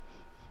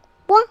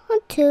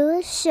to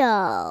a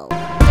show.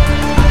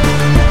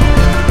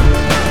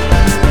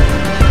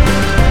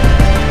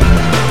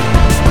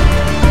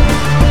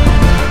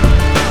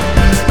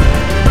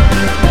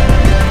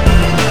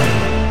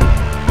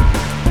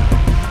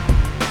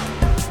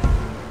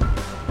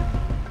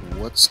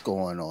 What's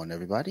going on,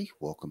 everybody?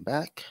 Welcome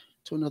back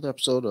to another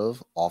episode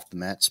of Off the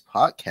Mats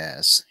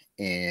podcast.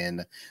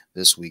 And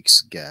this week's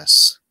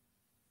guest,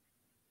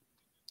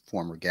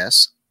 former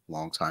guest,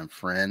 longtime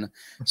friend.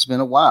 It's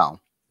been a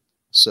while.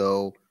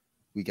 So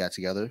we got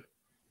together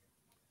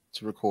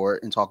to record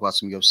and talk about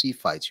some UFC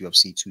fights,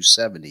 UFC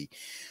 270.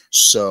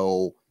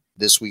 So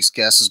this week's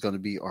guest is going to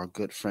be our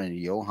good friend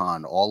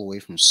Johan, all the way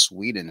from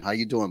Sweden. How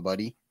you doing,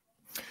 buddy?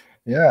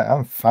 Yeah,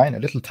 I'm fine. A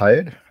little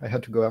tired. I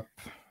had to go up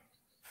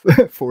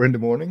 4 in the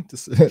morning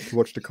to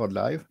watch the card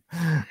live,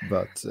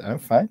 but I'm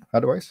fine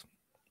otherwise.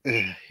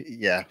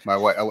 Yeah, my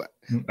wife.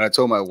 When I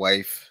told my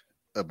wife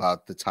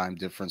about the time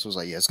difference, I was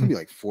like, "Yeah, it's gonna be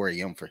like 4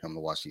 a.m. for him to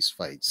watch these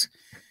fights."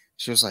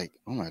 She was like,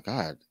 "Oh my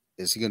god,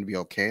 is he gonna be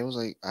okay?" I was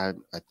like, "I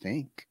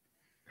think,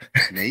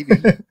 maybe,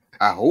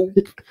 I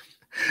hope."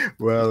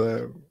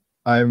 Well,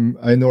 I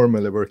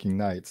normally working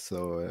nights,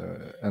 so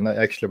and I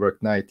actually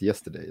worked night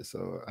yesterday,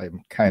 so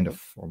I'm kind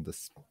of on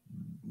this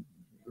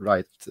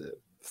right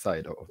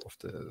side of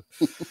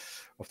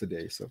the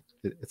day, so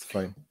it's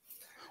fine.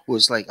 Well,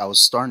 it's like I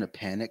was starting to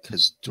panic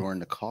because during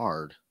the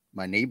card,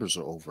 my neighbors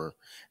were over,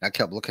 and I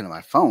kept looking at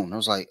my phone. I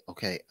was like,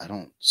 "Okay, I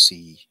don't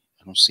see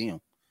him.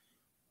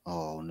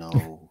 Oh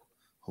no,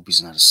 hope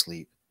he's not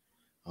asleep.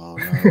 Oh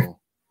no."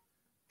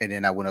 And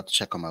then I went up to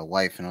check on my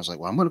wife, and I was like,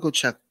 "Well, I'm gonna go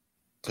check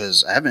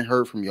because I haven't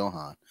heard from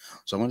Johan,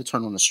 so I'm gonna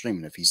turn on the stream,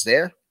 and if he's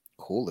there,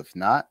 cool. If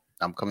not,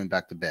 I'm coming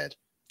back to bed."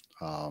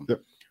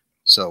 Yep.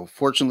 So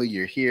fortunately,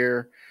 you're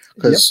here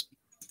because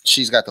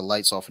she's got the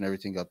lights off and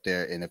everything up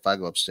there. And if I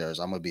go upstairs,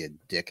 I'm gonna be a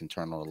dick and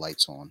turn all the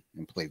lights on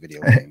and play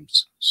video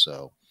games.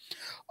 So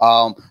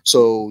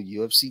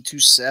UFC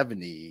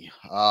 270.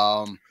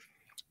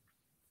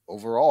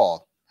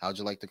 Overall, how'd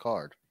you like the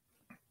card?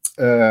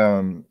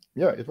 Yeah,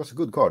 it was a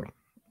good card.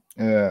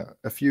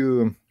 A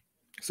few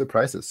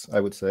surprises, I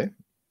would say,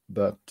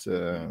 but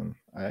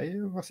I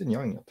was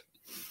enjoying it.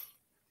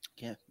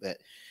 Yeah,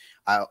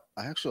 I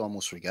actually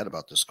almost forget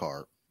about this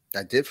card.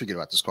 I did forget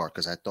about this card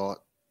because I thought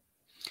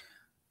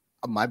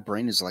my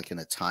brain is like in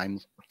a time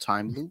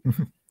loop.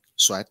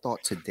 So I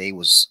thought today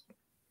was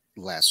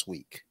last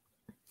week.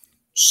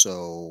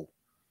 So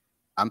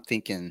I'm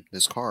thinking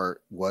this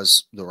card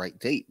was the right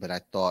date, but I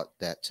thought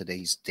that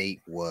today's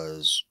date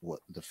was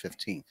the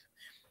 15th.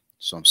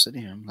 So I'm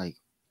sitting here, I'm like,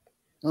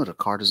 no, the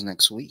card is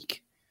next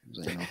week. I was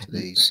like, no,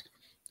 today's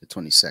the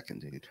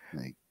 22nd, dude.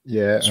 Like,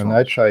 yeah, and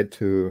I tried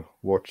to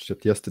watch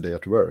it yesterday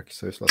at work,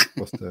 so it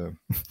was the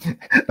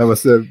I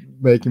was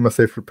making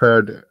myself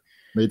prepared,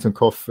 made some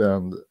coffee,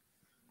 and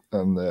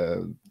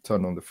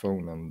turned on the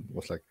phone, and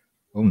was like,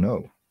 oh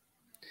no,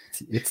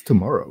 it's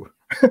tomorrow.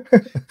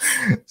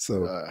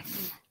 So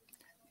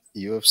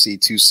UFC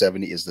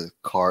 270 is the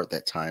card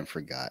that time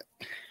forgot.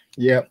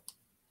 Yeah.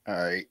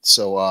 All right,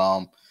 so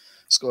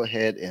let's go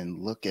ahead and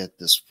look at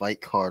this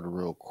fight card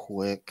real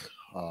quick.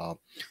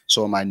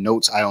 So in my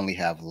notes, I only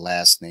have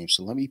last names.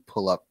 So let me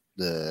pull up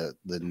the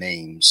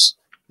names.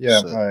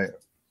 Yeah, so, I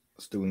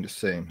was doing the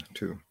same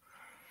too.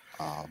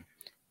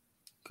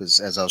 Because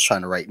as I was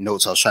trying to write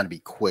notes, I was trying to be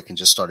quick and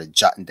just started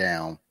jotting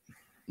down.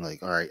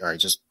 Like, all right,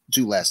 just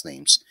do last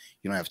names.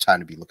 You don't have time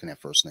to be looking at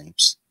first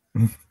names.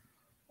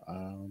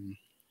 All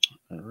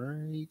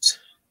right.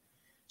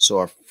 So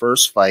our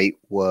first fight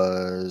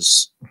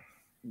was,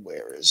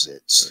 where is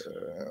it?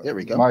 There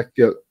we go.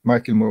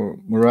 Michael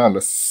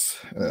Morales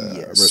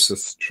yes.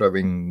 versus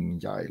Trevin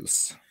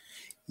Giles.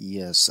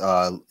 Yes,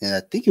 and I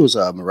think it was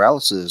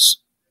Morales's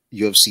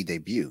UFC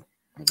debut,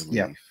 I believe.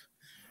 Yeah.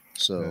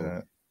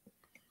 So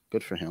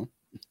good for him.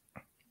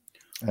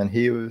 And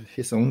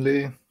he's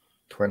only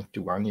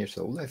 21 years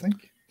old, I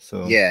think.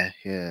 So yeah,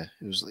 it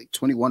was like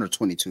 21 or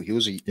 22.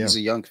 He's a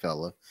young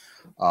fella.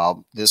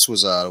 This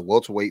was a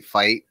welterweight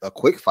fight, a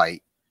quick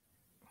fight.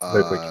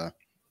 Very quick.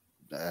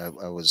 I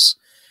was,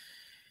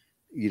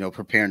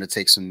 preparing to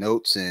take some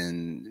notes,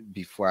 and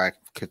before I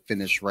could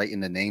finish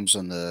writing the names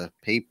on the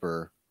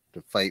paper,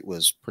 the fight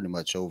was pretty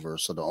much over.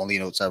 So the only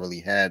notes I really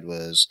had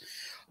was,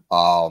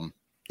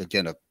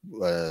 again, a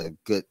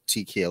good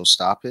TKO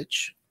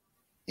stoppage,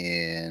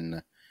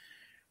 and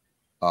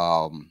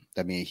I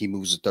mean, he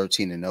moves to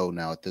 13-0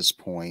 now at this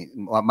point.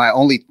 My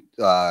only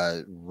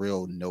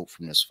real note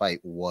from this fight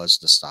was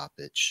the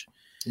stoppage.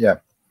 Yeah.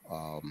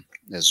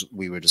 As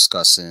we were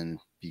discussing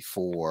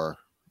before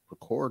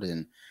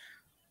recording,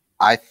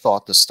 I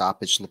thought the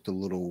stoppage looked a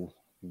little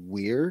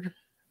weird,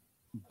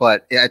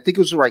 but I think it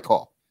was the right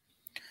call.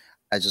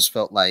 I just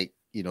felt like,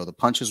 the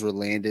punches were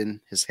landing,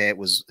 his head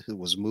was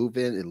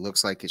moving. It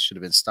looks like it should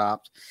have been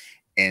stopped.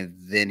 And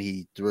then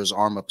he threw his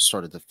arm up and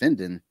started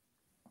defending.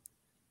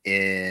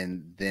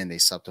 And then they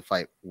stopped the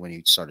fight when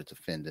he started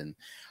defending.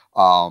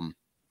 I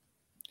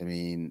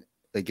mean,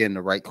 again,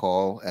 the right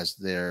call, as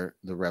the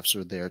refs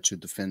are there to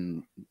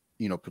defend,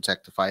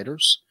 protect the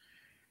fighters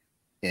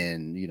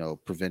and,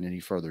 prevent any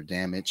further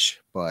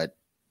damage. But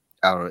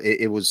I don't know.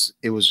 It was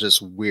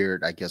just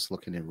weird, I guess,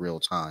 looking in real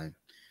time.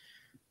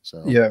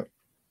 So Yeah,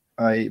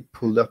 I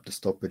pulled up the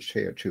stoppage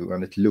here too,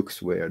 and it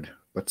looks weird,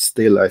 but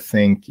still, I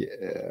think,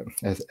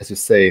 as you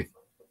say,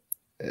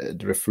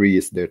 the referee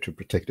is there to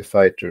protect the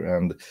fighter,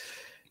 and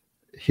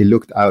he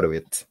looked out of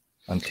it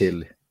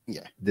until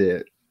yeah,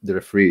 the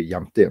referee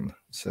jumped in.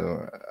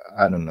 So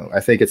I don't know. I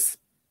think it's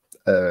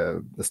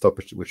a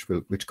stoppage which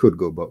could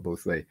go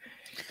both way.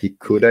 He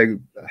could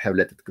have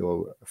let it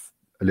go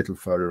a little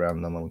further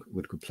around than one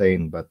would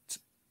complain, but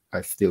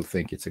I still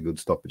think it's a good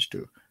stoppage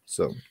too.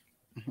 So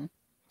hmm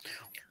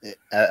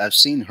I've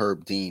seen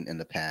Herb Dean in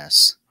the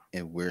past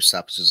in weird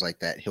stoppages like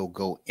that. He'll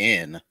go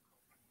in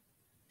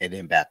and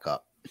then back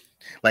up.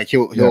 Like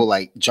he'll yeah, he'll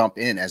like jump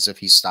in as if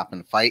he's stopping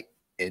the fight,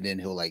 and then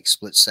he'll like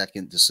split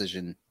second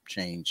decision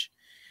change,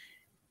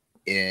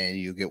 and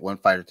you get one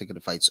fighter thinking the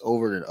fight's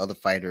over, and the other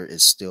fighter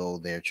is still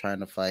there trying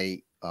to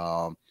fight.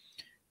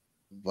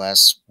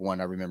 Last one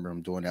I remember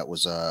him doing that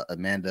was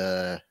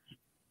Amanda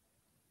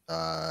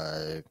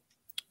uh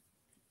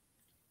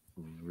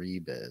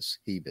Ribas,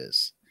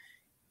 Ribas,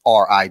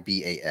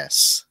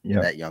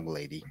 yeah, that young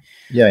lady.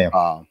 yeah,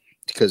 yeah,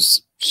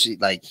 Because she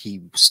like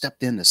he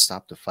stepped in to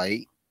stop the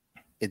fight,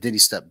 and then he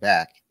stepped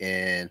back,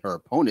 and her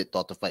opponent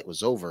thought the fight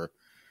was over,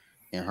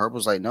 and Herb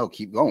was like, "No,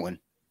 keep going."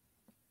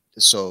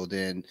 So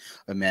then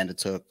Amanda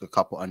took a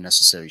couple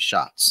unnecessary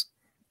shots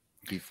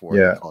before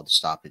they yeah, called the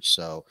stoppage.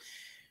 So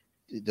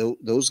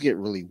those get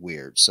really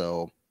weird.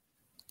 So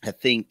I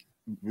think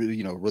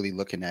really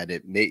looking at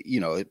it,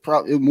 it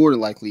probably more than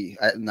likely,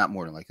 not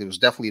more than likely, it was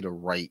definitely the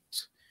right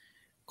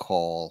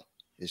call.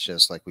 It's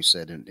just like we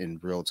said in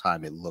real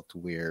time, it looked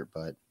weird,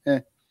 but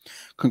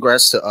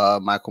congrats to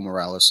Michael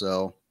Morales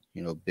though.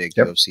 Big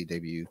yep, UFC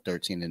debut,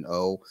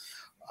 13-0,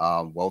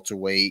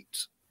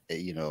 welterweight.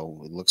 It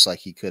looks like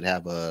he could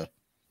have a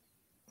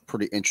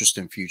pretty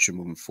interesting future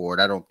moving forward.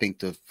 I don't think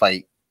the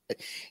fight,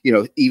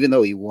 even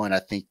though he won, I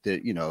think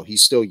that,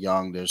 he's still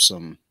young. There's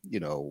some,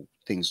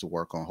 things to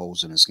work on,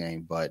 holes in his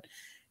game, but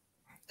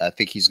I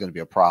think he's going to be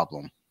a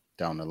problem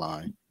down the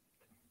line.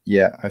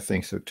 yeah. I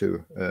think so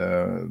too.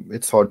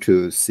 It's hard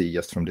to see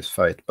just from this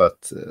fight,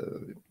 but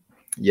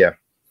yeah,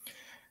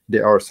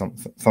 there are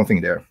something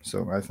there.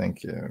 So I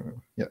think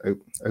yeah,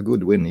 a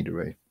good win either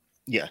way.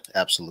 Yeah,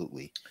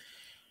 absolutely.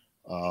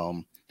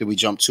 Then we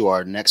jump to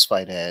our next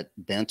fight at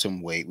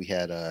bantamweight. We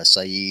had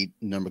Saeed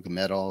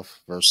Nurmagomedov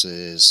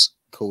versus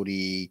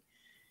Cody.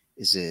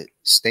 Is it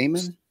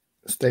Stamen?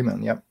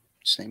 Stamen, yeah,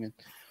 Stamen.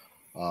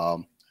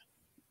 Um,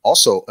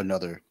 Also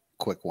another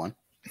quick one.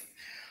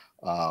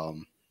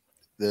 Um,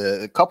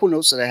 the couple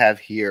notes that I have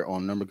here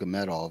on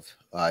Nurmagomedov,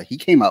 he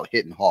came out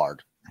hitting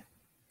hard.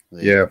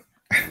 Like, yeah,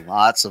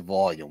 lots of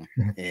volume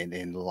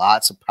and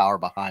lots of power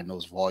behind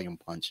those volume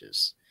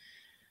punches.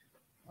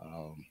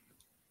 Um,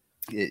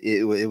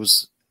 it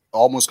was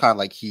almost kind of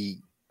like he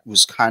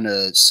was kind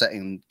of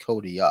setting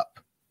Cody up,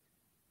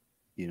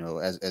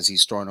 as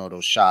he's throwing all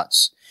those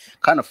shots,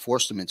 kind of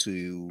forced him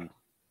into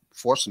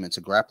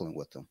grappling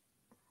with them.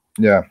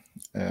 yeah.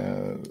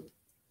 Uh,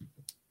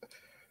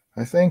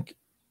 I think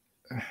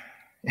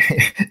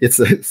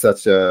it's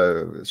such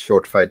a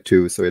short fight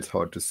too, so it's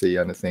hard to see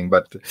anything.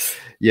 But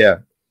yeah,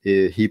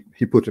 he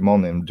put him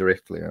on him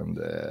directly and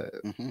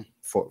hmm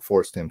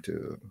forced him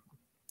to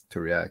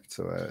react.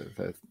 So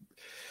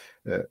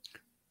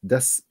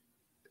that's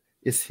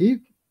is he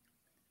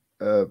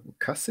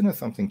cousin or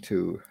something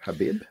to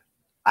Habib?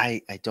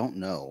 I don't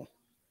know.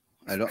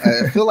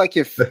 I feel like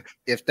if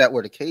that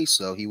were the case,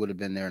 though, he would have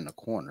been there in the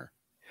corner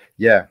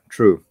Yeah,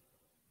 true.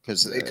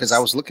 because I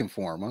was looking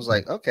for him. I was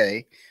like,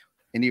 okay,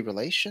 any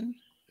relation?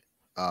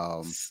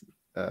 Um,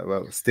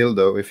 Well, still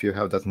though, if you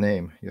have that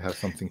name, you have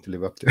something to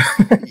live up to.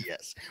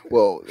 yes.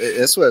 Well,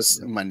 that's what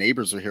Yeah. my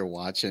neighbors were here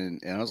watching,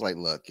 and I was like,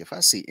 look, if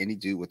I see any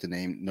dude with the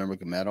name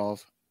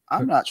Nurmagomedov,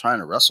 I'm not trying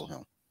to wrestle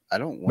him. I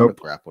don't want to Nope.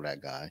 grapple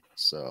that guy.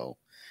 So,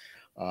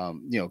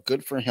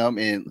 good for him.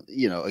 And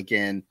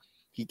again,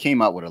 he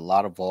came out with a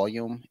lot of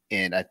volume,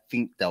 and I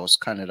think that was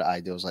kind of the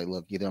idea. It was like,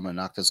 look, either I'm gonna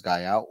knock this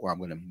guy out, or I'm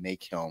gonna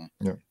make him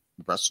Yeah.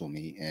 wrestle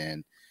me.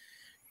 And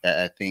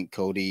I think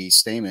Cody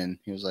Stamen,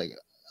 he was like,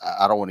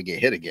 I don't want to get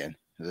hit again.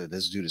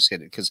 This dude is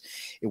hitting because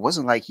it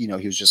wasn't like he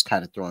was just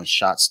kind of throwing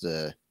shots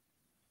to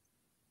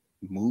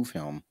move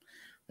him.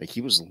 Like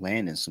he was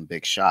landing some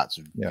big shots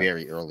Yeah.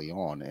 very early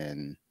on,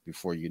 and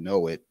before you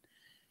know it,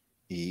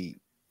 he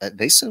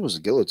they said it was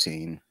a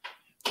guillotine.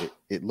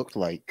 It looked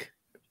like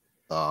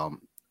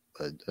um,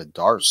 a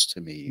Darce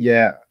to me.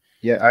 Yeah.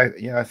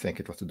 I think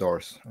it was the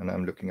doors, and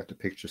I'm looking at the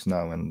pictures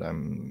now,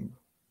 and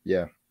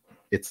yeah,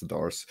 it's the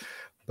doors.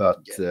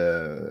 But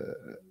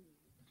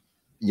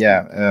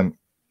yeah,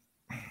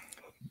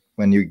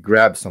 when you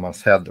grab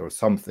someone's head or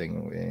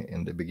something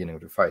in the beginning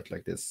of the fight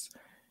like this,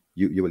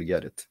 you will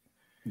get it.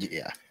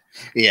 Yeah,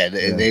 yeah.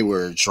 Yeah. They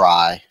were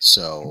dry,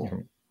 so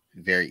Mhm.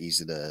 very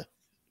easy to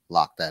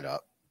lock that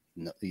up.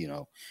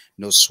 No,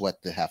 no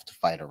sweat to have to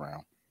fight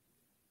around.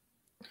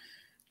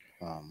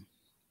 Um,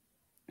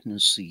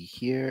 let's see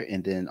here,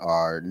 and then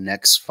our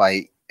next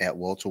fight at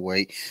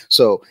welterweight.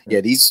 So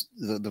yeah,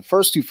 the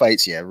first two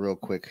fights, yeah, real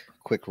quick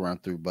run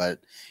through. But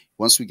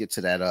once we get to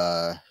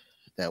that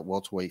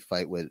welterweight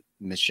fight with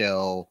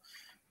Michel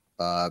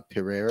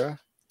Pereira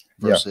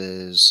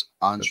versus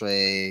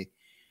Andre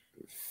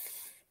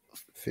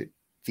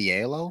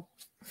Fialho.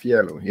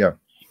 Yeah.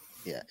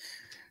 Yeah.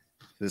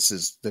 This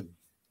is the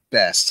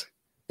best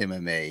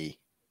MMA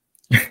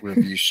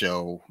review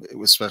show,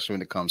 especially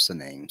when it comes to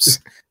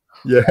names.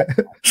 Yeah.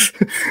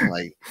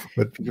 Like,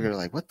 people are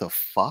like, what the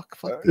fuck?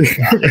 Fuck these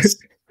guys.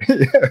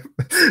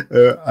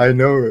 Yeah. I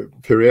know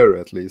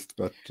Pereira at least,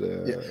 but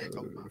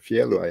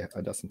Fialho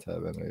I doesn't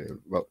have any.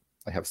 Well,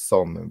 I have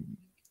some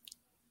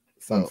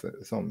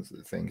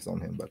things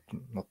on him, but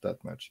not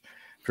that much.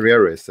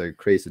 Pereira is a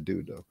crazy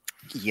dude, though.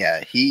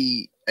 Yeah,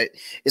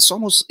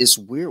 it's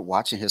weird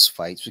watching his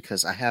fights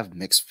because I have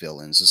mixed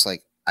feelings. It's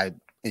like I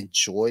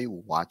enjoy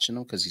watching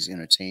him because he's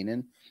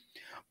entertaining,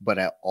 but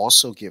I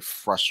also get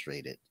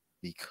frustrated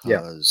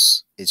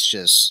because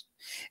it's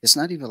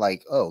not even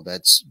like, oh,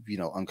 that's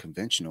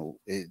unconventional.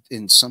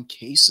 In some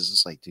cases,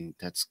 it's like, dude,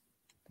 that's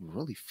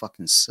really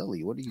fucking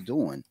silly. What are you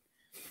doing?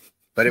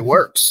 But it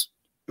works,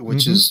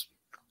 which is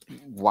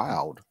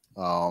wild.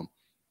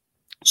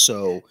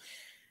 So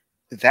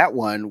that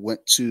one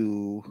went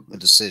to a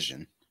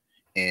decision,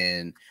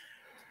 and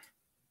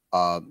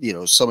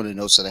some of the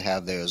notes that I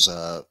have there is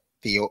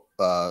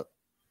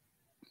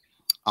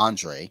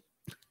Andre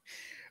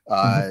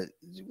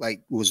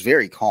like was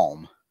very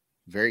calm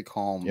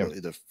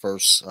the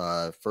first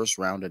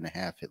round and a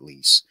half at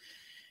least,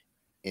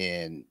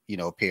 and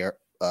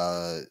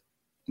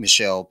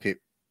Michel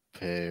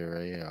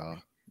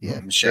Pereira,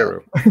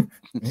 Michel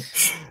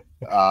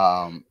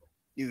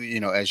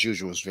as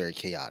usual was very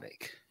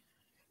chaotic.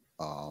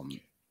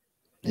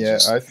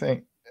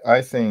 I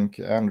think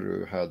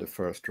Andrew had the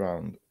first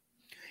round.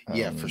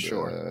 Yeah, for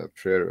sure.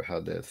 Pereira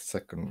had the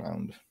second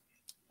round.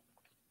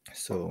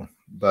 So,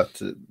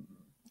 but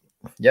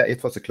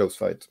it was a close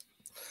fight.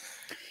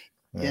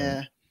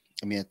 Yeah,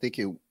 I mean, I think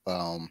it.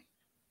 All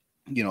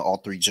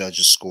three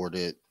judges scored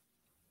it.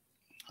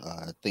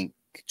 I think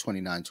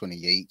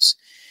 29-28.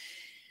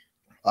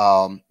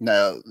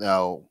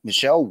 Now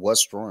Michel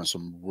was throwing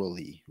some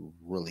really,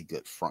 really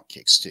good front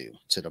kicks too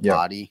to the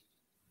body.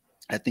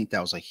 I think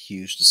that was a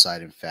huge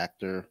deciding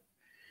factor.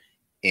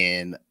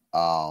 And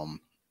at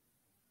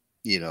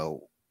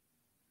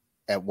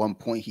one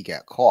point he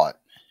got caught,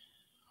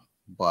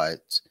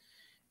 but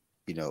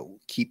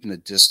keeping the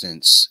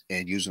distance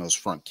and using those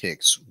front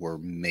kicks were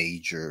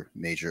major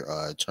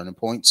turning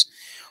points.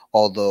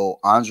 Although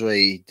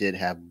Andre did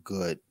have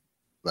good,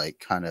 like,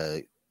 kind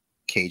of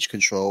cage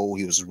control.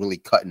 He was really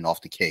cutting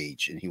off the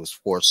cage, and he was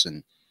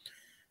forcing.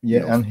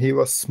 And he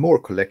was more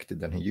collected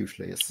than he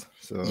usually is.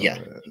 So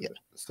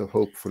So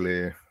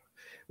hopefully,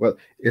 well,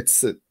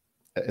 it's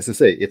as I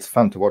say, it's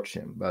fun to watch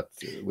him, but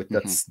with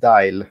that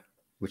style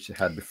which he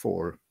had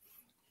before,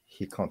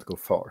 he can't go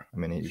far. I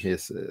mean,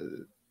 he's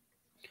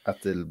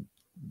at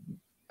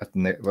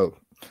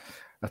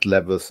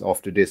levels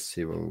after this,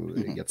 he will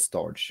get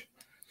starched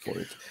for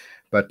it.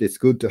 But it's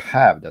good to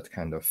have that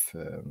kind of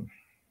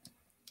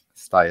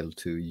style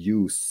to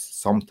use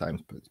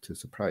sometimes to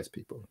surprise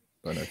people.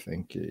 But I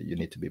think you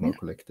need to be more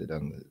collected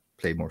and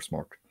play more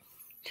smart.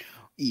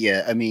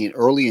 Yeah, I mean,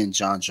 early in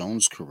John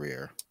Jones'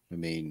 career, I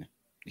mean,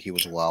 he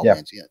was a wild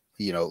man.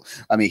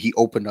 I mean, he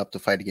opened up the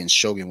fight against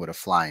Shogun with a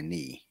flying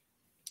knee.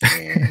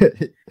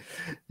 And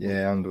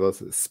and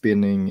was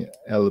spinning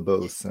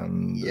elbows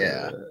and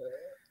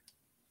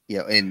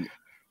and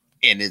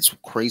it's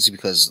crazy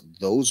because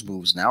those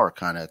moves now are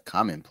kind of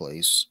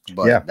commonplace,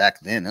 but back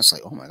then it's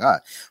like, oh my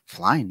god,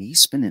 flying knees,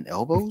 spinning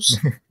elbows.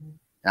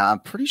 Now I'm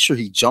pretty sure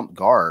he jumped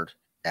guard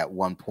at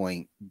one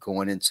point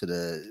going into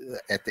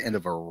at the end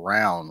of a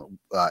round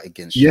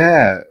against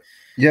Shogun.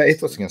 Yeah,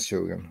 it was against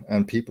Shogun,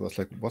 and people was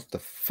like, "What the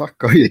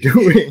fuck are you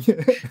doing?"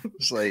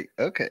 It's like,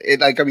 okay,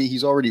 I mean,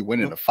 he's already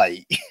winning a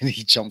fight, and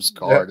he jumps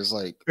guard. It's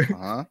like,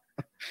 all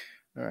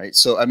right.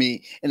 So I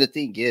mean, and the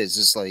thing is,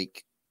 it's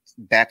like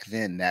back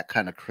then that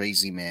kind of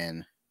crazy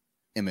man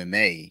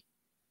MMA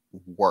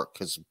worked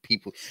because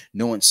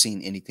no one's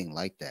seen anything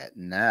like that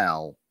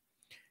now.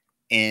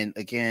 And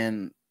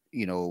again,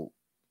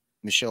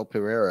 Michel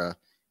Pereira.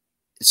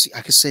 See,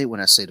 I can say it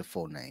when I say the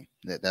full name.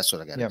 That's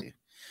what I got to do.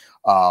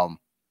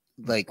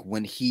 Like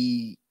when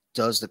he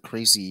does the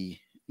crazy,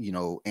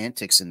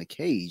 antics in the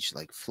cage,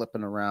 like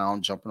flipping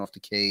around, jumping off the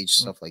cage,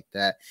 stuff like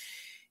that.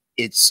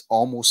 It's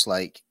almost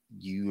like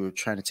you're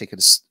trying to take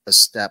it a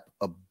step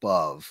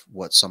above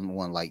what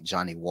someone like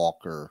Johnny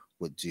Walker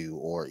would do,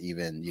 or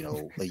even,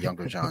 a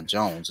younger John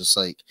Jones. It's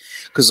like,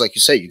 because like you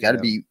say, you got to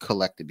be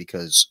collected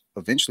because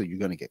eventually you're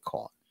going to get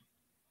caught.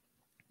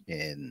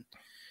 And,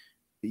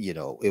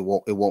 it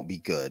won't be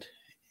good.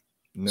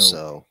 No.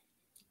 So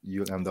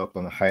you'll end up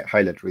on a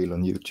highlight reel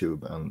on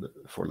YouTube and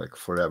for like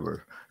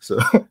forever. So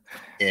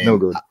no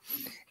good.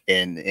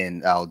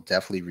 And I'll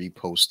definitely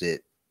repost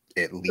it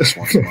at least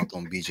once a month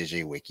on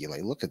BJJ Wiki.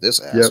 Like, look at this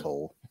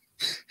asshole.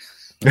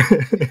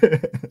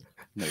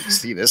 Like,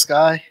 see this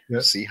guy?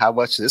 See how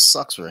much this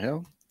sucks for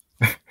him?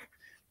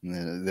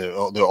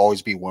 There'll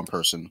always be one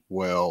person.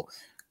 Well,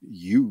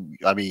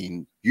 I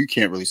mean, you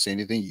can't really say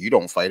anything. You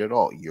don't fight at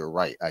all. You're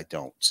right. I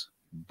don't.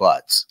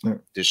 But Yeah.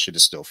 this shit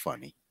is still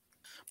funny.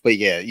 But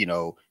yeah,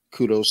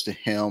 kudos to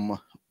him,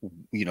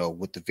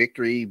 with the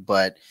victory.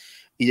 But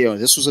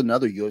this was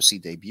another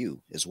UFC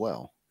debut as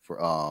well for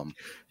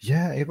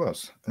Yeah, it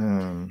was.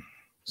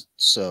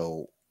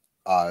 So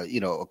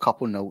a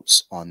couple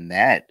notes on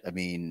that. I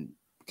mean,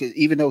 'cause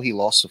even though he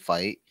lost the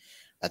fight,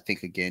 I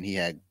think again he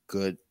had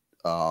good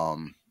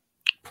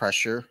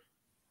pressure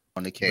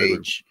on the Very good.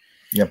 cage.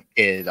 Yeah.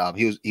 And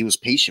he was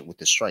patient with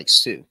the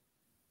strikes too.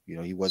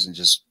 He wasn't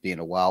just being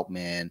a wild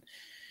man,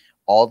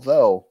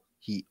 although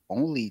he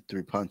only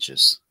threw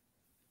punches.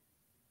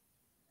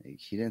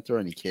 He didn't throw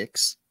any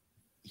kicks.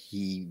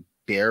 He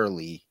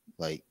barely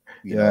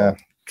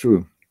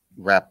true.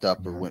 wrapped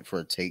up or went for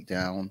a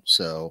takedown.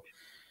 So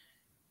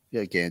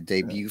yeah, again,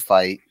 debut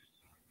fight.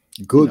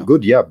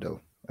 Good jab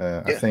though.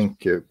 Yeah. I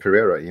think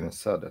Pereira even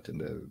said that in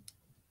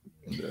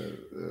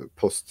the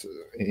post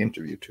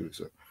interview too.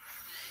 So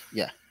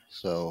yeah,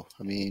 so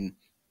I mean,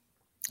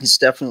 it's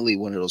definitely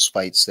one of those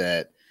fights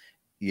that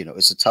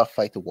it's a tough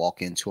fight to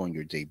walk into on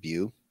your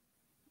debut.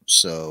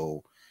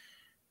 So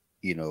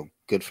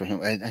good for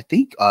him. And I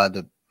think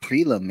the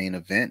prelim main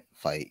event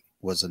fight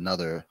was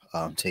another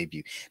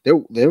debut.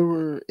 There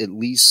were at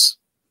least,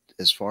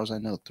 as far as I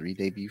know, 3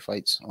 debut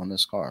fights on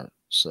this card.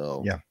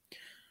 So yeah.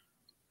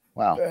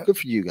 Wow, good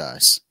for you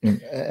guys.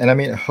 And I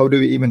mean, how do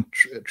we even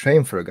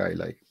train for a guy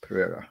like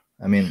Pereira?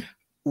 I mean,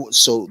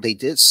 so they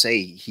did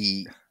say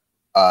he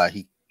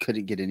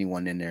couldn't get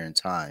anyone in there in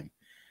time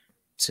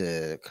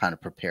to kind of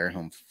prepare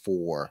him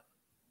for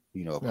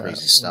a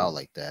crazy style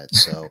like that.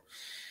 So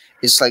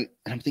it's like,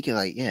 I'm thinking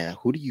like, yeah,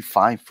 who do you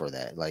find for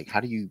that? Like, how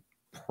do you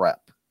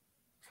prep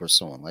for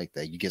someone like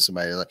that? You get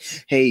somebody like,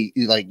 hey,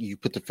 you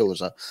put the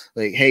fillers up,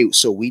 like, hey,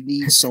 so we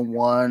need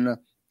someone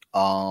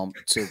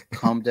to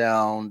come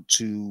down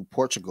to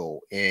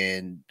Portugal,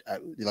 and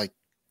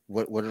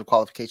what are the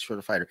qualifications for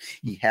the fighter?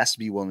 He has to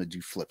be willing to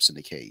do flips in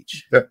the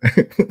cage.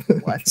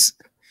 What?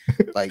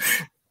 Like,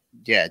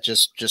 yeah,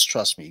 just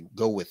trust me,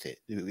 go with it.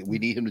 We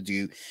need him to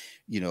do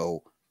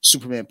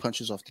Superman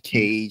punches off the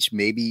cage,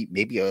 maybe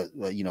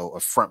a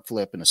front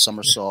flip and a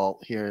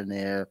somersault here and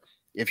there.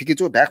 If you could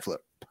do a backflip,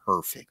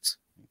 perfect.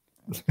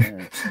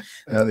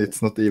 And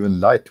it's not even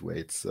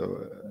lightweight,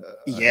 so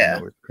yeah, I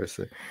know it's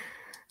crazy.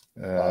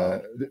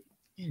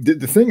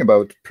 The thing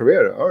about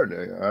Pereira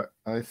earlier,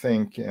 I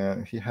think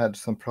he had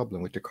some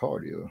problem with the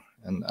cardio,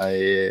 and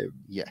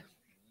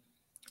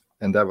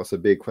and that was a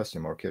big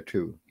question mark here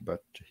too.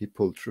 But he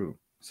pulled through,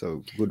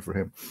 so good for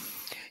him.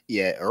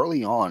 Yeah,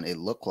 early on it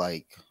looked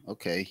like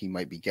okay, he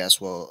might be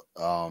gassed. Well,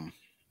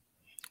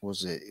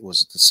 was it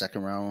the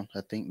second round?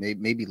 I think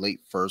maybe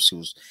late first. He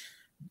was,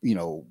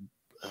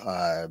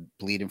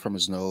 bleeding from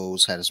his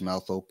nose, had his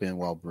mouth open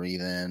while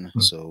breathing,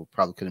 so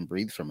probably couldn't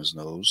breathe from his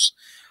nose.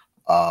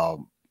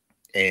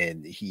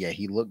 And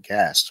he looked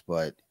gassed,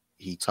 but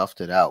he toughed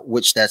it out.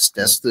 Which that's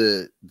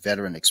the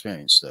veteran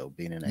experience though,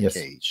 being in that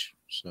cage.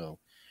 So,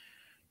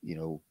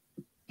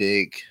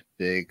 big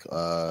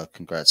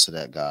congrats to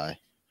that guy.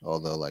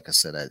 Although, like I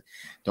said, I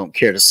don't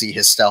care to see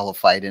his style of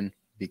fighting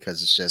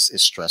because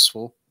it's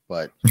stressful.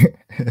 But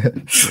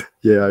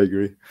yeah, I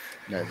agree.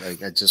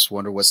 I just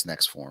wonder what's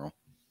next for him.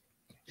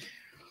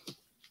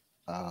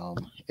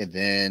 And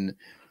then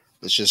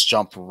let's just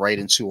jump right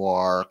into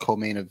our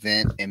co-main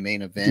event and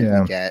main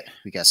event. Yeah.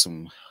 We got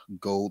some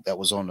gold that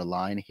was on the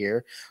line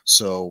here.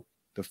 So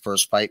the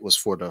first fight was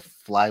for the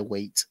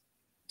flyweight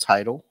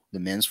title, the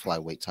men's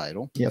flyweight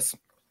title. Yes.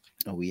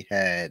 And we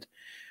had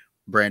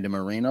Brandon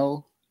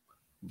Moreno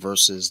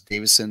versus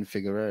Deiveson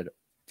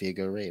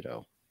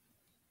Figueiredo.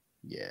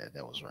 Yeah,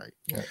 that was right.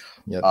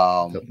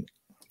 Yeah.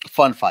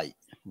 Fun fight.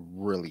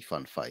 Really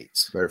fun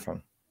fight. Very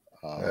fun.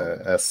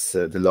 As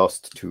the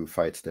last 2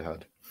 fights they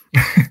had.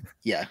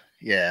 Yeah.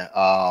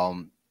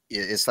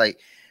 It's like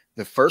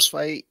the first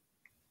fight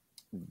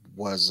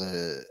was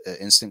an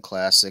instant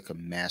classic, a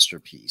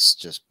masterpiece.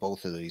 Just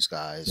both of these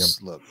guys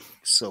look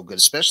so good,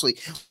 especially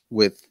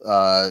with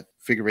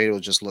Figueiredo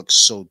just looks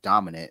so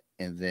dominant,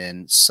 and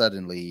then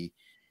suddenly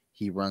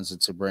he runs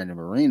into Brandon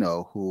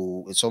Moreno,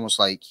 who it's almost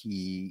like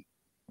he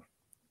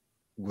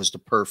was the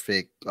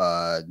perfect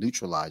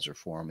neutralizer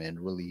for him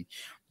and really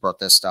brought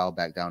that style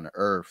back down to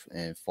earth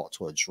and fought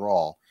to a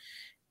draw.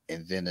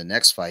 And then the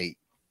next fight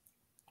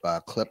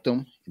clipped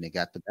him and they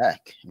got the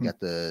back. He got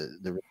the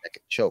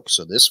neck choke.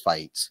 So this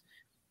fight,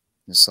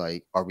 it's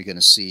like, are we going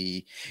to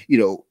see,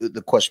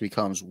 the question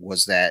becomes,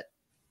 was that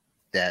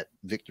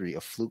victory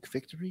a fluke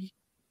victory?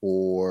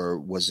 Or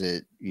was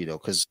it,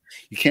 because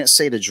you can't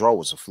say the draw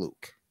was a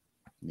fluke.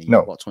 I mean,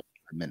 no. About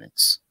 25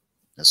 minutes.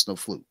 That's no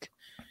fluke.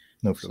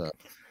 No fluke.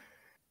 So,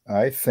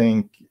 I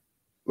think,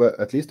 well,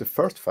 at least the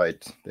first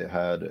fight they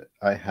had,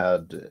 I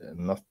had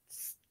not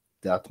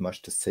that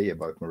much to say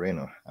about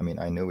Moreno. I mean,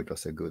 I knew it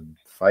was a good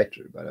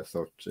fighter, but I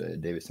thought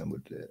Deiveson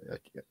would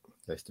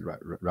just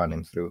run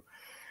him through.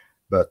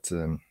 But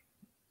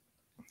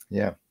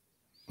yeah,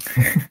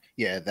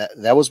 Yeah,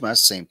 that was my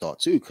same thought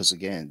too. Because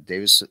again,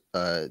 Davison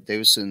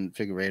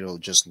Figueiredo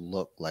just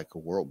looked like a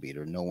world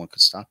beater. No one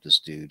could stop this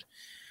dude.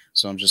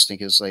 So I'm just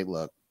thinking, it's like,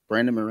 look,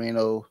 Brandon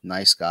Moreno,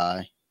 nice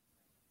guy,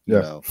 you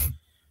Yeah. know,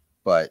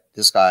 but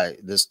this guy,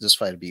 this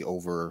fight would be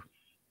over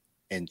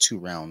in 2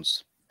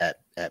 rounds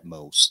at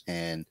most.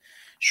 And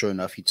sure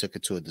enough, he took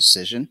it to a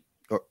decision,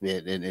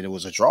 and it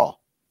was a draw.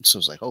 So it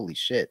was like, holy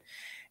shit.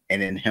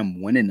 And then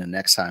him winning the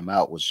next time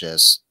out was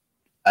just,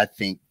 I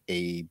think,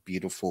 a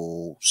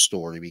beautiful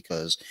story,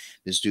 because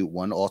this dude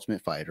won the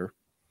Ultimate Fighter,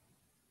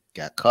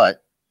 got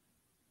cut,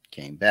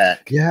 came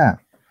back, Yeah,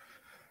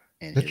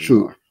 and that's here we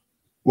true. are.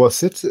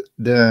 Was it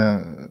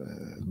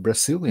the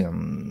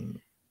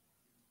Brazilian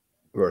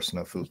version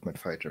of Ultimate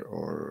Fighter,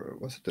 or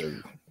was it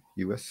the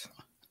US?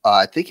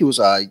 I think it was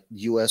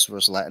U.S.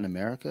 versus Latin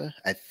America.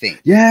 I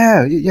think.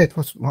 Yeah, yeah, it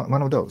was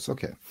one of those.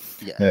 Okay.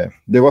 Yeah, Yeah,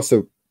 there was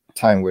a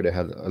time where they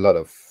had a lot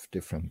of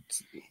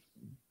different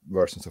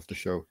versions of the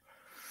show.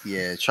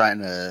 yeah, trying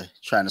to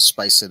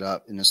spice it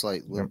up, and it's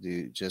like, Yeah. look,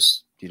 dude,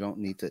 just you don't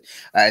need to.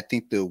 I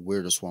think the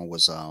weirdest one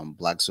was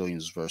Black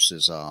Zillions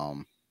versus uh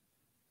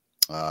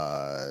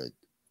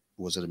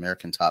was it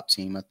American Top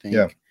Team? I think.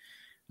 Yeah.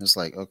 It's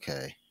like,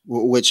 okay,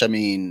 which I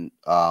mean,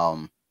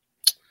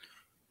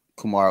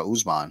 Kumar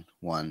Usman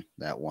won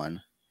that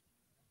one.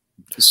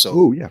 So,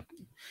 Oh, yeah.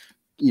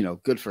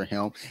 good for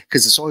him.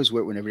 Because it's always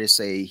weird whenever they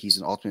say he's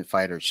an Ultimate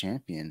Fighter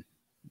champion.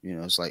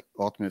 It's like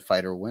Ultimate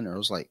Fighter winner. I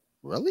was like,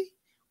 really?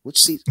 Which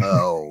season?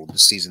 Oh, the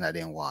season I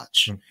didn't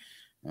watch.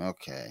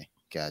 Okay,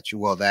 got you.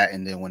 Well, that,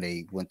 and then when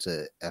they went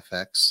to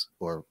FX,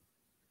 or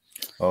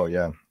Oh,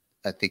 yeah.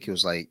 I think it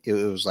was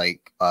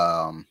like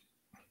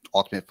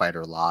Ultimate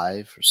Fighter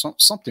Live or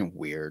something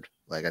weird.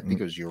 Like, I think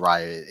it was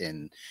Uriah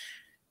and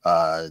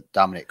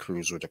Dominic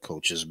Cruz were the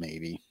coaches,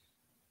 maybe.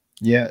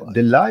 Yeah, But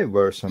the live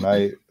version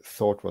I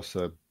thought was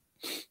a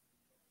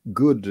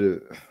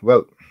good.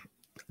 Well,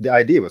 the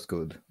idea was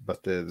good,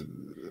 but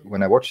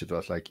when I watched it, I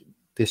was like,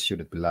 this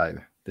shouldn't be live.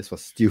 This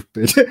was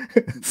stupid.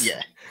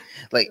 yeah,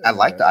 like, I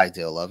like the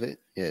ideal of it.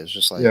 Yeah, it's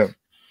just like,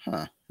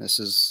 Yeah. this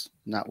is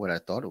not what I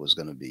thought it was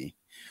going to be.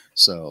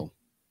 So,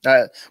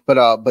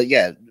 but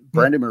yeah,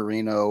 Brandon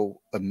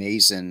Moreno,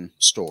 amazing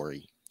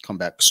story,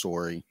 comeback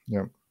story.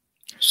 Yeah.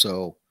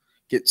 So,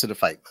 get to the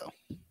fight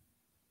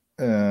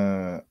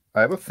though.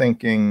 I was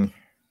thinking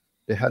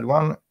they had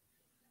one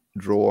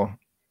draw.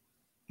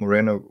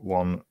 Moreno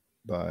won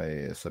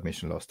by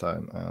submission last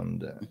time,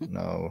 and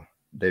now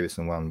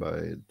Davison won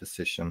by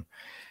decision.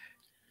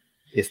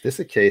 Is this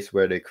a case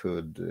where they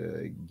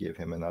could give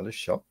him another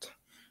shot?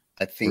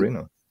 I think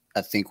Moreno?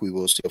 I think we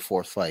will see a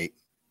fourth fight.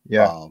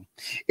 Yeah.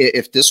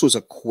 If this was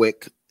a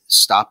quick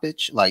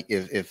stoppage, like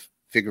if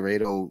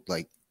Figueiredo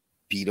like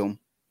beat him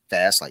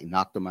fast, like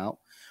knocked him out,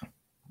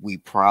 we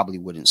probably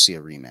wouldn't see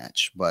a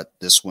rematch. But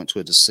this went to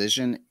a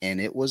decision, and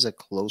it was a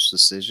close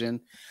decision.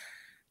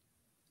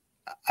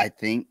 I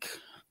think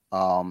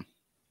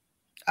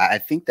I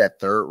think that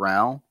third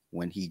round,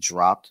 when he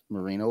dropped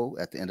Moreno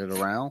at the end of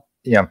the round,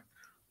 Yeah,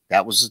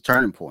 that was the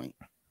turning point.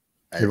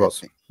 it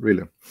was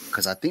really.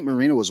 Because I think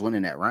Moreno was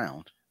winning that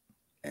round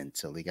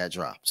until he got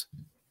dropped.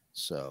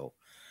 So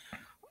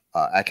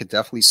I could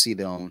definitely see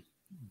them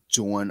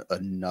doing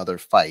another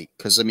fight.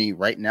 Because I mean,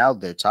 right now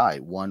they're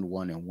tied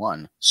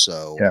 1-1-1.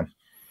 So Yeah.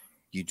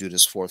 you do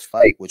this fourth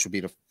fight, which would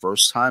be the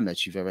first time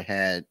that you've ever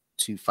had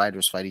two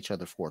fighters fight each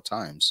other 4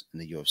 times in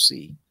the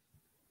UFC.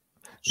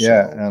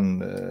 Yeah, So,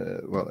 and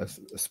well,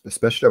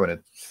 especially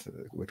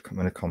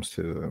when it comes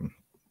to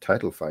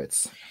title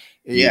fights,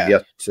 yeah, you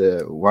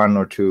get one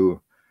or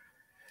two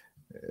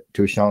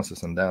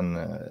chances, and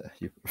then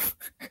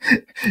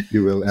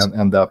you will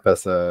end up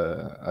as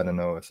I don't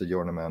know, as a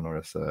journeyman or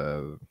as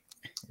a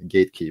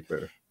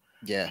gatekeeper,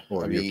 yeah.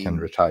 or I you mean, can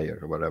retire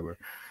or whatever.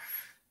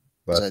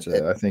 But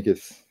that- I think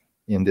it's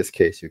in this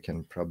case you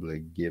can probably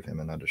give him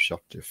another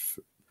shot.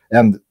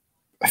 And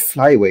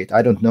flyweight,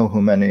 I don't know how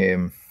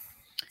many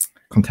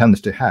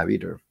contenders to have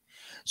either.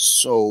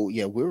 So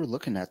yeah, we were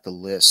looking at the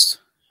list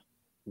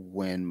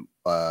when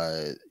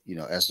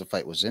as the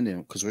fight was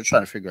ending, because we're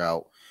trying to figure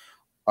out,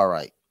 all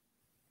right,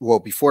 well,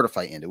 before the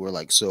fight ended, we're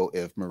like, so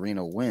if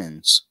Moreno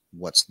wins,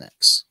 what's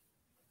next?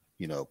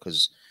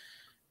 Because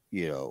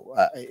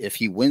if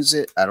he wins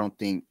it, I don't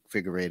think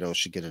Figueiredo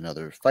should get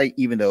another fight,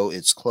 even though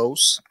it's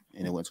close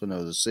and it went to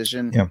another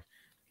decision. Yeah.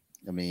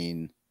 I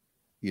mean,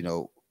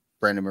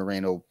 Brandon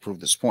Moreno proved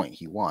this point.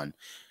 He won.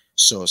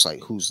 So it's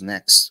like, who's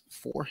next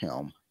for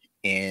him?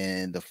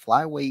 And the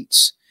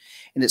flyweights,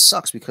 and it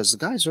sucks because the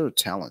guys are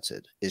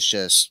talented. It's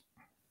just,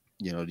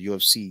 the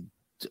UFC,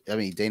 I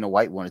mean, Dana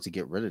White wanted to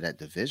get rid of that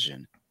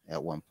division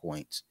at one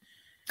point.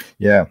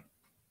 Yeah.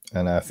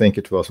 And I think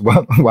it was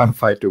one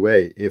fight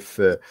away. If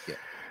TJ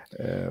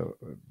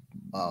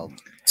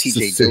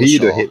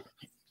Cejudo Dillashaw.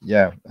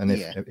 Yeah, and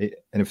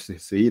if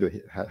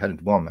Cejudo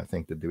hadn't won, I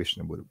think the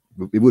division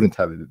wouldn't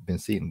have been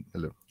seen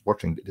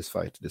watching this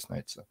fight this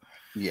night. So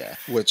yeah,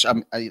 which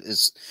I'm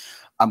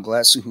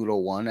glad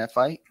Cejudo won that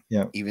fight.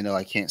 Yeah, even though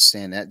I can't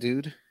stand that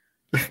dude.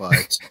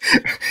 But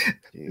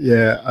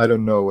yeah, I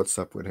don't know what's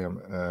up with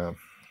him.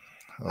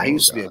 I Oh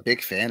used to be a God.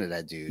 big fan of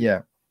that dude.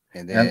 Yeah.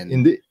 And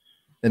And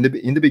then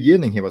in the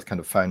beginning, he was kind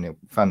of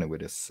funny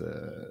with his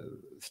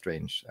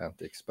strange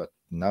antics, but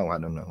now I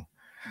don't know.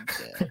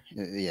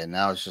 yeah,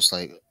 now it's just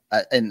like,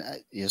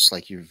 it's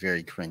like you're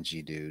very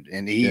cringy, dude.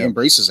 And he Yeah.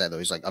 embraces that though.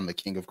 He's like, I'm the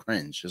king of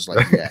cringe. It's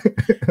like, yeah,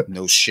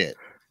 no shit,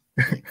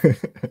 like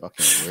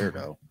fucking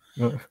weirdo.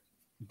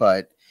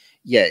 But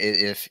yeah,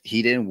 if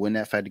he didn't win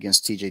that fight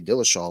against TJ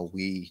Dillashaw,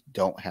 we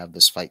don't have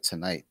this fight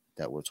tonight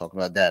that we're talking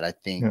about. That I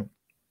think, Yeah.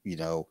 you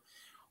know,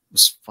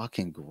 was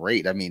fucking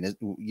great. I mean,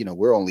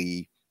 we're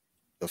only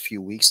a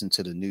few weeks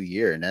into the new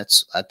year, and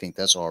I think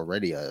that's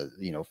already a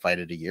fight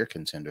of the year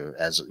contender,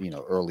 as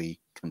early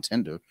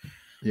contender.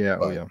 Yeah.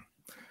 Oh But yeah.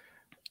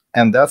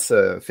 And that's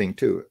a thing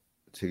too,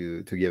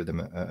 to give them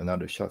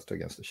another shot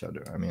against each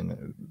other. I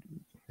mean,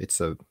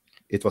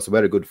 it was a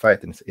very good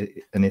fight, and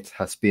it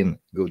has been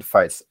good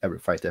fights every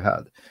fight they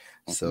had.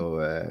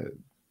 So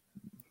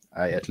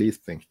I at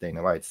least think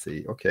Dana White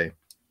see, okay,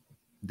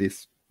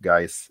 these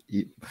guys,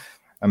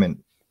 I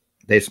mean,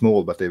 they're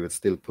small, but they would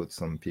still put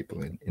some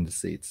people in the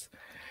seats,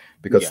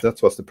 because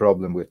that was the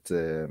problem with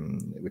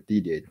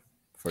DJ,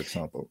 for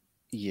example.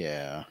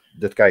 Yeah,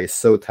 that guy is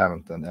so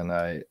talented, and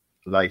I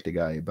like the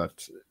guy,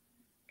 but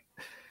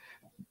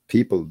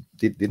people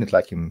didn't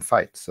like him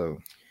fight, so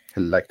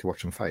he liked to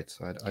watch him fight.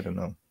 So I don't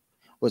know.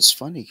 what's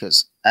funny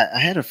because I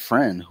had a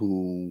friend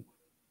who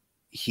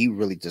he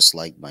really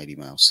disliked Mighty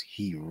Mouse.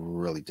 He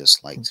really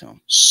disliked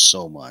him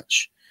so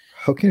much.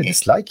 How can you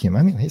dislike him?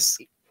 I mean, he's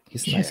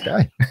a nice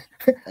guy.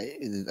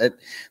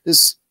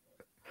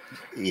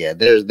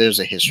 There's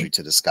a history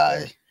to this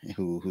guy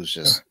who's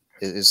just,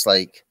 it's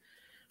like,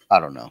 I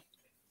don't know.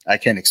 I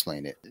can't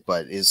explain it,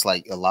 but it's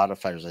like a lot of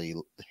fighters that he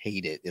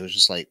hated. It was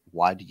just like,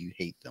 why do you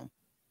hate them?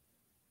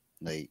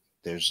 Like,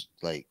 there's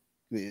like,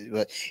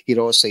 he'd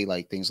always say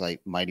like things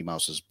like Mighty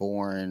Mouse is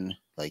born.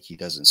 Like he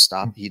doesn't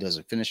stop. He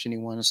doesn't finish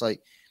anyone. It's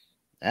like,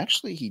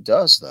 actually he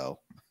does though.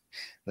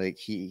 Like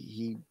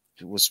he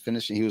was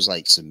finishing. He was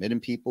like submitting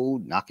people,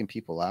 knocking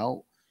people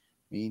out.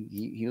 I mean,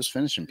 he was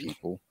finishing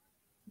people.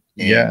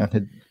 Yeah,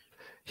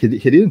 he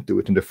didn't do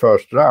it in the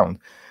first round,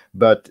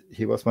 but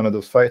he was one of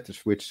those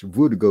fighters which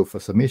would go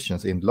for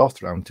submissions in the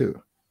last round too.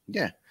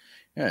 Yeah.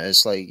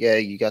 It's like, yeah,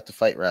 you got the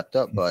fight wrapped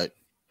up, but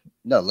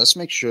no, let's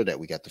make sure that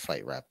we got the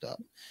fight wrapped up.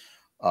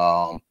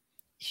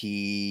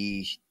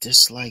 He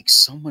disliked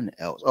someone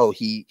else. Oh,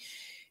 he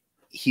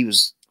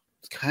was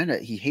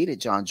he hated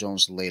John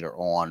Jones later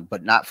on,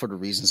 but not for the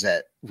reasons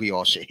that we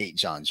all should hate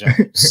John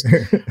Jones.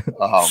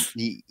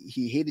 He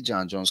hated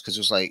John Jones because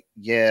it was like,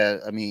 yeah,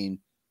 I mean,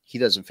 he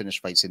doesn't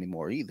finish fights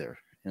anymore either.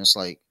 And it's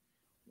like,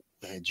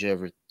 had you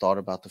ever thought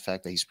about the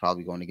fact that he's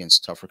probably going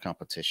against tougher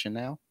competition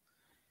now?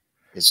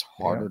 It's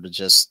harder to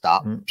just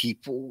stop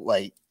people.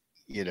 Like,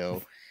 he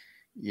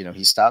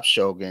stopped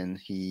Shogun,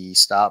 he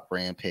stopped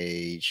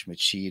Rampage,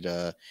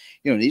 Machida.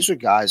 These are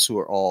guys who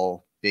are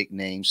all big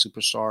name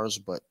superstars,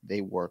 but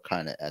they were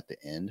kind of at the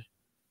end.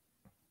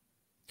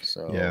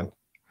 So,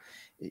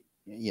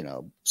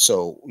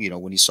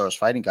 when he starts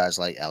fighting guys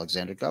like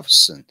Alexander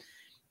Gustafsson,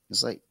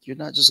 it's like, you're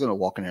not just going to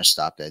walk in there and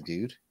stop that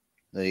dude.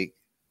 Like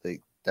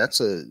that's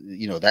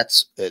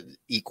that's an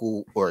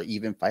equal or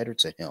even fighter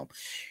to him.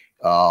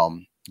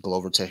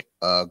 Glover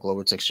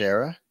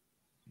Teixeira,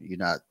 you're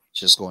not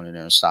just going in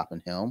there and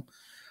stopping him.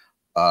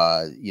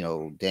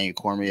 Daniel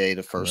Cormier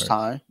the first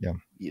time. Yeah.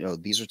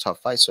 These are tough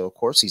fights. So of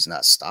course he's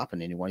not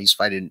stopping anyone. He's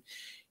fighting,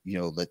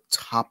 the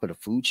top of the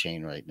food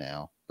chain right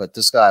now. But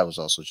this guy was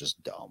also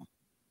just dumb.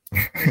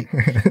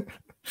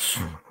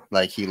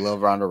 Like he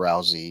loved Ronda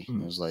Rousey.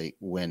 It was like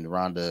when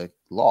Ronda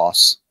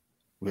lost,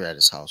 we were at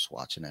his house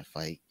watching that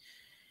fight.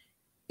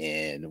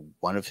 And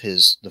one of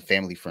the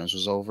family friends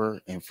was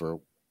over. And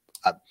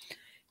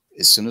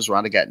as soon as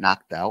Ronda got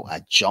knocked out,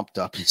 I jumped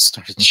up and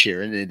started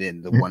cheering. And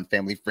then the one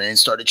family friend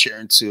started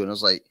cheering too. And I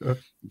was like,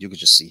 you could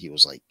just see he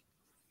was like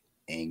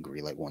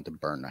angry, like wanted to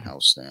burn the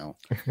house down.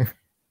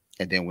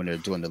 And then when they're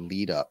doing the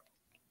lead up,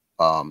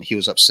 he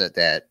was upset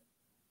that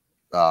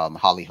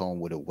Holly Holm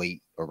would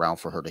wait around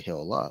for her to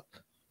heal up.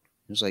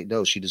 He was like,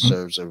 no, she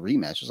deserves a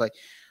rematch. It was like,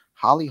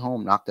 Holly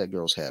Holm knocked that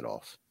girl's head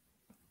off.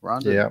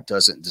 Ronda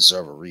doesn't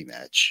deserve a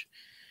rematch.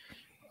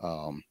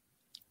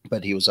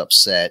 But he was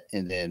upset.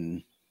 And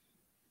then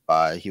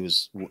he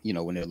was,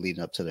 when they're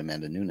leading up to the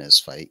Amanda Nunes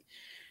fight,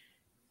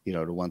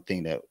 the one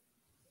thing that,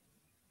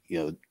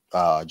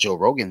 Joe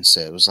Rogan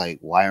said was like,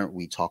 why aren't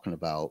we talking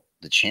about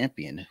the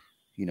champion?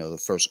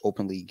 The first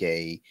openly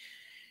gay,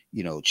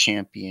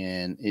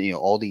 champion,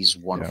 all these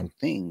wonderful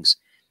things.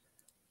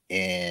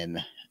 And,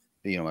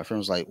 my friend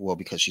was like, well,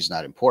 because she's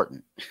not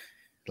important.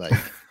 Like,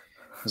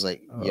 I was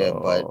like, yeah,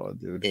 but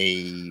dude,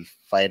 a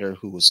fighter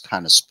who was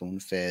kind of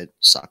spoon-fed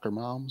soccer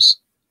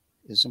moms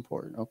is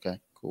important. Okay,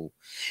 cool.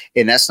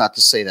 And that's not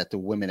to say that the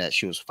women that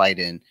she was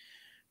fighting,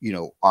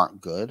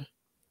 aren't good.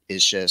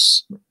 It's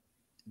just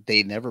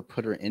they never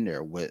put her in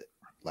there with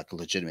like a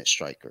legitimate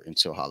striker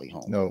until Holly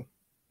Holm. No.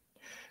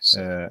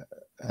 So.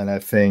 And I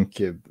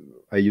think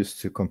I used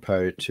to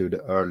compare it to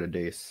the early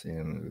days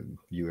in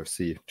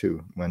UFC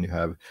too, when you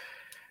have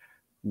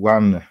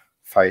one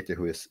fighter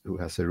who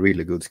has a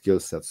really good skill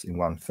sets in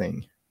one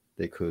thing,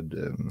 they could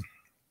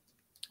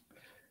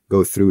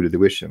go through the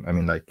division. I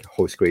mean, like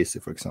Royce Gracie,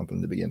 for example,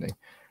 in the beginning.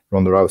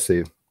 Ronda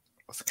Rousey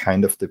was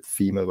kind of the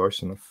female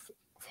version of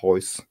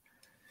Royce.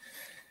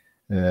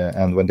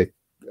 And when the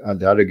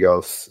other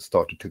girls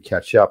started to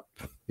catch up,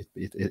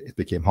 it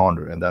became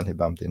harder. And then he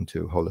bumped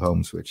into Holly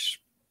Holmes,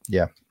 which,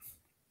 yeah.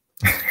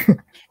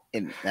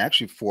 And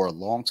actually, for a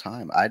long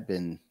time, I'd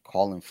been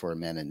calling for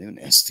Amanda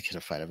Nunes to get a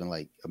fight. I've been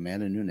like,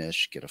 Amanda Nunes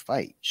should get a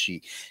fight.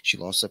 She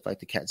lost the fight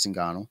to Kat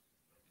Zingano.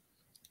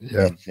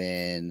 Yeah. And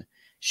then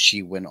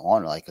she went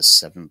on like a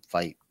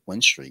 7-fight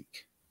win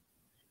streak.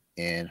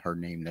 And her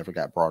name never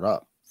got brought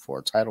up for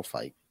a title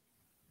fight.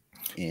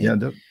 And,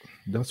 yeah,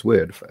 that's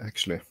weird,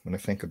 actually, when I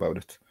think about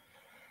it.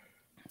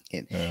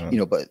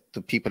 And, but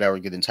the people that were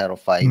getting title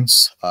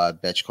fights,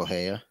 Bethe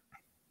Correia,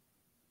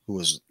 who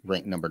was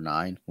ranked number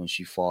 9 when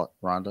she fought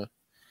Ronda.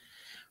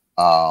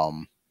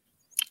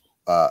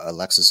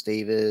 Alexis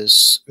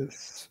Davis,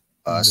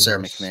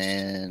 Sarah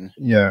McMahon.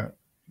 Yeah.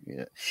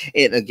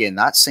 And again,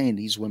 not saying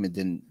these women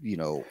didn't,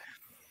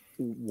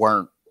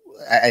 weren't.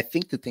 I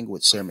think the thing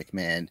with Sarah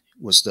McMahon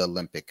was the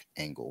Olympic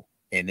angle,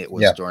 and it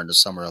was during the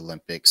Summer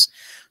Olympics.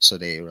 So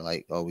they were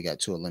like, oh, we got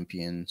 2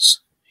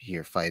 Olympians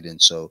here fighting.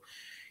 So,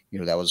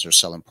 that was their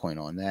selling point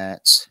on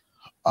that.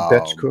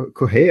 Bethe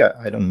Correia,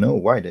 I don't know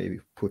why they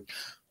put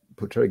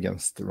her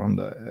against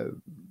Ronda.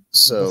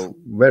 So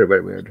very,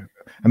 very weird.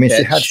 I mean,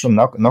 she had some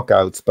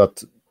knockouts,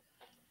 but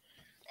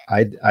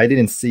I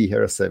didn't see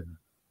her as a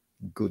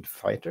good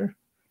fighter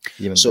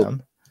even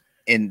then.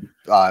 In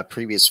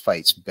previous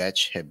fights,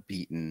 Bethe had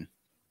beaten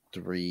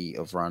 3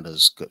 of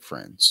Ronda's good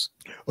friends.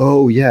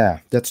 Oh yeah,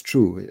 that's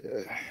true.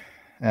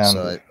 And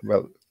so,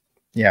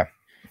 yeah,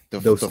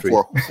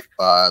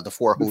 the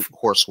 4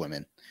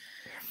 horsewomen,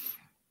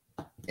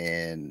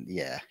 and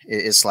yeah,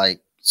 it's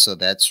like, so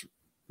that's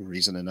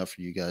reason enough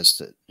for you guys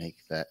to make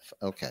that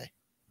okay.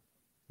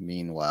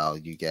 Meanwhile,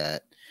 you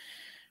got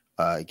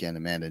again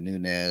Amanda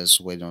Nunes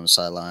waiting on the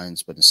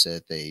sidelines, but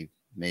instead they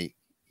make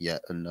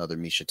yet another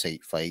Miesha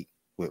Tate fight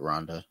with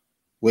Ronda,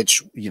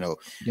 which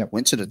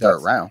went to the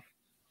 3rd round.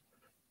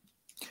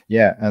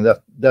 Yeah, and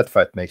that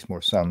fight makes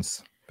more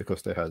sense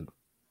because they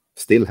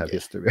still have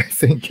history, I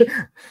think.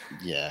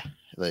 Yeah,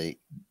 like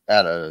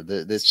I don't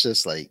know. It's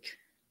just like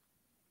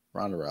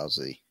Ronda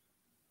Rousey.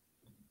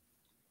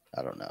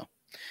 I don't know.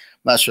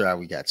 Not sure how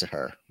we got to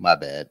her. My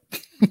bad.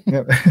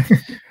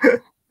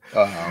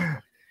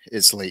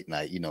 It's late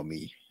night, you know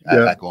me.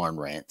 I go on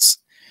rants,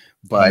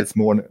 but and it's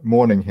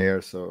morning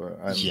here, so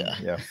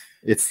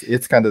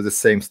it's kind of the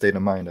same state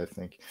of mind, I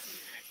think.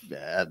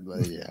 Yeah,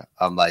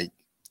 I'm like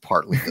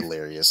partly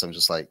delirious. I'm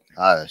just like,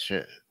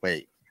 shit.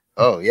 Wait.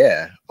 Oh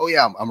yeah.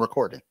 I'm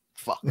recording.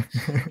 Fuck.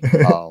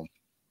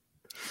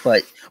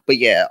 But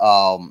yeah.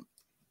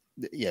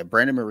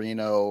 Brandon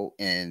Moreno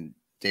and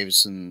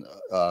Davison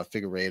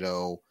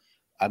Figueiredo.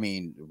 I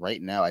mean,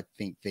 right now, I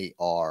think they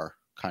are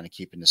kind of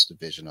keeping this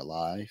division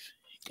alive,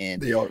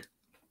 and they are.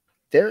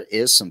 There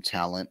is some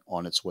talent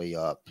on its way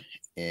up,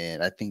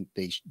 and I think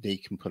they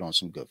can put on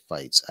some good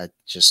fights. I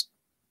just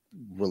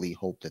really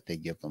hope that they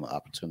give them an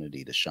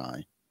opportunity to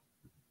shine.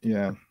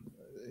 Yeah,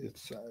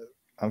 it's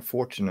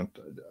unfortunate.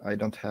 I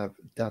don't have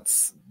that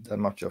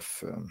much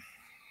of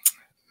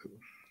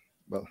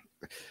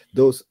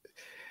those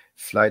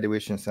fly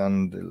divisions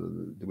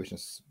and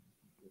divisions.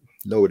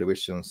 Lower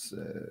divisions,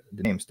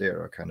 the names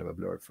there are kind of a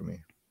blur for me.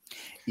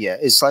 Yeah,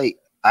 it's like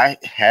I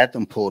had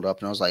them pulled up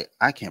and I was like,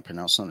 I can't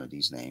pronounce some of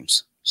these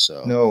names.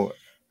 So no,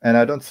 and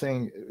I don't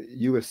think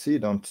UFC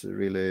don't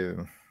really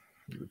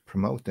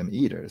promote them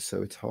either.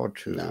 So it's hard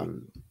to.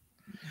 No.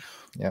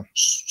 Yeah.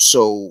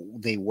 So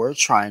they were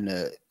trying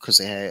to, because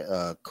they had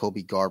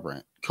Cody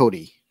Garbrandt.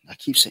 Cody, I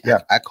keep saying,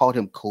 I called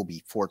him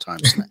Kobe 4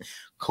 times tonight.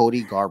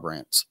 Cody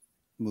Garbrandt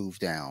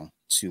moved down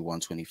to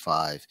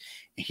 125,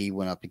 and he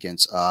went up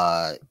against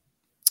Kai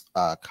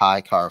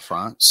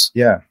Kara-France.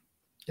 Yeah,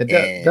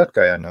 that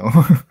guy I know.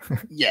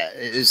 Yeah,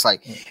 it's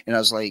like, and I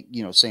was like,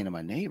 saying to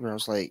my neighbor, I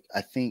was like,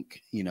 I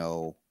think,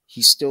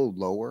 he's still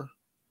lower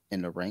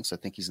in the ranks. I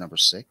think he's number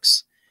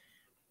 6,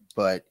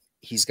 but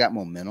he's got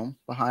momentum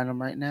behind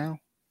him right now.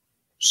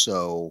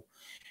 So,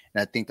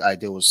 and I think the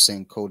idea was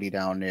send Cody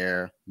down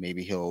there.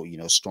 Maybe he'll,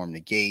 storm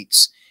the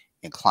gates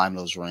and climb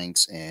those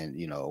ranks and,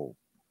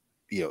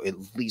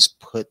 at least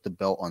put the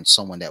belt on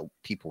someone that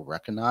people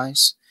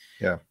recognize.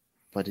 Yeah.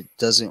 But it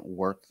doesn't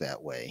work that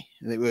way.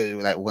 At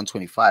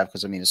 125,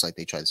 because it's like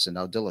they try to send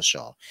out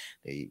Dillashaw.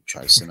 They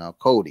try to send out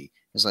Cody.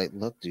 It's like,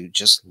 look, dude,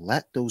 just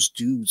let those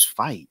dudes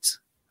fight.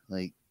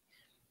 Like,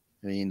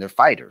 they're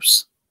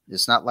fighters.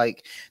 It's not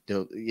like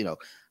they're,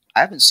 I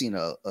haven't seen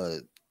a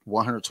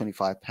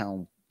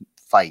 125-pound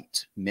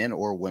fight, men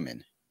or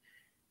women,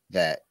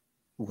 that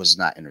was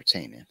not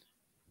entertaining.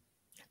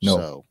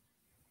 No.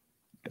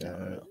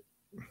 So,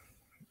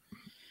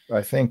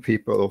 I think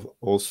people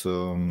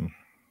also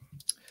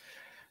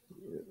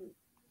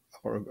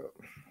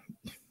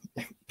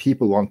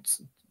people want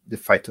the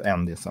fight to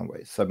end in some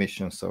way,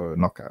 submissions or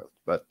knockout,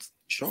 but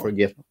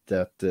forget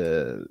that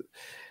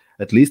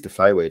at least the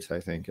flyweights, I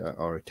think,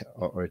 are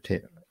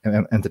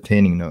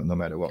entertaining no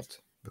matter what,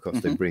 because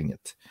they bring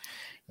it.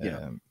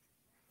 Yeah,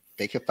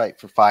 they could fight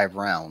for 5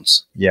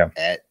 rounds. Yeah,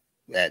 at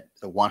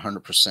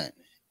 100%,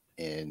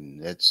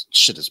 and that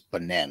shit is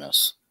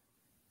bananas.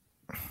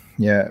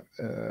 Yeah,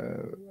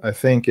 I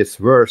think it's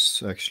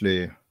worse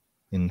actually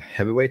in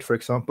heavyweight, for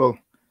example.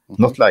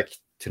 Not like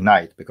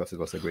tonight, because it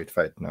was a great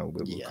fight. Now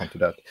we'll come to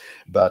that.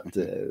 But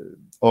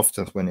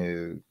often when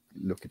you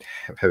look at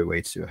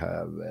heavyweights, you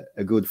have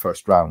a good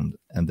first round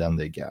and then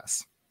they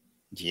gas.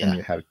 Yeah. And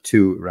you have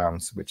 2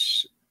 rounds,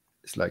 which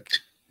is like,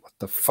 what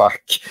the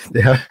fuck?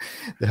 They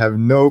have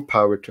no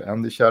power to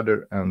end each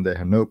other, and they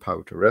have no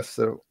power to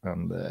wrestle.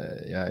 And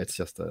it's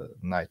just a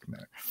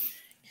nightmare.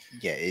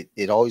 Yeah,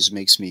 it always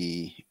makes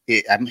me.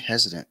 I'm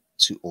hesitant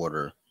to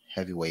order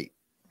heavyweight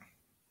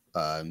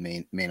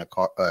main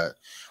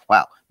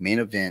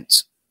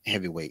event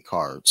heavyweight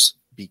cards,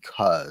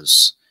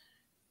 because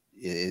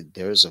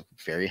there's a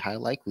very high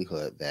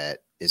likelihood that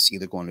it's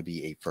either going to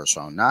be a first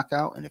round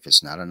knockout, and if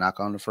it's not a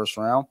knockout in the first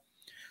round,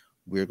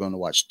 we're going to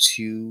watch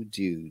 2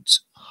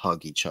 dudes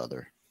hug each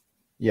other.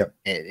 Yep.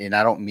 And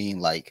I don't mean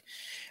like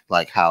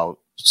how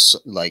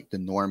like the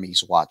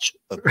normies watch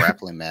a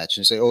grappling match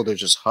and say, oh, they're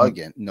just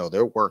hugging. No,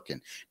 they're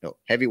working. No,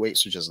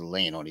 heavyweights are just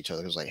laying on each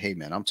other. It's like, hey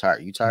man, I'm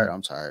tired. You tired?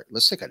 I'm tired.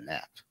 Let's take a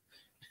nap.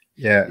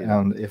 Yeah,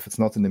 and if it's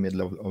not in the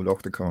middle of the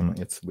octagon,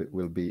 it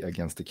will be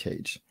against the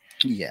cage.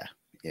 Yeah,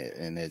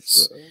 and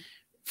it's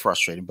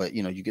frustrating. But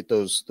you get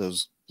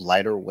those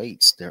lighter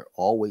weights. They're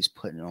always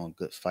putting on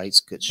good fights,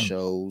 good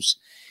shows,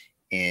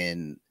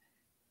 and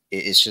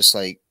it's just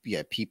like,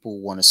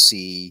 people want to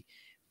see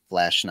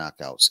flash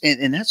knockouts,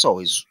 and that's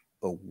always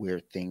a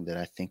weird thing that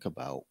I think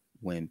about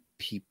when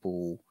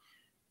people,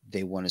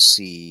 they want to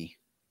see,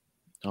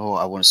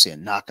 I want to see a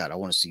knockout. I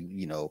want to see,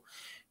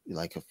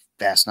 like a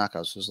fast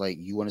knockout. So it's like,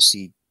 you want to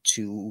see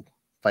 2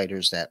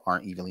 fighters that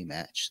aren't evenly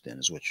matched, then,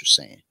 is what you're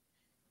saying.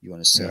 You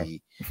want to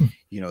see,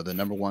 the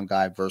number 1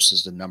 guy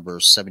versus the number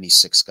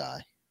 76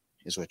 guy,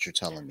 is what you're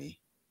telling me.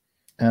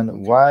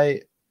 And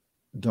why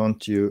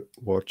don't you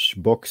watch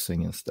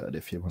boxing instead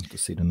if you want to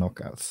see the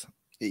knockouts?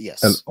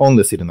 Yes. And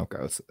only see the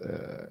knockouts.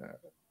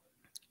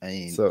 I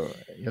mean, so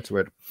that's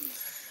weird.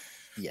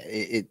 Yeah,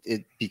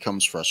 it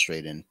becomes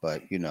frustrating,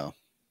 but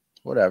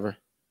whatever.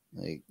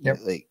 Like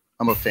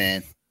I'm a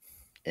fan,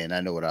 and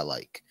I know what I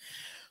like.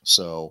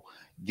 So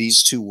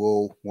these 2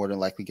 will more than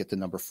likely get a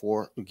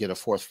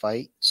 4th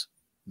fight.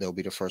 They'll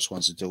be the first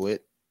ones to do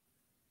it.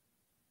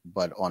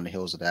 But on the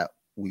heels of that,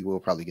 we will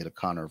probably get a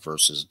Conor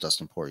versus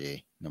Dustin Poirier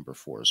number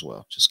 4 as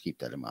well. Just keep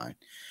that in mind.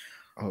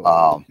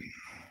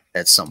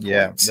 At some point.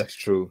 Yeah, that's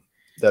true.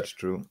 That's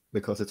true,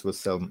 because it will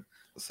sell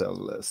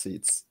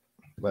seats.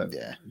 But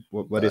yeah.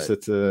 What is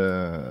it?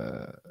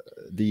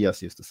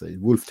 Diaz used to say,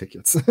 wolf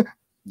tickets.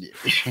 Yeah.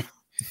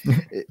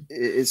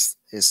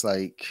 It's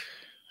like,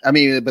 I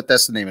mean, but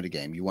that's the name of the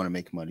game. You want to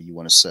make money. You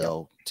want to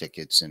sell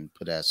tickets and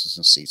put asses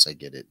in seats. I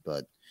get it,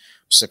 but I'm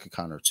sick of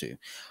Conor too.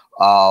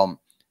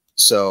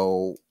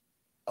 So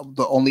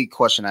the only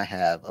question I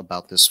have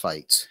about this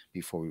fight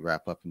before we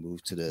wrap up and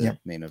move to the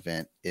main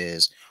event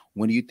is,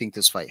 when do you think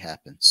this fight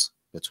happens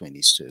between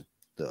these 2,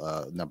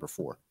 the number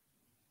 4?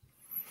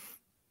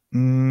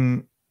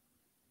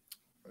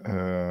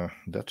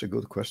 That's a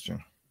good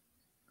question.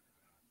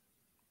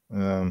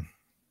 I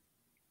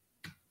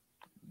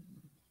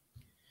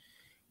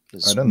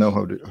don't know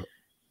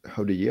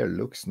how the year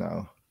looks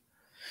now.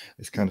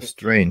 It's kind of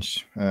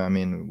strange. I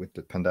mean, with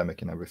the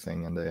pandemic and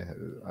everything, and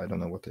I don't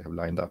know what they have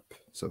lined up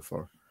so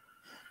far.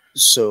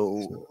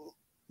 So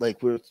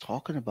like, we're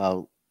talking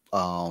about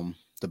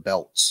the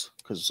belts,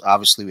 because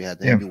obviously we had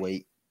the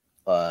heavyweight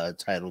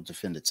title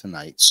defended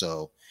tonight.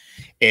 So,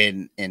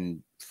 and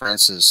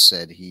Francis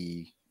said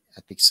he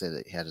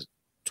said he had a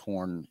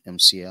torn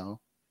MCL,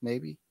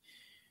 maybe.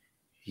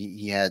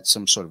 He had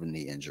some sort of a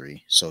knee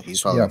injury, so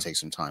he's probably gonna take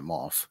some time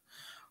off.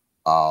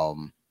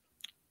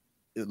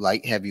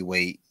 Light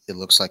heavyweight, it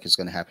looks like it's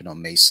gonna happen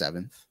on May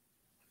 7th.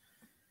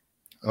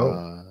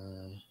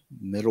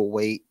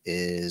 Middleweight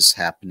is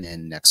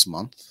happening next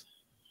month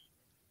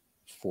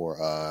for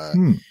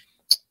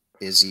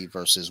Izzy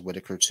versus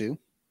Whitaker 2.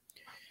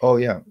 Oh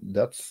yeah,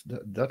 that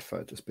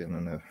fight has been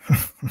in a.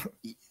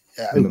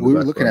 We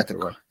were looking at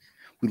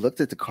we looked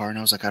at the car, and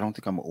I was like, I don't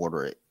think I'm gonna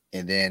order it.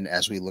 And then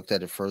as we looked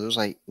at it further, it was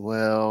like,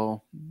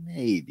 well,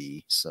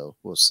 maybe. So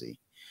we'll see.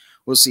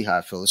 We'll see how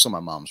I feel. It's on my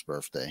mom's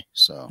birthday,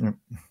 so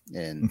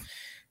and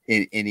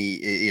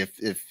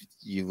if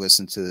you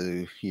listen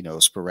to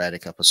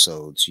sporadic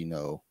episodes,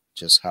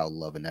 just how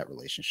loving that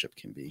relationship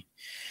can be.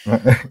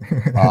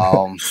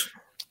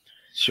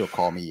 She'll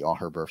call me on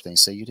her birthday and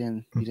say, you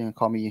didn't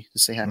call me to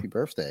say happy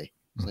birthday.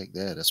 It's like,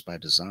 that's by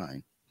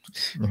design.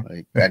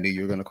 Like, I knew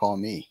you were gonna call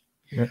me.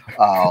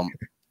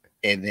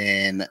 And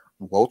then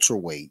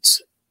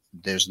welterweight,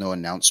 there's no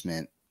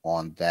announcement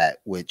on that,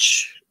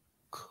 which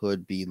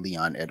could be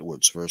Leon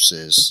Edwards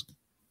versus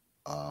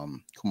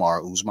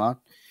Kamaru Usman.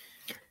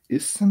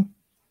 Isn't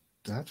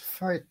that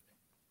fight?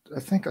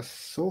 I think I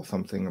saw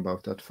something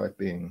about that fight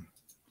being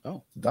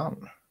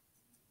done.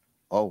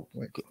 Oh,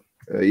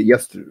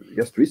 just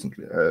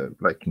recently,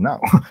 like now.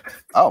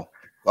 Oh,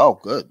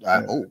 good.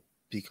 I hope,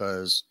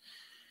 because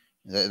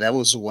that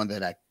was the one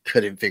that I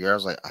couldn't figure. I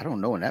was like, I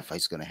don't know when that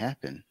fight's going to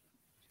happen.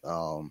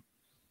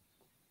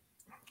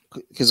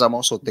 Because I'm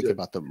also thinking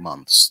about the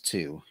months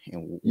too,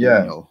 and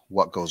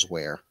what goes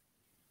where.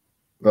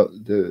 Well,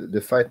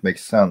 the fight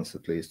makes sense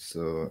at least.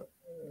 So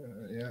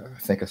yeah, I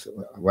think I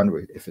wonder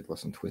if it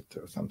was on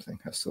Twitter or something.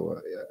 I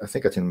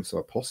think I think I saw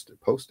a poster.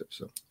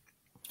 So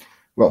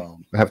well,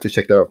 I have to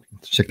check that out.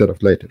 Check that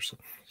out later. So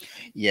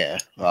yeah,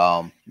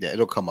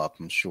 it'll come up,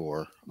 I'm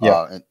sure.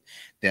 Yeah. And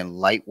then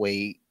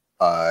lightweight,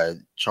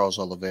 Charles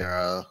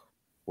Oliveira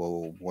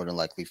will more than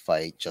likely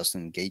fight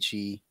Justin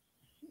Gaethje,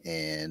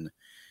 and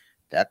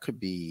that could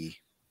be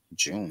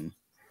June.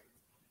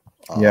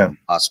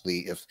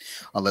 Possibly,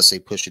 unless they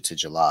push it to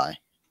July,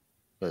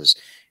 because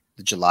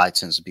the July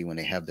tends to be when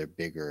they have their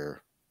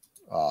bigger,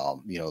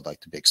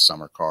 like the big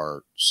summer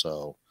card.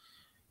 So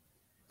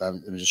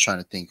I'm just trying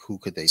to think who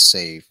could they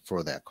save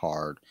for that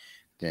card.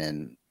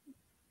 Then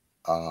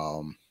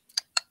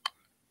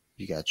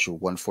you got your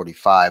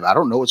 145. I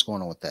don't know what's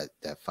going on with that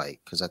fight,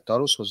 because I thought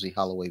it was supposed to be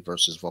Holloway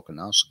versus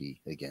Volkanovski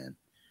again,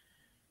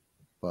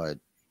 but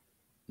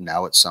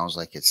now it sounds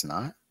like it's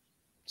not.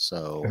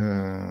 So,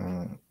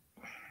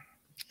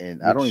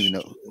 and I don't even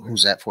know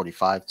who's at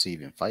 45 to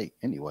even fight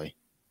anyway.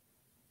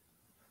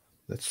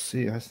 Let's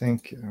see. I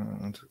think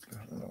I'm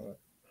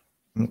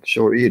not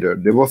sure either.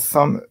 There was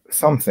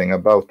something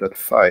about that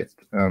fight,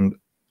 and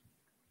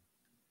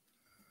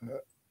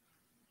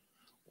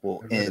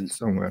and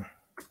somewhere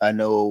I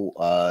know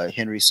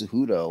Henry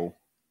Cejudo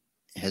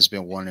has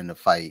been wanting to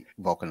fight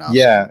Volkanovski.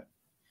 Yeah,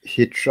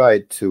 he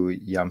tried to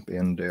jump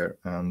in there,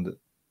 and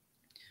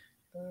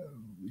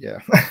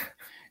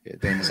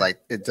then it's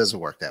like, it doesn't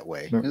work that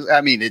way. No.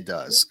 I mean, it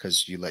does,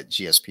 because you let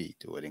GSP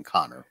do it in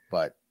Conor,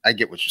 but I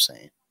get what you're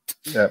saying.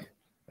 Yeah,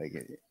 like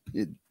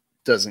it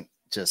doesn't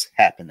just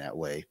happen that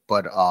way.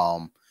 But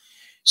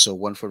so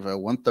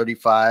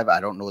 135, I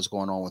don't know what's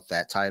going on with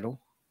that title,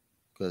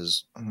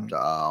 because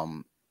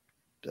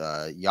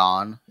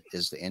Jan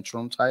is the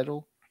interim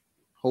title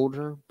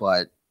holder,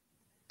 but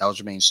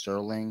Aljamain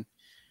Sterling,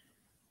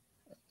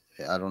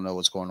 I don't know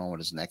what's going on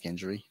with his neck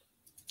injury.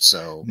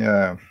 So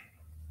yeah.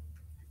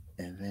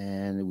 And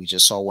then we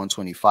just saw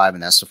 125,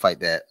 and that's the fight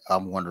that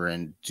I'm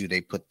wondering, do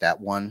they put that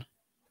one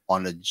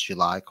on the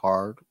July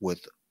card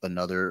with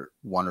another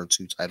one or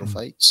two title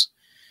fights?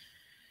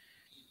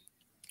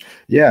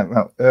 Yeah,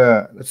 well,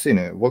 let's see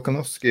now.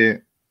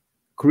 Volkanovski,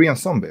 Korean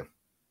Zombie.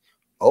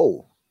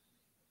 Oh,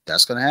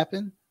 that's going to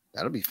happen?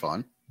 That'll be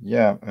fun.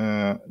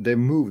 Yeah, they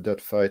moved that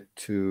fight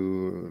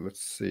to,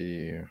 let's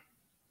see.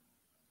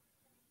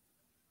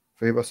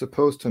 He was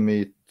supposed to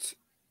meet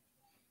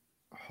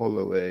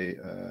Holloway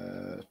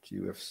at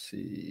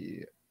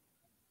UFC.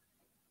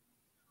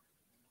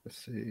 Let's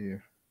see.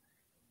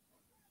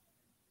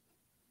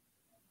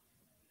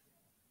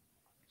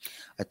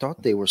 I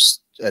thought they were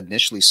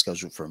initially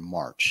scheduled for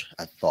March.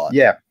 I thought.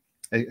 Yeah,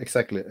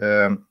 exactly.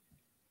 They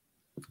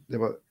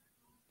were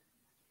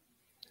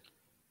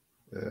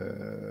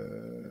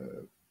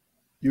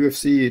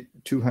UFC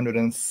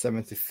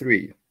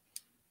 273.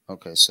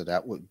 Okay, so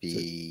that would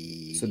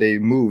be. So they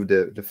moved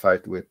the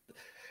fight with.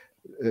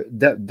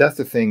 That's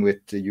the thing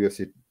with the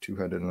UFC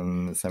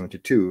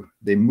 272.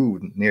 They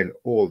moved nearly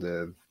all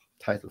the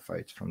title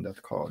fights from that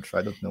card. So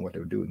I don't know what they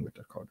were doing with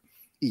that card.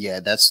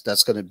 Yeah, that's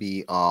going to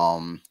be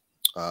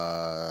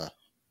Masvidal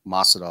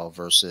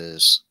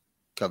versus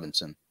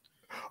Covington.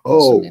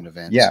 Oh,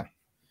 yeah.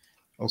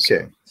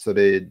 Okay, so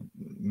they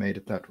made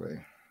it that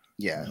way.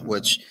 Yeah,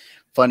 which,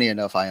 funny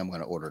enough, I am going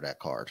to order that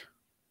card.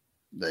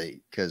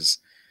 Because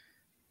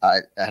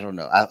I don't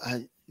know.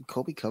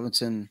 Colby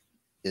Covington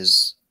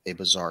is a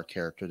bizarre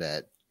character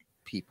that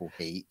people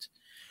hate,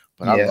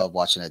 but I love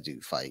watching that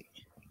dude fight.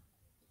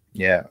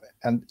 Yeah,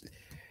 and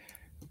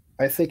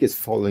I think it's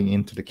falling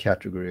into the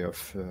category of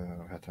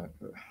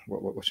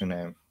what's your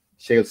name?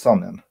 Chael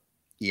Sonnen.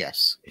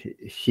 Yes,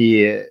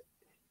 he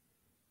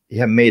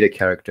had made a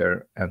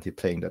character and he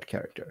playing that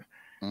character.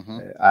 Mm-hmm.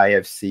 I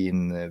have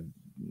seen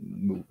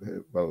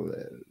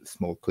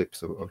small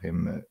clips of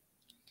him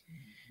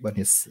when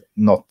he's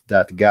not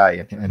that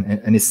guy,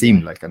 and he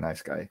seemed like a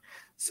nice guy.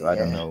 So I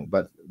don't know,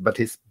 but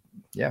he's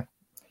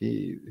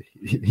he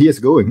is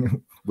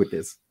going with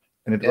this,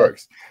 and it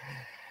works.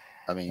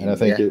 I mean, and I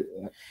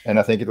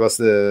think it was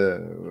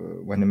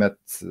when he met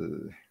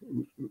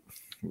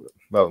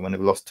when he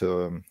lost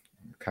to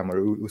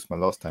Kamaru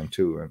Usman last time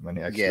too, when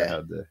he actually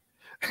had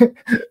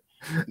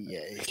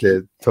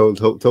told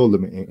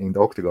him in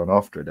the octagon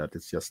after that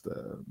it's just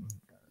a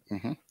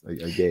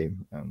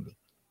game,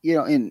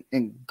 and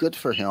and good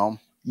for him,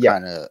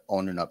 kind of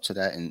owning up to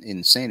that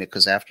and saying it,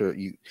 because after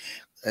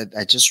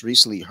I just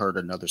recently heard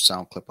another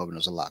sound clip of it. It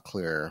was a lot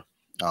clearer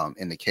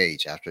in the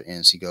cage after it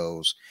ends. He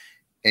goes,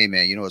 "Hey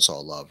man, it's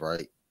all love,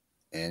 right?"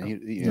 And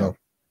he,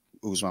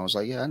 Usman was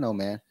like, "Yeah, I know,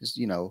 man. It's,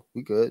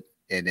 we good."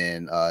 And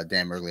then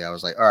Dan Mergley, I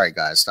was like, "All right,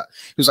 guys, stop."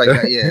 He was like,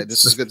 "Yeah,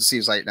 this is good to see."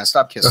 He's like, "Now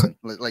stop kissing.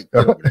 Like,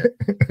 get over there.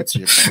 It's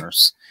your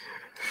corners."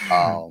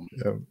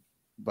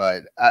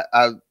 But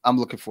I'm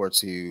looking forward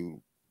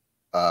to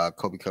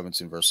Kobe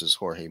Covington versus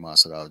Jorge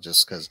Masvidal,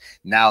 just because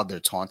now they're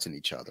taunting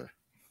each other.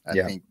 I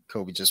think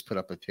Kobe just put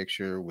up a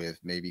picture with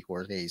maybe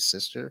Jorge's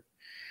sister,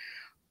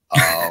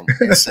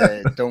 and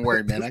said, "Don't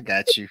worry, man, I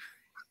got you."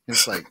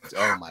 It's like,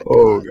 oh my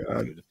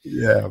god, dude.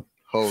 Yeah,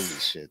 holy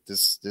shit,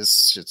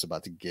 this shit's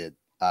about to get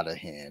out of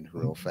hand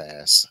real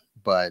fast.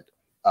 But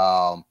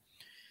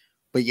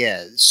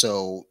yeah,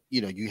 so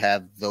you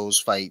have those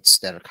fights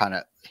that are kind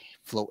of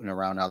floating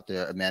around out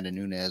there. Amanda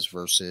Nunes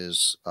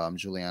versus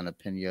Juliana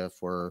Pena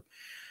for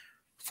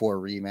a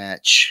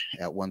rematch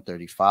at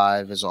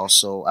 135 is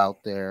also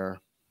out there.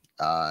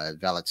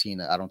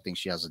 Valentina, I don't think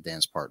she has a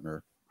dance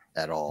partner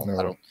at all. No.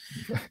 I don't.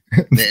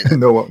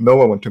 No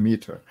one want to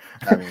meet her.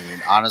 I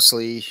mean,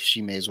 honestly,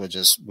 she may as well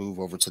just move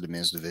over to the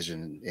men's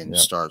division and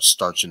start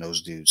starching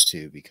those dudes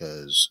too,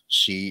 because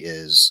she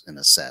is an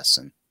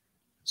assassin.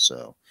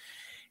 So,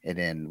 and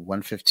then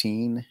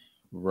 115,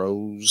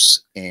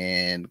 Rose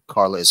and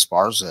Carla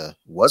Esparza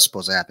was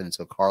supposed to happen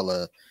until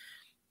Carla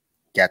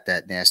got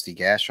that nasty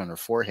gash on her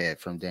forehead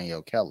from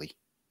Danielle Kelly.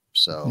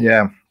 So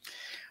yeah,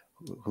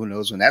 who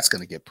knows when that's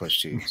going to get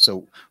pushed to?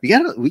 So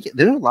there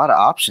are a lot of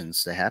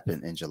options to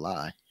happen in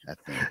July, I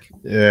think.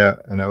 Yeah,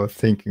 and I was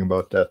thinking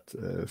about that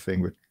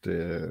thing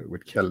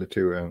with Kelly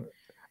too, and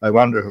I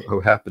wonder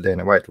how happy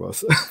Dana White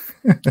was.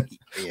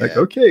 Like,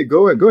 okay,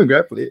 go and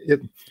grapple.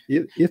 It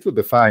will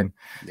be fine.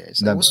 Yeah,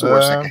 it's like, what's the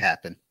worst that could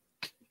happen?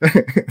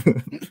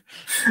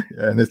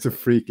 And it's a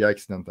freak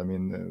accident. I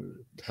mean,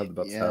 how did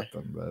that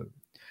happen? But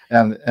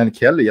and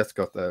Kelly just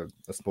got a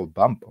small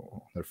bump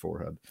on her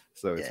forehead,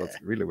 so it's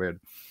really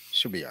weird.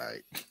 She'll be all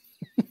right.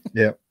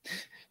 Yeah,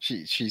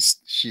 she's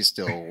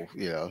still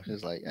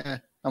she's like,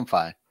 I'm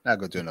fine. I'll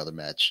go do another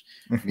match.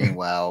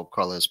 Meanwhile,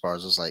 Carla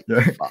Esparza's like,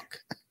 fuck.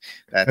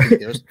 I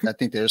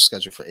think they're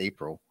scheduled for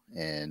April,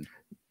 and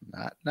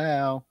not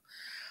now.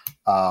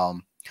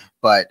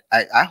 But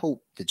I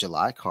hope the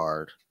July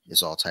card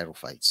is all title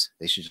fights.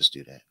 They should just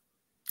do that.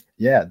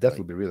 Yeah, that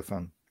would be really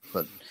fun.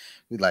 But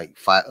we like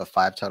a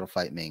 5 title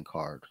fight main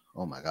card.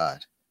 Oh my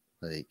god!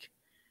 Like,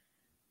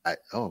 I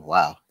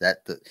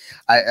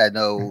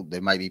know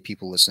there might be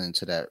people listening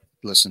to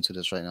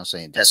this right now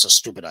saying that's a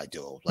stupid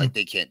idea. Like,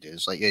 they can't do it.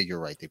 It's like, yeah, you're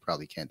right. They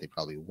probably can't. They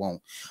probably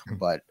won't.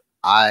 But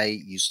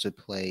I used to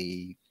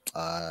play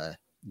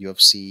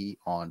UFC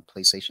on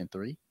PlayStation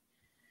 3,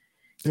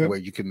 where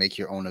you could make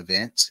your own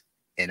event,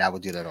 and I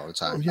would do that all the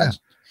time. Oh, yeah.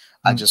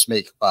 I just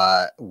make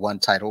one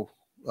title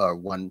or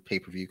one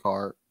pay-per-view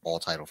card, all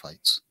title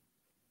fights,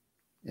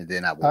 and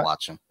then I will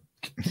watch them.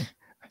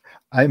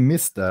 I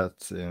missed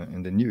that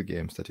in the new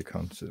games that you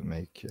can't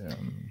make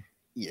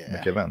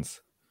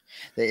events.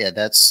 Yeah,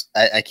 that's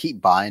I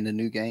keep buying the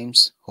new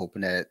games,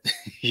 hoping that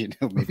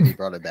maybe they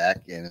brought it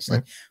back, and it's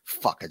like,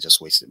 fuck, I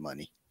just wasted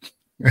money.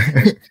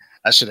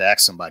 I should have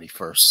asked somebody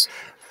first.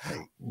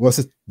 Like, was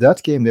it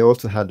that game they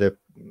also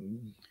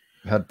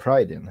had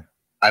Pride in?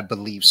 I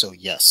believe so.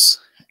 Yes,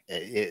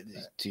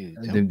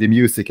 dude, the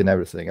music and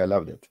everything. I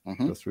loved it.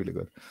 It was really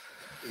good.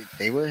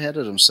 They were ahead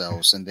of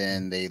themselves, and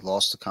then they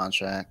lost the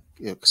contract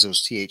because it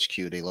was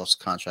THQ. They lost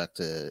the contract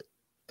to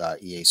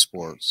EA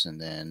Sports, and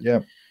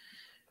then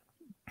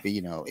but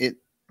it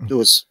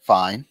was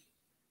fine,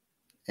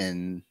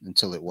 and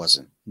until it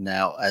wasn't.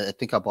 Now I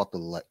think I bought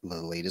the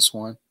latest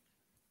one,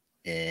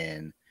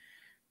 and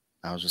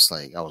I was just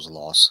like, I was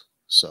lost.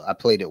 So I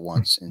played it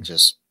once and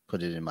just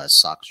put it in my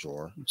socks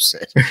drawer and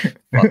said,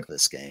 "Fuck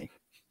this game."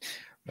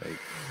 Like,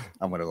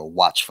 I'm gonna go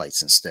watch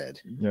fights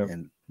instead,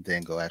 and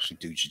then go actually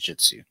do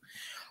jiu-jitsu.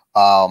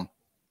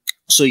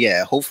 So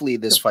yeah, hopefully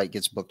this fight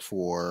gets booked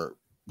for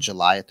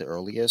July at the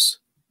earliest,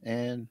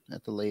 and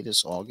at the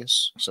latest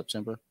August,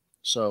 September.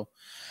 So,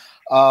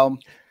 we'll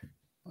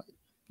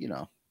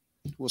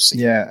see.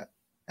 Yeah,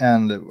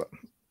 and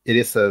it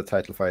is a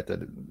title fight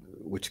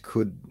which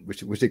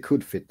it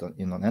could fit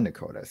in on any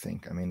card. I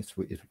think. I mean,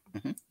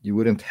 you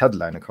wouldn't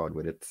headline a card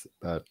with it,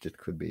 but it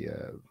could be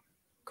a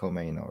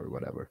co-main or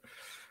whatever.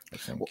 I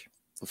think. Well,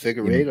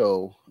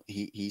 Figueiredo,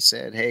 he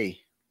said, "Hey,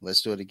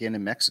 let's do it again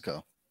in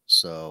Mexico."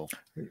 So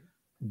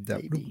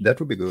that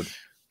would be good,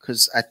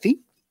 because I think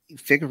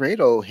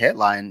Figueiredo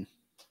headline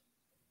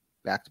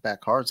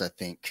back-to-back cards. I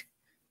think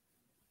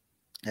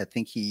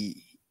he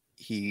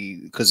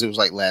because it was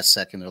like last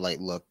second. They're like,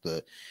 look,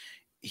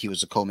 he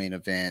was a co-main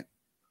event.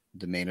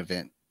 The main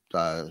event,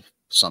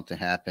 something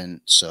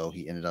happened, so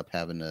he ended up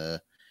having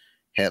a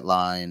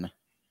headline,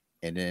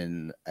 and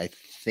then I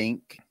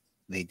think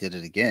they did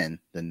it again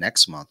the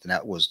next month, and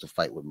that was the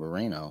fight with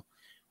Moreno,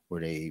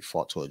 where they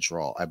fought to a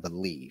draw, I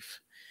believe.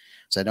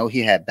 So I know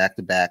he had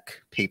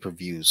back-to-back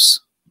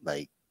pay-per-views.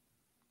 Like,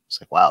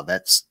 it's like, wow,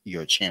 that's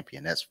your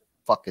champion. That's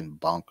fucking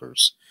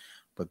bonkers.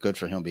 But good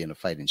for him being a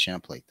fighting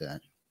champ like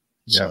that.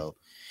 Yeah.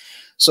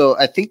 So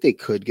I think they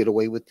could get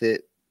away with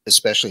it,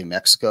 especially in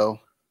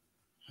Mexico.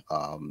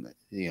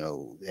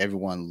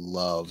 Everyone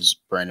loves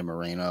Brandon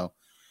Moreno,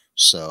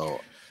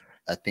 so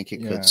I think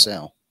it could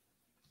sell.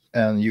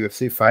 And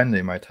UFC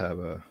finally might have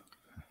a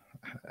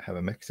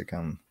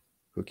Mexican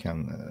who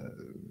can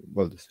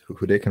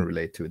who they can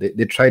relate to.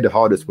 They tried the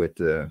hardest with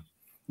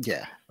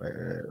Yeah.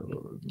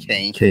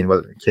 Kane. Kane.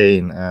 Well,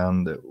 Kane,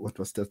 and what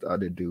was that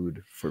other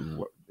dude?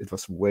 It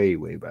was way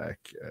back.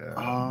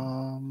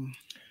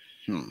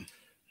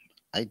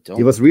 I don't.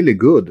 He was really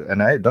good,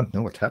 and I don't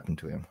know what happened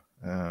to him.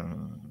 I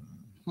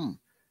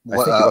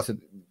What, think it was.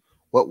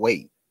 What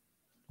weight?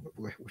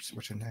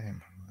 What's your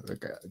name?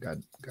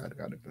 God,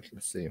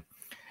 let's see.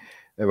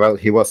 Well,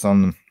 he was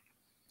on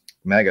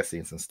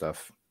magazines and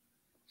stuff.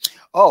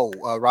 Oh,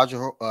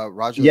 Roger.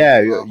 Yeah,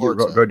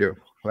 Roger.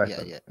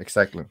 Yeah,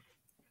 exactly.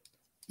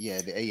 Yeah,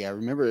 I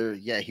remember.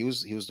 Yeah, he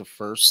was the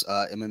first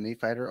MMA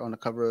fighter on the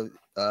cover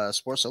of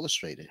Sports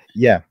Illustrated.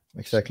 Yeah,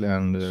 exactly.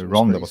 And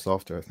Ronda was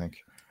after, I think.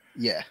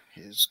 Yeah,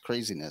 it's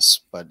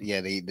craziness. But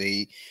yeah,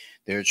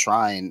 they're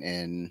trying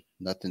and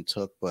nothing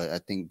took. But I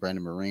think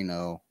Brandon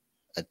Moreno,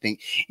 I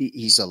think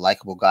he's a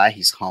likable guy.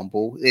 He's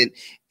humble,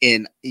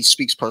 and he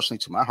speaks personally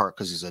to my heart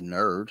because he's a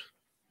nerd.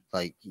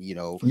 Like, you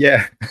know,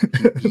 yeah,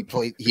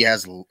 he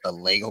has a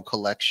Lego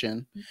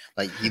collection.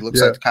 Like, he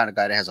looks like the kind of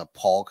guy that has a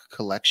Pog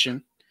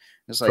collection.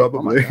 It's like,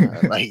 probably. Oh my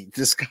God, like,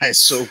 this guy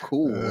is so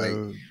cool.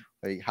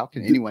 Like how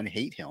can anyone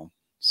hate him?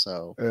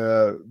 So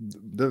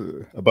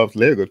about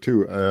Lego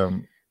too.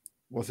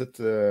 Was it?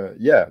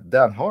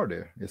 Dan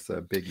Hardy is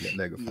a big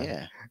Lego fan.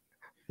 Yeah,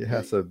 he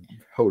has a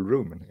whole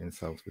room in his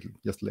house with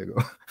just Lego.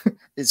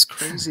 It's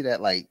crazy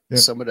that like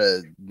some of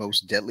the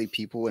most deadly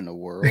people in the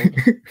world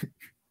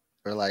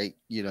are like,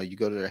 you know, you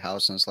go to their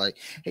house and it's like,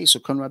 hey, so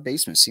come to my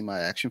basement, see my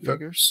action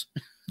figures.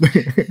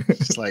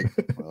 It's like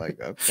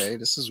okay,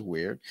 this is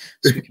weird.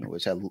 Speaking of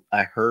which,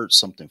 I heard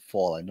something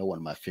fall. I know one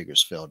of my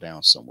figures fell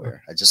down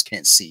somewhere. I just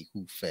can't see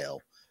who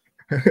fell,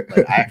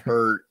 but I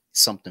heard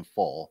something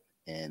fall,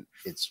 and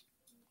it's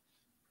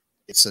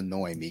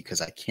annoying me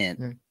because I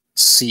can't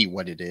see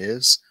what it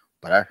is.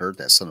 But I heard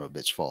that son of a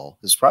bitch fall.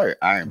 It's probably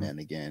Iron Man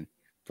again.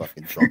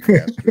 Fucking drunk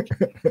bastard.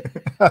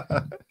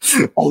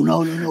 Oh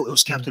no! It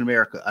was Captain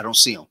America. I don't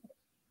see him.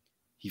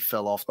 He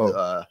fell off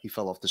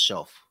the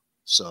shelf.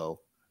 So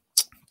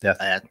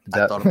I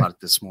thought about it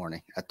this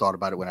morning. I thought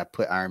about it when I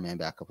put Iron Man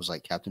back up. I was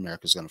like, Captain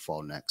America's gonna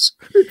fall next.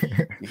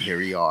 And here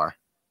we are.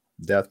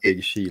 That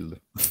big shield.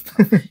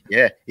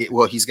 Yeah.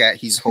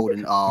 He's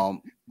holding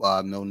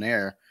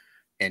Mjolnir,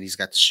 and he's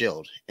got the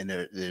shield, and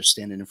they're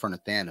standing in front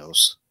of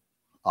Thanos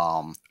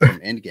from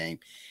Endgame,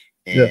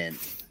 and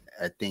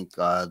I think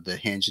the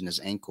hinge in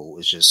his ankle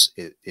is just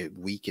it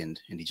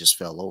weakened, and he just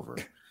fell over.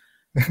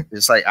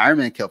 It's like Iron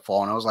Man kept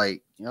falling. I was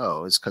like,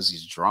 it's because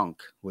he's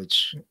drunk,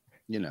 which,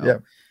 you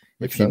know,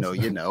 if you know,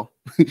 you know.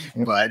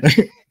 but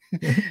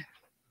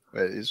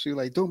it's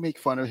like, don't make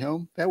fun of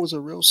him. That was a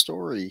real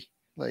story.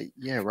 Like,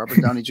 yeah,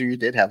 Robert Downey Jr.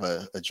 did have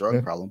a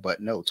drug problem, but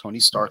no, Tony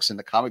Stark's in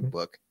the comic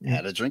book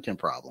had a drinking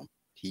problem.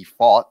 He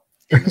fought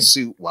in a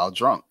suit while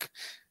drunk,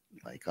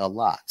 like a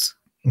lot.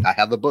 I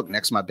have the book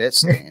next to my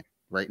bedstand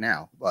right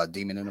now,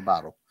 Demon in a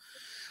Bottle.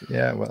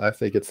 Yeah, well, I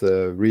think it's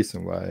a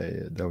reason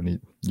why Downey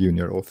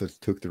Jr. also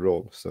took the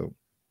role. So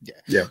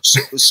yeah.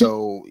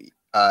 So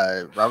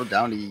Robert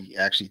Downey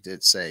actually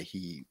did say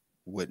he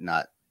would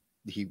not.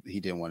 He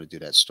didn't want to do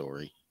that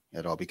story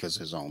at all because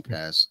of his own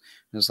past.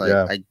 And it's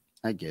like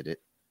I get it,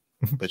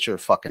 but you're a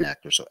fucking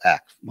actor, so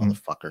act,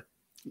 motherfucker.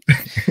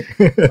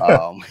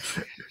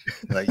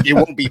 Like it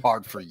won't be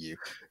hard for you.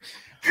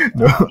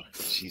 No.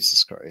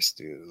 Jesus Christ,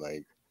 dude.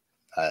 Like.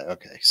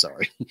 Okay,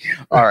 sorry.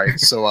 All right,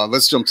 so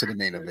let's jump to the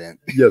main event.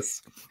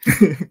 Yes.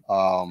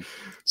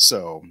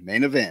 So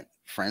main event: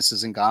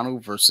 Francis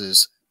Ngannou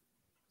versus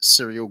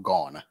Ciryl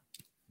Gane,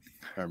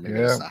 or maybe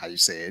that's not how you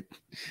say it.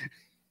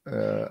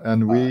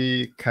 And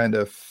we kind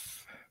of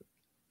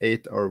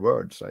ate our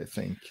words. I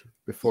think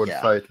before the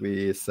fight,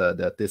 we said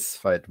that this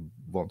fight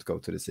won't go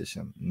to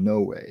decision.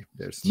 No way.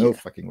 There's no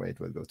fucking way it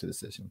will go to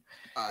decision.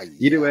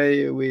 Either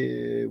way,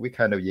 we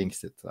kind of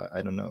jinxed it.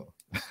 I don't know.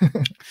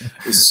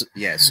 As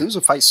soon as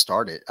the fight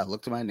started, I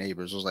looked at my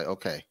neighbors. I was like,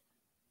 okay,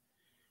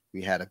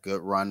 we had a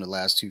good run the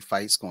last two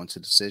fights going to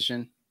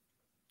decision.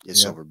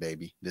 It's over,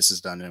 baby. This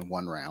is done in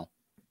one round.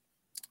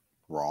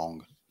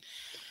 Wrong.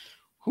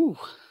 Whew.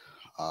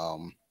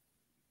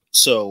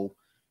 So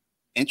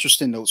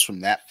interesting notes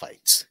from that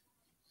fight.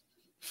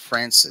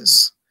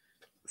 Francis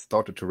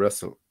started to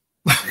wrestle.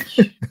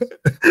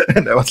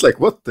 And I was like,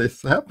 what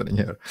is happening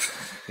here?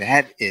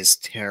 That is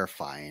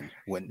terrifying.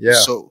 When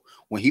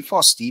he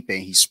fought Stipe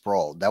and he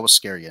sprawled, that was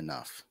scary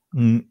enough.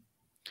 I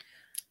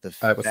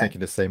was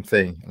thinking the same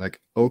thing.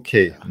 Like,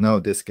 okay, now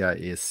this guy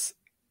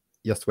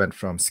just went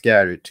from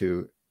scary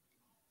to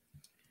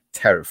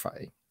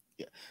terrifying.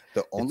 Yeah.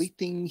 The only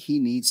thing he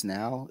needs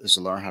now is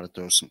to learn how to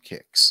throw some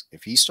kicks.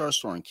 If he starts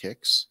throwing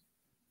kicks,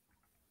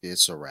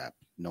 it's a wrap.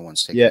 No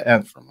one's taking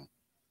it from him.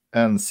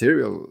 And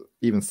Ciryl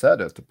even said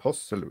at the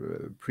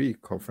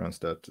pre-conference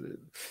that,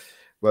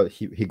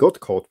 he got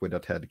caught with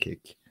that head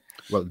kick.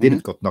 Well,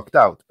 didn't got knocked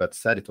out, but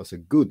said it was a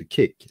good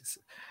kick,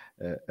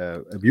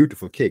 a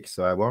beautiful kick.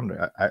 So I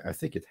wonder, I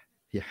think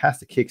he has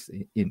the kicks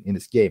in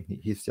this game.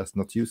 He's just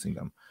not using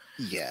them.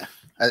 Yeah,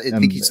 I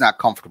think he's not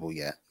comfortable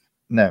yet.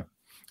 No,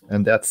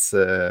 and that's,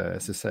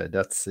 as I said,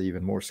 that's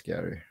even more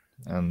scary.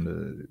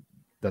 And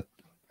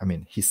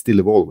he's still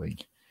evolving.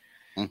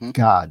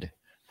 God.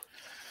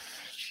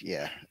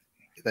 yeah,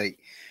 like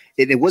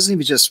it wasn't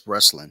even just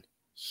wrestling.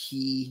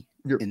 He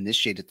Yep.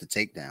 initiated the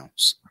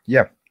takedowns.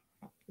 Yeah,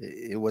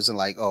 It wasn't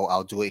like, oh,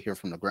 I'll do it here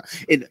from the ground.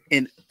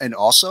 And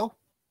also,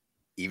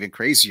 even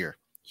crazier,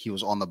 he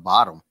was on the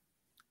bottom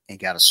and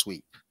got a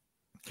sweep.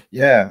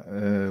 yeah.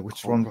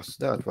 Which Oh, one was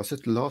that? Was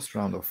it the last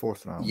round or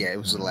fourth round? yeah, it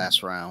was the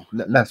last round.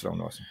 Last round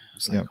was.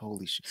 It's Yeah, like,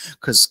 holy shit.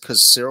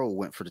 Because Cyril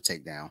went for the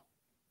takedown.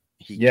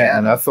 He yeah. got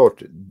And I him.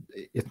 thought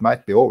it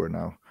might be over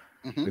now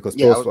because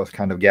Yeah, both was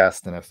kind of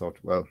gassed, and I thought,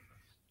 well,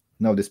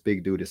 now this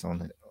big dude is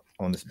on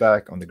his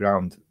back on the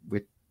ground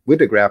with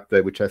a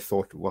grappler, which I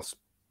thought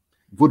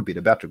would be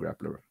the better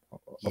grappler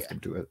of yeah, them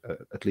two,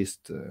 at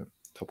least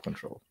top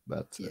control.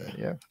 But yeah.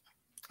 yeah,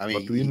 I mean,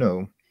 what do you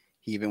know?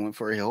 He even went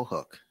for a heel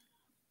hook.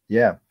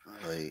 Yeah,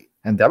 Like,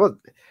 and that was,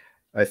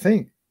 I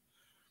think,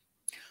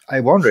 I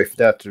wonder if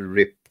that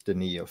ripped the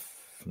knee of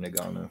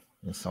Nagano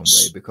in some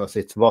way because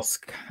it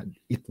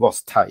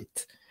was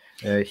tight.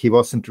 He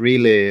wasn't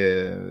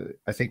really.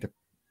 I think that.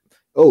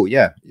 Oh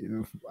yeah,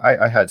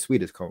 I had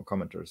Swedish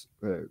commentators,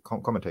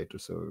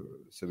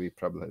 so we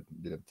probably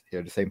didn't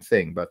hear the same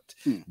thing. But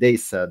they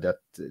said that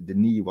the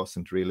knee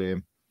wasn't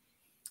really.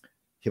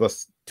 He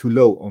was too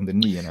low on the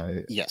knee,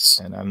 yes,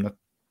 and I'm not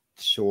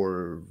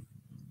sure.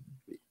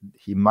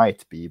 He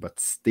might be, but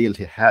still,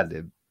 he had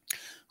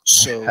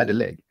a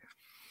leg.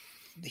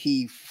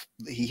 He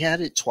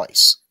had it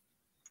twice.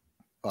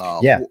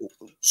 Yeah.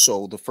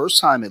 So the first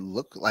time it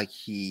looked like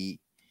he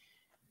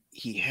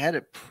had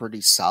it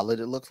pretty solid.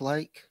 It looked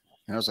like,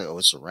 and I was like, "Oh,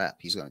 it's a wrap.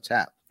 He's going to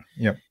tap."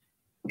 Yeah.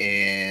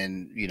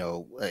 And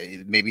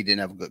maybe he didn't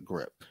have a good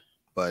grip,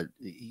 but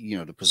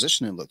the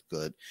positioning looked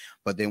good.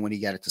 But then when he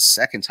got it the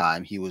second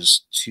time, he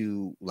was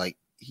too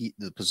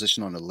the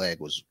position on the leg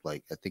was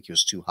like, I think he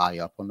was too high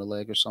up on the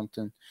leg or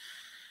something.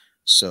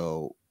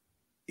 So,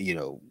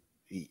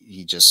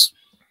 he just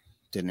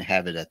didn't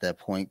have it at that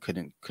point.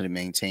 Couldn't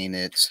maintain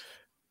it.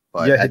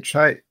 But yeah,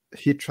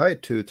 he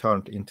tried to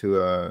turn it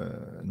into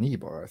a knee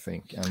bar, I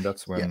think, and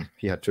that's when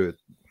he had to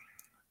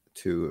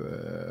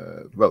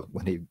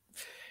when he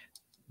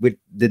with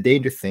the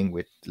danger thing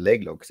with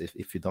leg locks.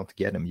 If you don't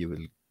get them, you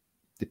will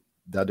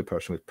the other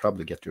person will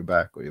probably get your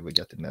back, or you will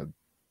get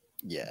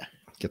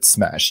get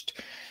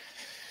smashed.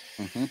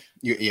 Mm-hmm.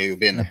 You'll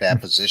be in a bad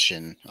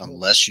position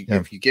unless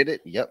if you get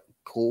it. Yep,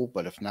 cool.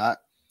 But if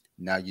not,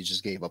 now you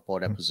just gave up all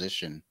that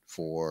position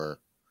for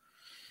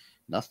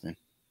nothing.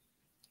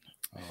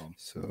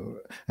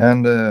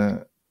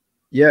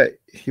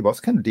 He was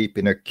kind of deep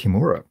in a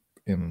Kimura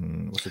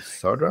was it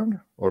third round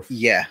or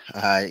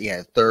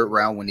third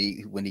round when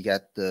he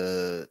got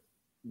the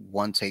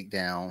one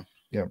takedown.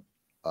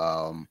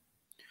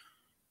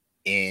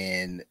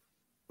 And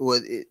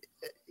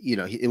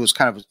it was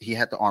kind of, he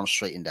had the arm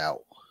straightened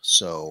out,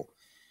 so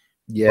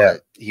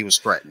but he was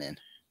threatening.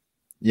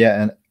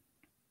 And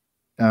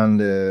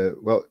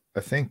I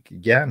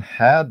think Gan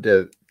had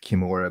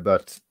Kimura,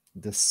 but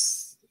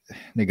this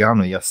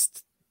Nagano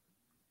just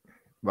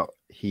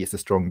he is a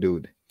strong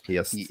dude. He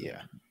has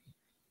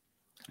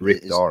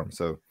ripped the arm.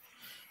 So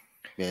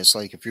it's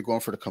like if you're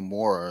going for the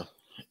Kimura,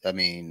 I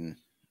mean,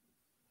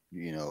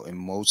 in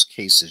most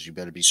cases you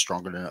better be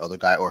stronger than the other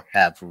guy or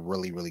have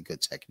really, really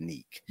good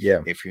technique.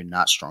 If you're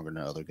not stronger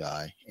than the other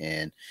guy,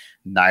 and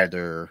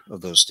neither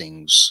of those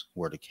things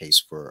were the case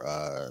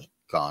for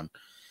Gon.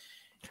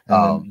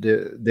 And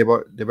they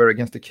were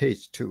against the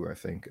cage too. I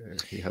think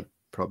he had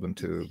problem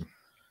to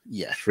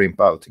shrimp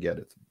out to get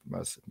it,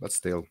 but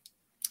still.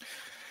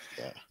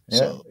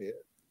 So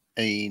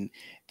I mean,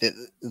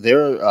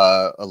 there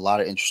are a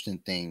lot of interesting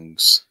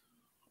things.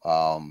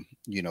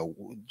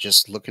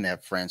 Just looking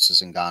at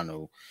Francis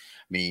Ngannou,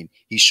 I mean,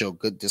 he showed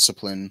good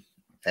discipline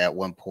at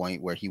one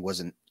point where he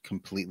wasn't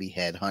completely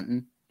head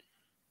hunting.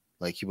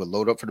 Like, he would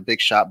load up for the big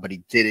shot, but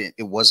he didn't.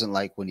 It wasn't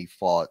like when he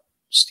fought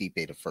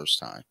Stipe the first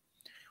time,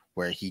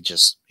 where he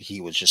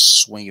was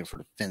just swinging for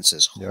the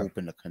fences,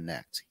 hoping to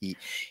connect.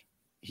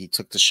 He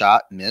took the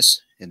shot,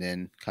 missed, and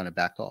then kind of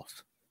backed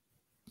off.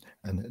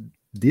 And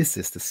this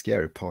is the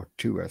scary part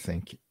too, I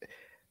think.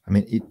 I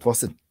mean, it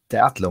wasn't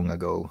that long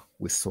ago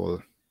we saw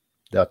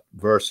that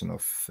version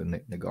of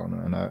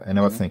Nagano, and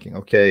I was thinking,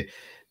 okay,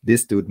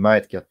 this dude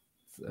might get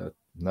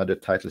another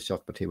title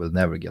shot, but he will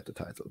never get the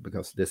title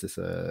because this is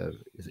a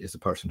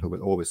person who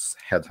will always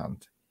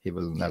headhunt. He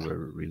will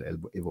never really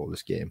evolve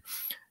this game.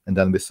 And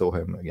then we saw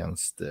him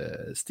against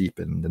Stipe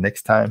the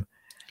next time,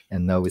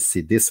 and now we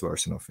see this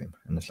version of him,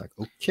 and it's like,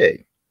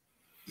 okay.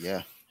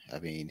 Yeah, I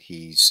mean,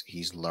 he's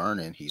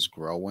learning, he's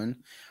growing.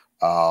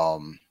 I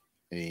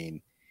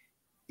mean,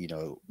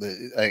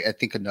 I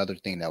think another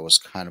thing that was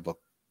kind of a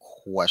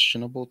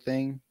questionable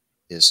thing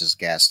is his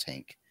gas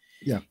tank.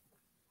 Yeah.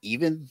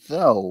 Even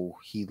though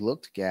he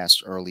looked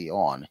gassed early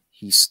on,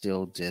 he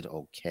still did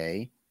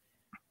okay.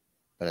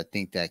 But I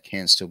think that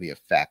can still be a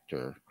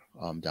factor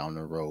down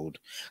the road,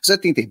 because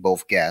I think they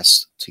both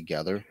gassed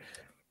together.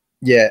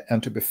 Yeah,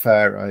 and to be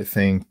fair, I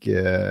think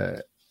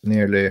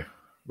nearly,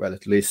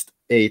 at least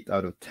 8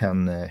 out of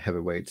 10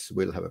 heavyweights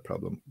will have a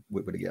problem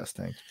with the gas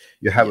tank.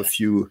 You have a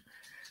few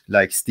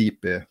like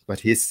Stipe, but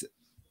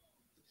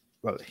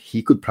well,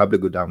 he could probably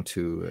go down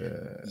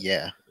to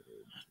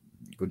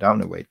go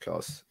down a weight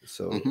class.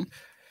 So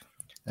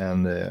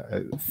and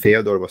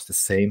Fedor was the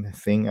same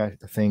thing. I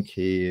think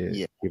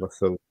he was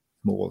so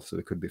small, so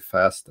he could be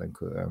fast and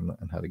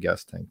and had a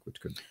gas tank, which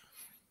could.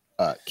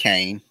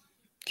 Kane,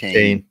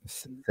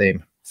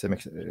 same,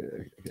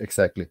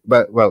 exactly.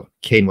 But well,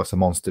 Kane was a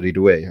monster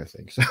either way, I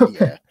think. So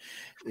yeah,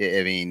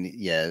 I mean,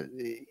 yeah,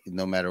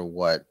 no matter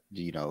what,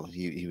 you know,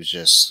 he was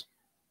just.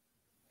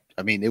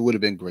 I mean, it would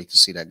have been great to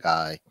see that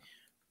guy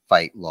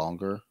fight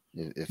longer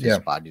if his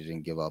body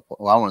didn't give up.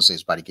 Well, I don't want to say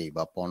his body gave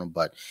up on him,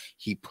 but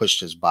he pushed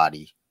his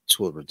body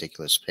to a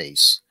ridiculous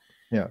pace.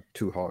 Yeah,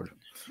 too hard.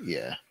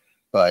 Yeah,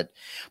 but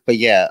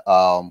yeah,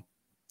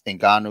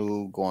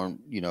 Ngannou going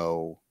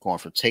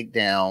for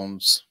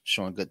takedowns,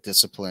 showing good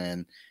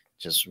discipline,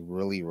 just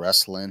really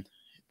wrestling.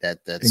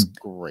 That's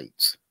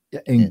great.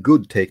 Yeah, and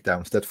good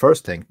takedowns. That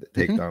first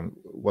takedown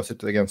was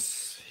it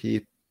against?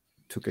 He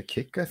took a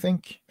kick, I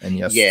think, and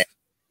yes,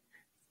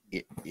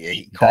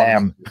 he caught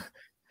him,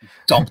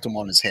 dumped him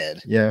on his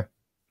head. Yeah.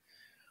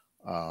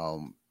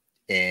 And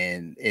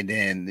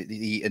then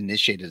he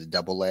initiated a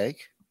double leg.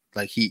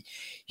 Like he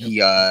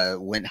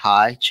went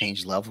high,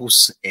 changed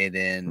levels, and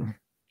then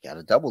got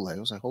a double leg. I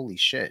was like, holy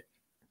shit!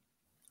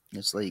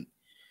 It's like,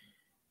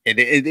 and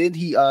then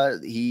he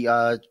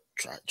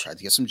tried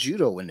to get some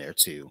judo in there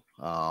too.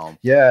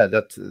 Yeah,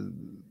 that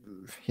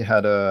he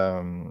had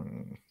a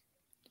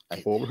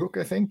overhook,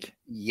 I think.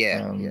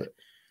 Yeah,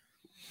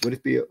 Would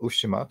it be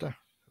Ushimata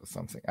or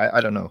something? I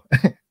don't know.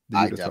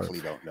 I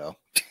definitely don't know.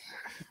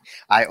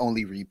 I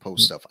only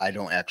repost stuff. I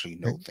don't actually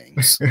know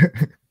things.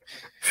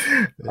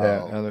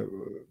 Yeah,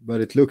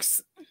 but it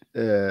looks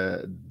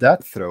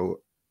that throw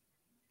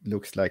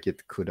looks like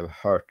it could have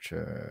hurt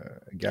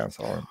Gan's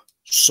arm.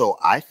 So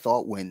I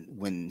thought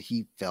when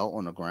he fell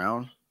on the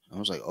ground, I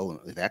was like, oh,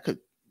 that could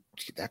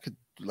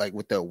like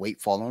with the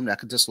weight falling on, that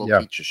could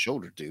dislocate your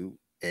shoulder, dude.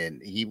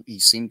 And he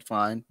seemed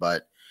fine,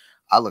 but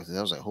I looked at it,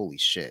 I was like, holy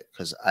shit,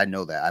 because I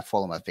know that I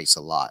fall on my face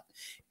a lot.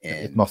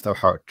 And it must have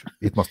hurt.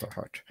 It must have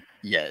hurt.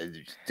 Yeah,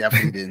 it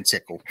definitely didn't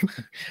tickle.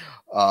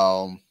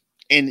 And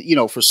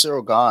for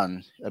Ciryl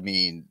Gane, I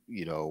mean,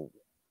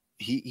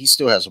 he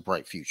still has a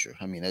bright future.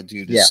 I mean, that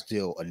dude is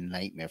still a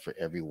nightmare for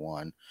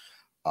everyone.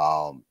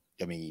 I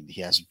mean, he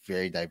has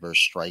very diverse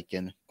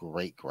striking,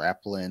 great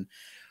grappling.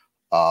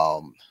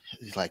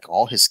 Like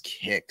all his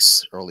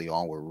kicks early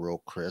on were real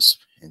crisp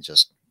and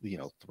just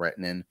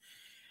threatening.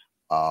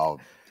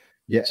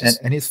 Yeah,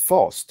 and he's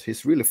fast.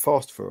 He's really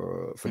fast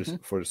for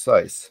the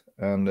size,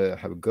 and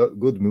have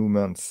good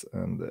movements.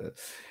 And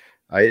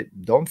I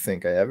don't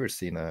think I ever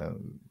seen a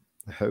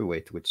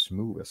heavyweight which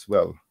move as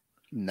well.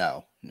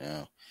 No.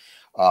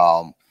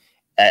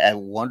 I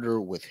wonder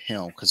with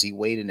him, because he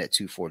weighed in at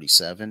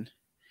 247.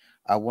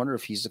 I wonder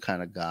if he's the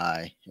kind of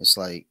guy. It's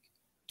like,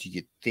 do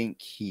you think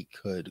he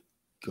could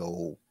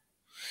go?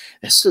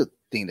 That's the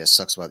thing that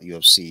sucks about the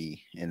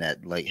UFC and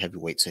that light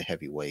heavyweight to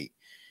heavyweight.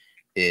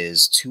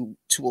 Is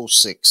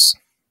 206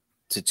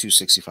 to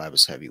 265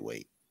 is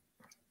heavyweight.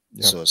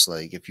 Yeah. So it's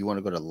like if you want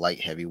to go to light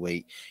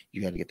heavyweight,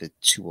 you got to get to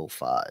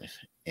 205.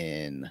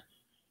 And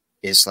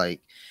it's like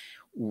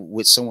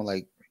with someone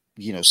like,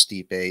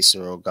 Stipe,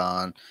 Ciryl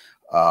Gane,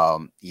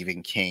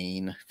 even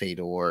Kane,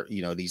 Fedor,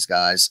 these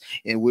guys.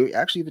 And we're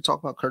actually even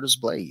talking about Curtis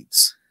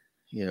Blades,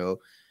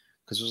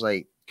 because it was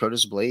like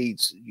Curtis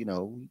Blades,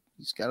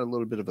 he's got a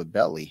little bit of a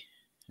belly.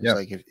 It's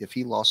like if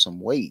he lost some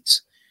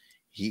weight,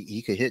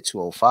 he could hit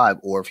 205,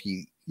 or if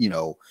he,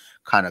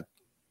 kind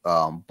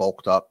of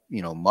bulked up,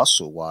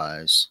 muscle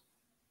wise,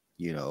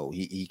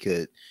 he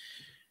could,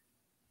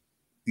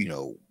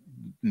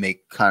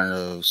 make kind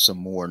of some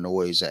more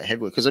noise at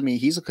heavyweight. Because I mean,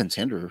 he's a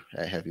contender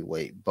at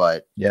heavyweight,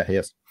 but yeah, he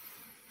is.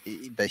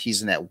 But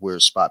he's in that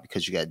weird spot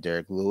because you got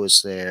Derek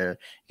Lewis there,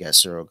 you got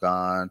Ciryl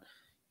Gane,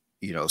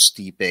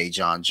 Stipe,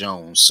 John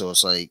Jones. So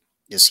it's like,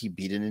 is he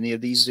beating any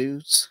of these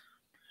dudes?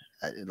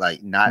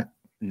 Like not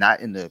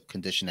in the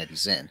condition that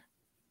he's in.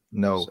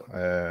 No,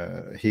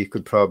 he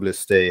could probably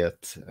stay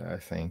at, I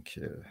think,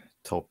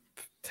 top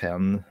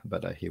 10,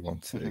 but he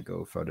wants to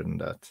go further than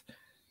that.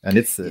 And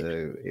it's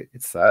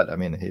sad. I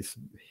mean,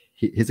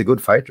 he's a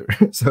good fighter.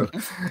 So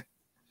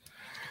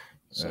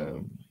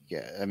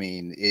yeah, I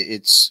mean,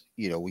 it's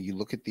when you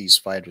look at these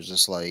fighters,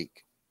 it's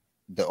like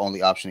the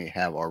only option they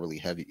have are really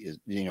heavy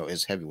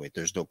is heavyweight.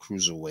 There's no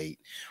cruiserweight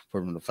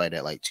for them to fight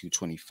at like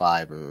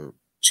 225 or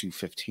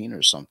 215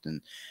 or something.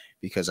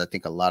 Because I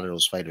think a lot of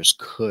those fighters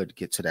could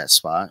get to that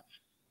spot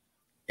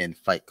and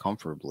fight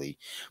comfortably.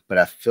 But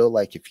I feel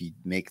like if you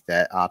make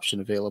that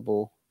option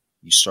available,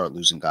 you start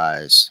losing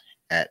guys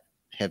at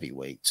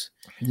heavyweight.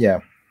 Yeah.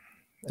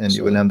 And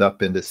you will end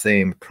up in the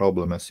same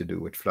problem as you do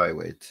with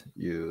flyweight.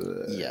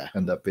 You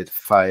end up with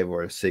 5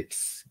 or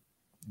 6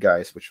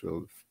 guys which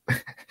will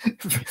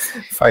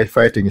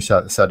fighting each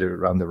other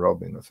around the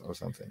robin or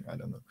something. I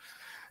don't know.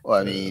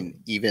 Well, I mean,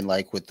 even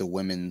like with the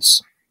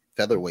women's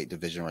featherweight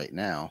division right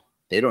now,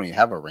 they don't even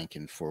have a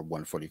ranking for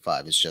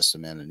 145. It's just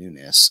Amanda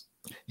Nunes.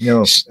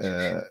 No,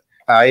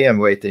 I am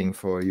waiting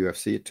for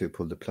UFC to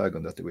pull the plug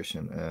on that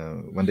division.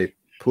 When they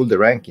pulled the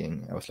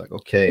ranking, I was like,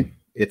 okay,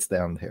 it's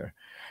the end here.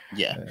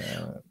 Yeah.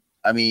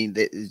 I mean,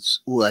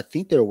 I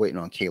think they're waiting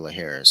on Kayla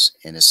Harris,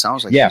 and it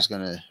sounds like Yeah. she's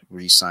gonna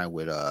re-sign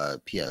with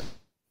PF.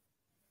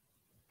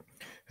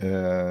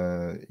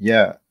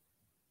 Yeah,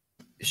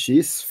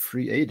 she's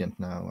free agent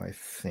now, I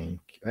think.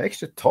 I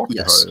actually talked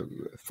to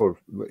her for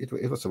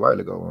it was a while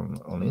ago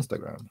on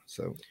Instagram.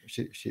 So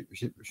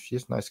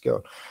she's a nice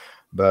girl,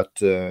 but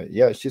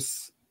yeah,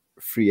 she's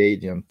free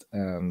agent,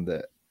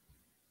 and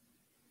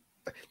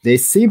they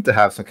seem to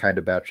have some kind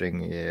of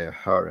battering,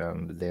 her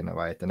and Dana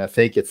White, and I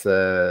think it's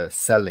a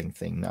selling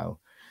thing now.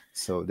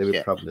 So they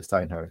will probably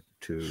sign her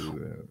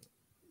to.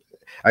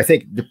 I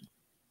think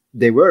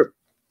they were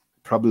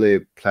probably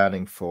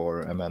planning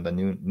for Amanda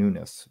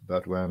Nunes,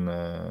 but when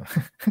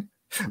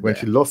when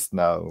she lost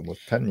now with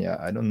Pena,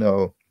 I don't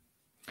know.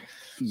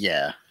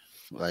 Yeah,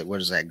 like where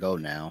does that go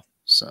now?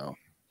 So,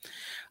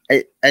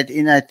 I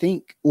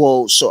think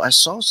so I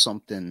saw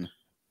something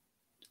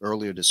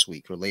earlier this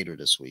week or later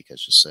this week, I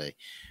should say,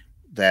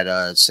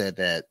 that said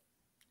that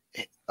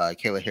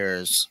Kayla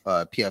Harris,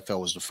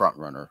 PFL was the front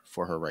runner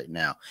for her right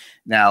now.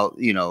 Now,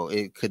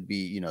 it could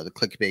be, the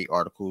clickbait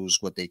articles,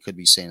 what they could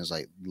be saying is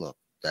like, look,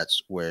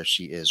 that's where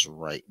she is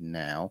right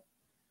now.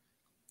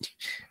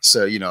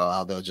 So,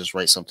 how they'll just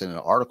write something in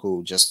an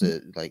article just to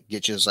like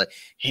get you, like,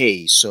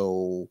 hey,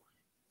 so,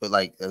 but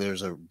like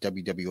there's a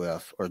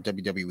WWF or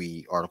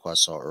WWE article I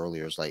saw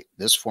earlier. It's like,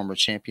 this former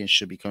champion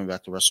should be coming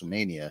back to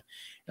WrestleMania.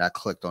 And I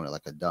clicked on it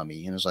like a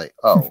dummy. And it's like,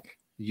 oh,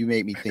 you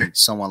made me think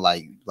someone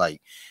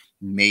like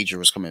Major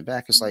was coming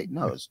back. It's like,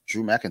 no, it's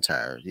Drew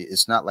McIntyre.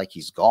 It's not like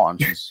he's gone.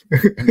 He's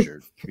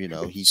injured.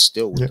 He's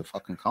still with the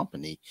fucking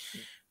company.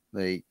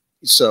 Like,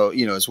 so,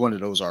 it's one of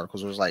those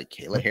articles where it's like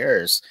Kayla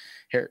Harris,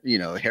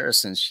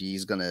 Harrison,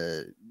 she's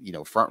gonna,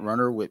 front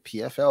runner with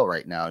PFL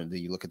right now. And then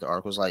you look at the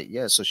articles like,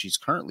 yeah, so she's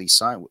currently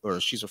signed, or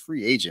she's a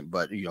free agent,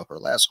 but her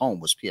last home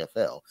was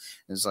PFL.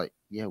 And it's like,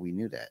 yeah, we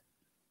knew that.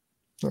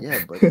 Yeah,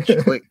 but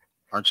you click.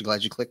 Aren't you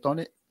glad you clicked on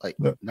it? Like,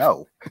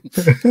 no.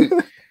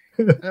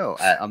 No,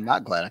 I'm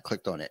not glad I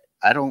clicked on it.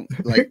 I don't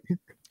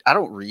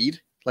read.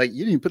 Like, you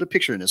didn't even put a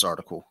picture in this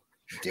article,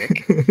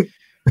 dick.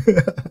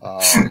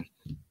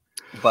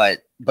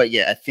 But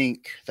yeah, I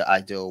think the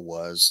ideal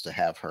was to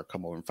have her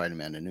come over and fight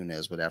Amanda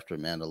Nunes. But after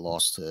Amanda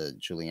lost to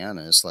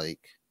Juliana, it's like,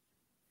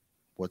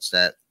 what's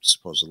that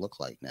supposed to look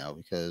like now?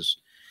 Because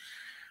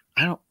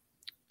I don't,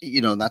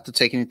 not to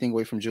take anything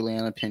away from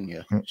Juliana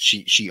Pena,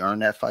 she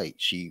earned that fight.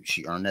 She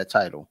earned that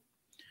title.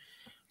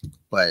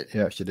 But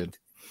yeah, she did.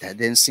 That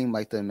didn't seem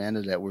like the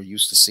Amanda that we're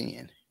used to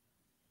seeing.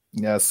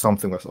 Yeah,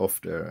 something was off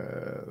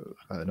there.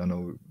 I don't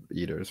know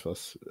either. It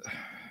was,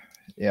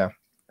 yeah.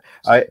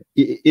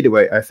 Either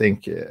way, I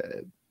think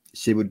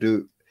she would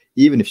do,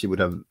 even if she would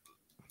have,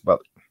 well,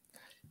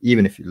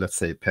 even if let's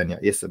say Pena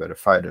is a better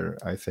fighter,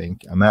 I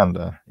think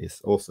Amanda is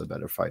also a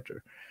better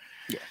fighter.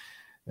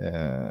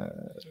 Yeah.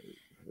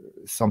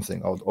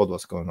 Something odd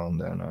was going on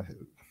there, and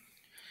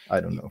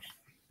I don't know.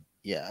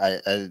 Yeah,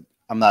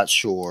 I'm not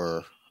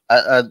sure.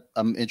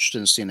 I'm interested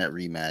in seeing that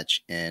rematch,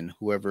 and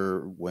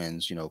whoever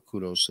wins,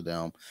 kudos to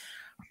them.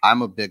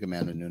 I'm a big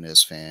Amanda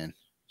Nunes fan,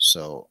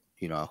 so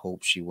I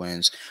hope she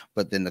wins.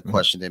 But then the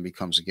question then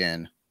becomes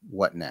again,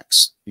 what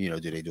next? Do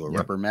they do a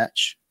rubber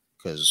match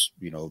because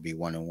it'll be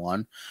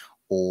 1-1,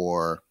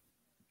 or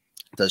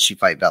does she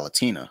fight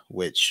Valentina?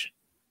 Which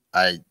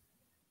I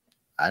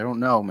don't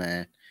know,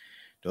 man.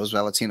 Those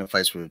Valentina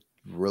fights were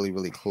really,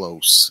 really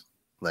close,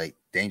 like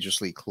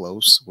dangerously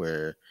close,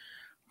 where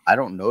I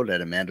don't know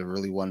that Amanda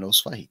really won those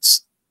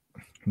fights.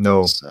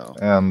 No,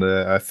 and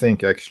I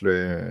think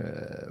actually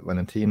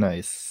Valentina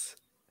is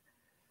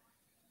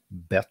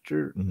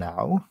better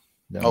now.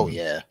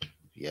 Yeah.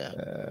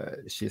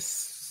 She's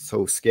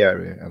so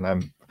scary,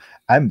 and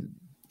I'm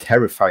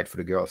terrified for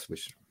the girls,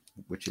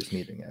 which is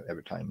meeting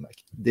every time.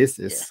 Like, this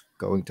is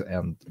going to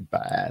end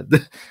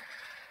bad.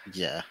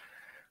 Yeah,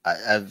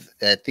 I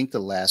think the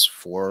last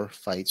 4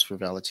 fights for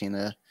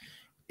Valentina,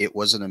 it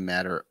wasn't a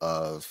matter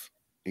of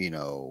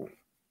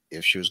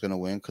if she was going to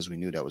win, because we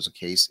knew that was the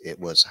case. It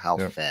was how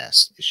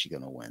fast is she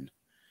going to win?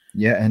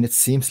 Yeah, and it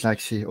seems like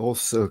she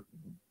also,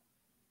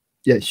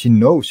 she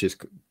knows she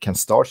can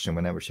start him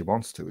whenever she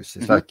wants to. It's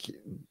like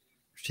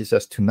she's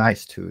just too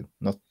nice to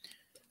not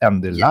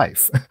end their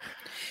life.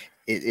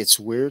 It's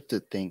weird to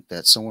think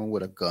that someone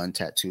with a gun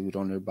tattooed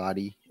on their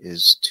body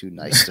is too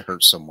nice to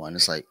hurt someone.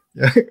 It's like,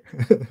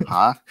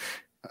 huh?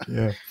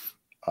 Yeah.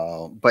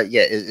 But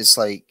yeah, it's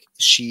like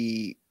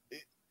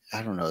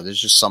I don't know. There's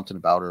just something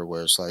about her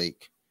where it's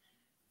like,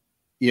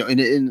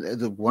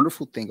 and the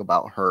wonderful thing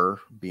about her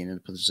being in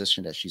the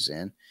position that she's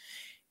in,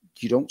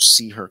 you don't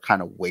see her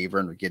kind of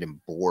wavering or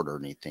getting bored or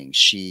anything.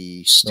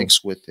 She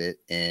sticks with it,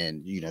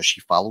 and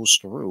she follows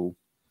through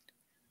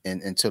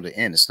and until the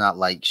end. It's not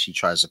like she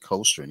tries to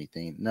coast or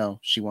anything. No,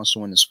 she wants to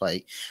win this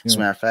fight. As a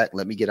matter of fact,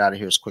 let me get out of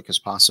here as quick as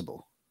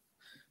possible.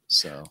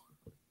 So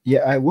yeah,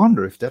 I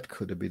wonder if that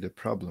could be the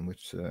problem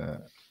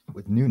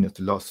with Nunes,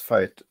 the last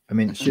fight. I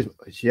mean,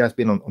 she has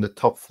been on the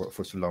top for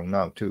so long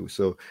now too.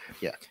 So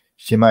yeah,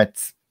 she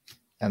might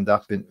end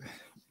up in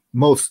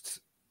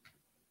most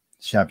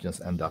champions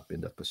end up in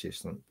that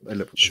position,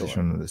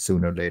 Sure.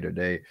 sooner or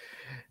later.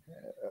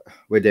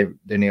 Where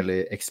they nearly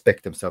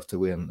expect themselves to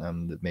win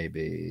and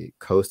maybe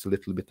coast a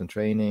little bit in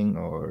training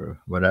or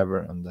whatever,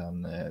 and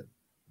then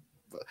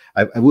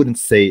I wouldn't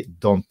say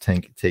don't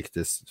take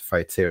this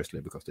fight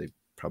seriously, because they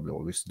probably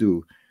always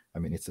do. I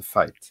mean, it's a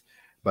fight,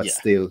 but Yeah.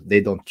 still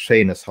they don't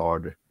train as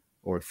hard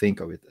or think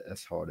of it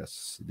as hard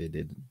as they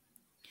did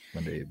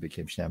when they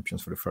became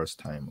champions for the first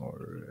time,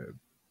 or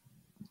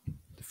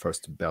the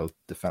first belt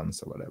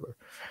defense or whatever.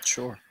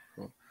 Sure.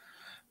 Well,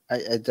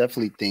 I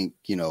definitely think,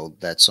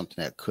 that's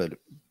something that could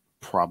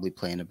probably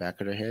play in the back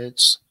of their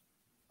heads.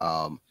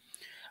 Um,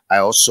 I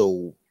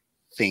also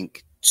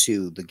think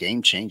too, the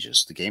game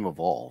changes, the game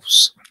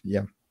evolves.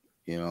 Yeah.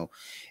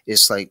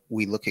 It's like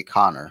we look at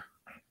Connor,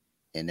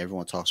 and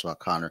everyone talks about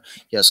Connor.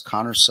 Yes,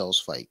 Connor sells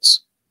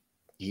fights.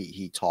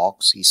 He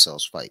talks, he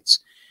sells fights.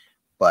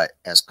 But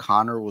as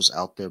Connor was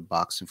out there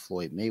boxing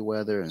Floyd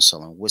Mayweather and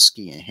selling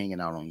whiskey and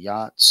hanging out on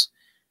yachts,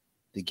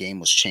 the game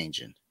was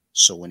changing.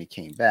 So when he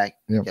came back,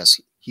 Yeah. yes,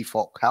 he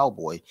fought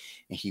Cowboy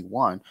and he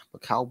won,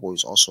 but Cowboy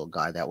was also a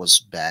guy that was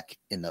back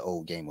in the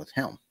old game with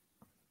him.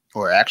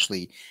 Or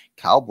actually,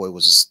 Cowboy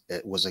was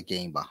a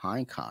game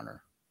behind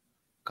Connor.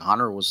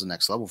 Connor was the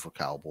next level for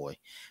Cowboy.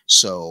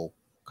 So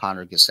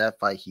Connor gets that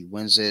fight, he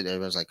wins it.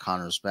 Everybody's like,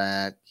 Connor's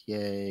back,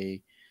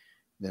 yay!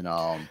 Then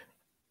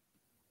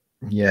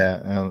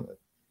Yeah, and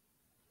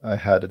I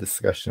had a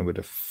discussion with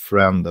a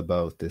friend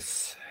about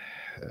this.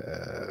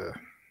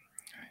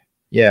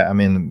 Yeah, I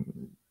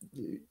mean,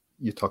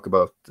 you talk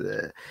about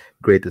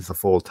greatest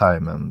of all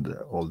time and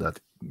all that,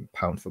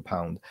 pound for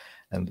pound,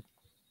 and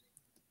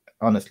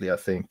honestly, I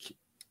think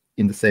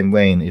in the same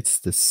vein,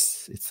 it's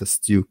a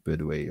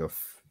stupid way of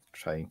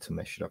trying to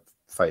measure up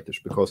fighters,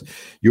 because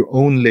you're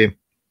only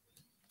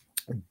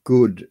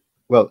good.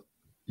 Well,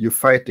 you're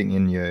fighting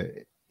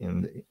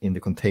in the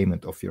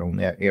containment of your own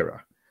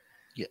era.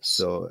 yes,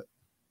 So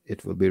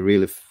it will be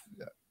really,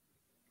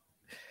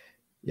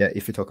 yeah.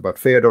 If you talk about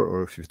Fedor,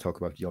 or if you talk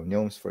about Jon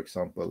Jones, for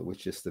example,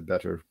 which is the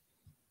better,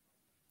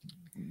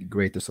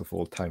 greatest of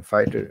all time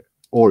fighter,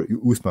 or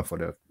Usman for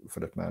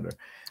that matter.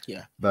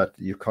 yeah, But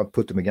you can't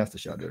put them against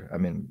each other. I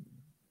mean,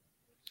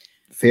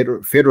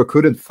 Fedor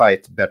couldn't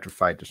fight better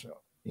fighters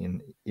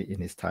in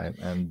his time,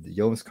 and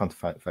Jones can't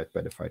fight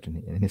better fighters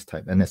in his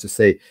time. And as you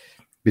say,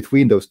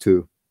 between those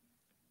two,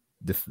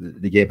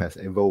 the game has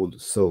evolved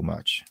so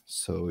much.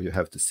 So you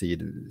have to see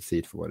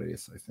it for what it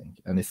is, I think.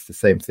 And it's the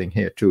same thing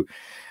here too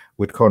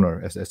with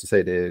Conor. As to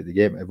say, the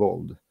game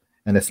evolved,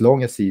 and as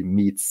long as he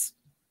meets,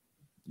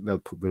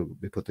 will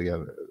be put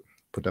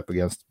up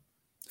against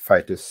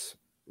fighters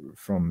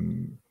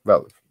from,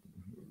 well,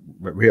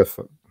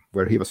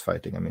 where he was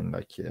fighting. I mean,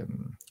 like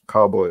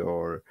Cowboy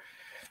or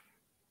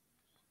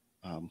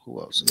who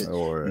else?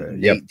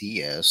 Nate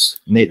Diaz.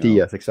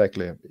 Diaz,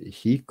 exactly.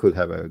 He could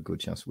have a good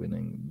chance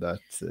winning. That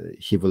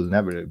he will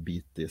never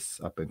beat this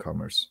up and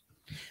comers.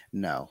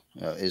 No,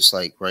 it's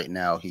like right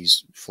now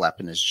he's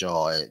flapping his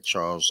jaw at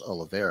Charles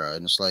Oliveira,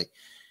 and it's like,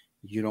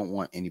 you don't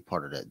want any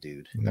part of that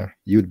dude. No,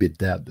 you'd be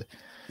dead.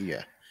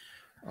 Yeah.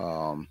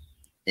 And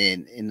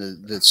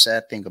the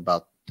sad thing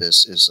about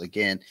this is,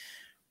 again,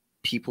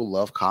 people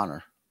love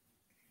Connor.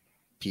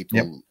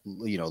 People,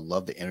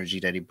 love the energy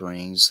that he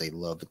brings. They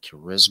love the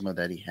charisma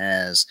that he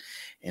has,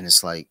 and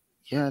it's like,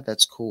 yeah,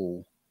 that's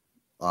cool.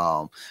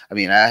 I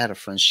mean, I had a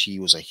friend. She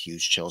was a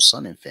huge Chael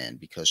Sonnen fan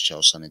because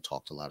Chael Sonnen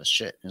talked a lot of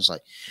shit. And it's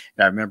like,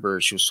 and I remember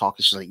she was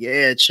talking. She's like,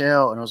 "Yeah,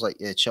 Chael," and I was like,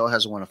 "Yeah, Chael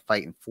hasn't won a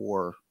fight in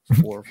four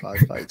or five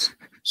fights."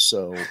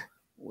 So,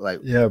 like,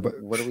 yeah,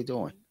 but what are we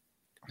doing?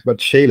 But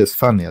Chael is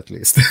funny, at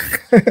least.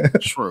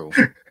 True.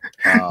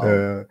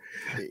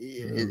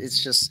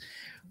 It's just,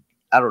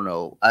 I don't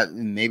know.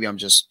 Maybe I'm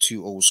just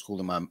too old school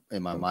in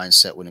my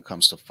mindset when it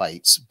comes to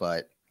fights.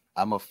 But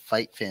I'm a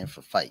fight fan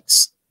for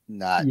fights,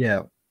 not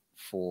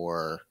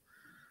for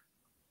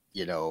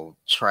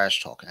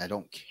trash talking. I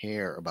don't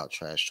care about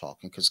trash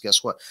talking, because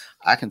guess what?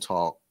 I can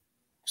talk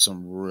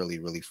some really,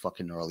 really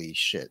fucking gnarly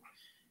shit,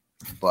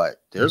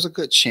 but there's a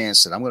good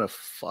chance that I'm gonna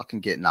fucking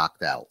get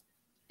knocked out.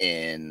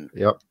 And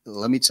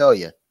let me tell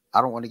you,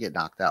 I don't want to get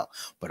knocked out,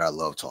 but I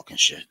love talking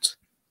shit.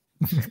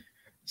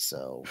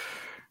 So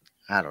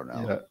I don't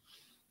know.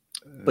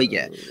 But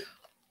yeah,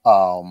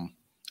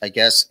 I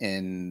guess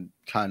in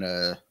kind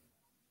of,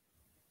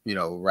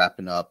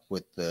 wrapping up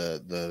with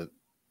the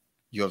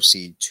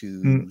UFC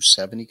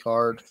 270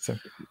 card,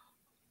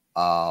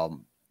 I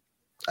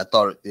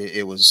thought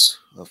it was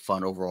a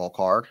fun overall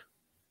card.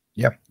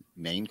 Yeah.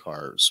 Main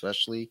card,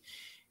 especially.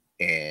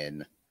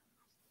 And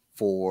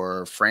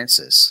for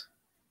Francis,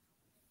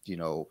 I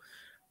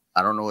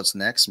don't know what's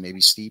next. Maybe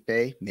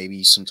Stipe,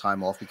 maybe some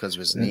time off because of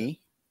his knee.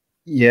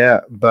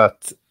 Yeah,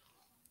 but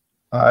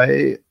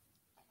the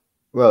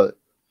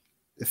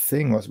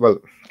thing was,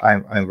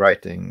 I'm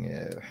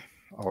writing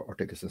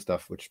articles and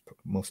stuff, which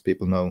most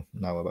people know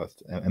now about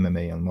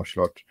MMA and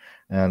martial art,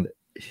 and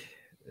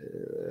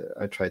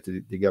I tried to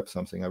dig up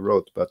something I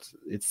wrote, but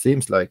it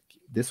seems like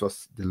this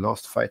was the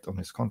last fight on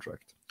his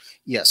contract.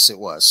 Yes, it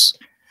was.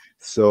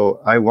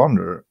 So I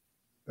wonder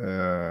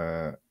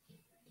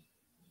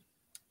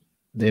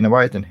Dana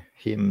White and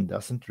him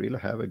doesn't really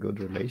have a good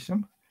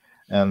relation,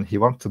 and he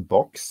wants to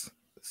box.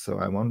 So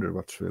I wonder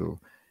what will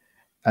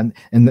and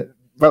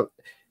well,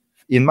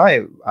 in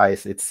my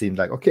eyes, it seemed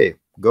like, okay,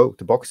 go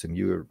to boxing.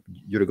 You're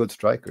a good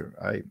striker.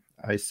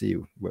 I see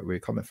where you're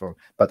coming from.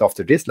 But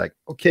after this, like,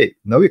 okay,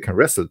 now you can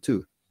wrestle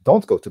too.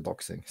 Don't go to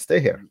boxing.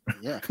 Stay here.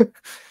 Yeah.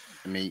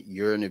 I mean,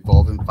 you're an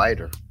evolving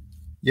fighter.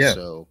 Yeah.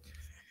 So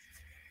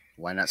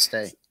why not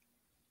stay?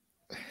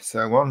 So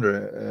I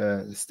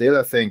wonder. Still,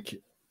 I think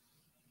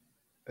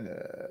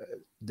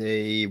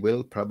they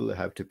will probably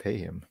have to pay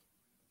him.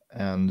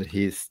 And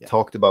he's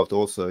talked about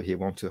also he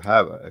wants to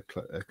have a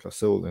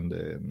clause in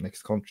the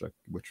next contract,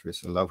 which will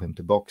allow him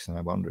to box. And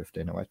I wonder if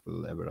Dana White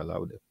will ever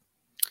allow it.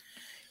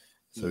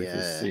 So we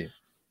will see.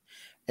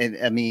 And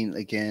I mean,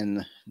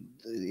 again,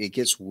 it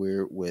gets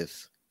weird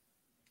with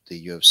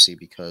the UFC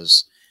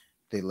because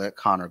they let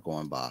Conor go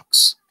in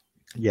box.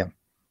 Yeah.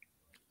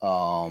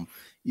 You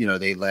know,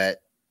 they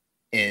let,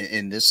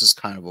 and this is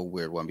kind of a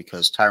weird one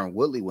because Tyron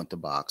Woodley went to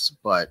box,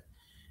 but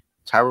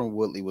Tyron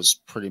Woodley was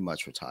pretty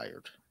much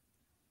retired.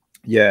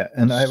 Yeah,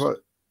 and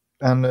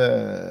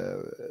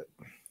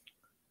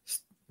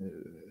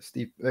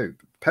Steve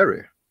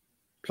Perry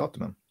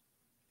Plotman.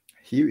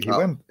 He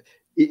went.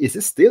 Is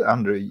he still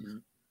under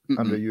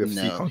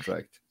UFC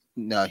contract?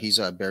 No, he's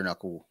a bare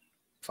knuckle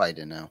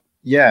fighter now.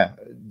 Yeah,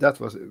 that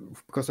was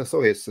because I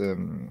saw his.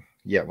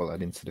 Yeah, well, I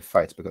didn't see the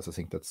fights because I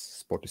think that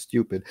sport is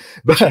stupid.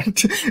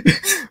 But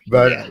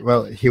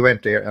well, he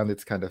went there, and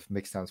it's kind of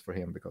makes sense for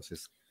him because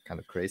he's kind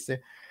of crazy.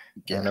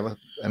 Yeah.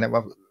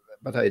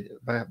 But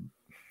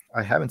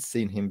I haven't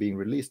seen him being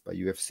released by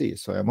UFC,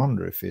 so I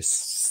wonder if he's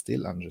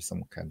still under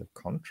some kind of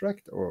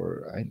contract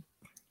or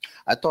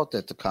I thought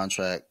that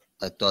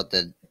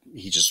that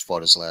he just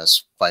fought his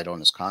last fight on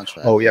his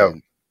contract. Oh yeah,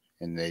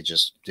 and they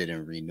just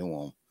didn't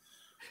renew him.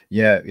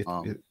 Yeah, it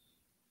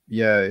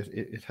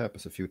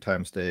happens a few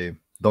times. They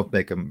don't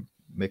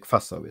make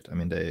fuss of it. I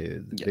mean,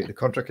 the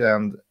contract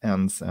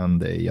ends and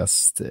they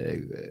just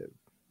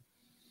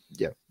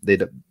they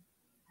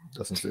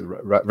doesn't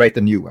write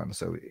a new one,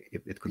 so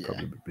it could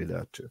probably be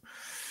that too.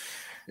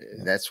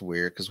 That's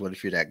weird because what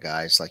if you're that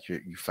guy? It's like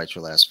you fight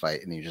your last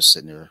fight and you're just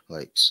sitting there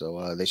like,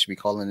 so they should be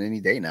calling any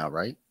day now,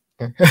 right?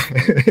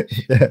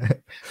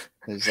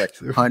 It's like,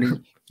 honey,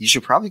 you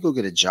should probably go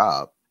get a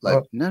job.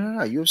 Like, no,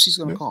 UFC's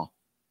gonna call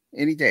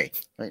any day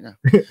right now.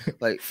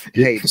 Like,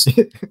 hey,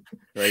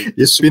 like,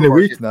 it's been a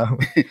week now.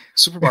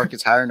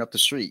 Supermarket's hiring up the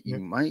street. You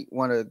might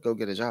want to go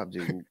get a job,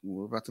 dude.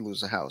 We're about to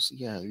lose the house.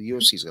 Yeah, the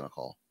UFC's gonna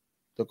call.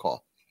 They'll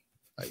call.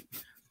 Like,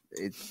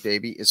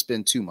 baby, it's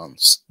been 2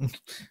 months.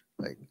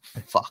 Like,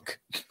 fuck.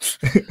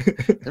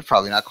 They're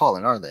probably not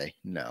calling, are they?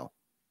 No.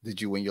 Did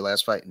you win your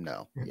last fight?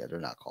 No. Yeah, they're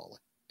not calling.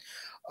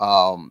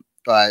 And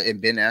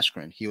Ben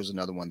Askren, he was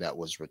another one that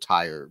was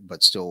retired,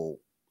 but still,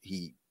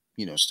 he,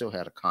 still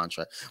had a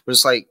contract. But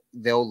it's like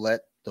they'll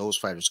let those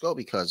fighters go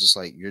because it's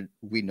like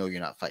we know you're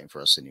not fighting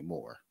for us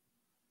anymore.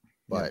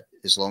 But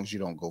as long as you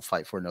don't go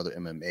fight for another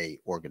MMA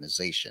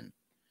organization,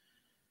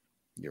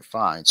 you're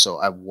fine. So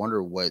I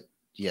wonder what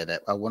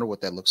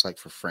that looks like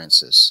for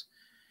Francis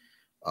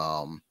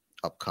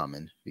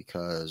upcoming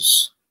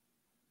because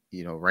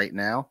right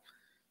now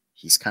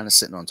he's kind of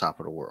sitting on top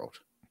of the world.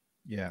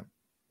 Yeah.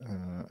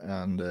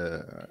 And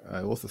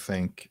I also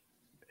think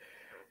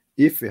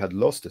if we had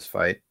lost this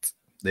fight,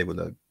 they would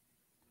have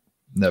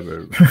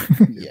never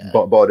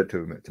bothered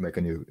to make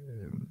a new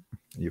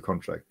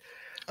contract.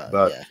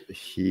 But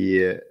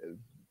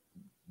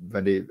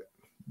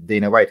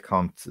Dana White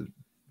can't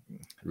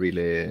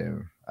really.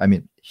 I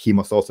mean, he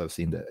must also have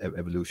seen the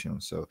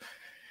evolution. So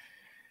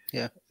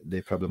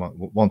they probably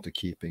want to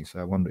keep him. So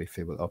I wonder if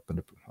he will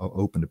open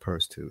the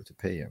purse to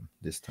pay him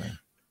this time.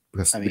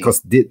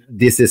 Because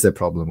this is a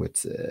problem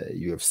with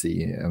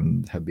UFC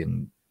and have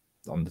been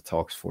on the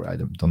talks for I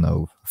don't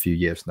know a few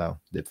years now.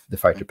 The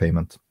fighter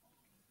payment.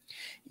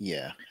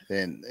 Yeah,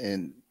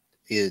 and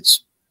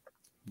it's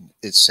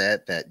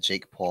sad that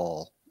Jake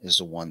Paul is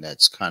the one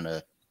that's kind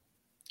of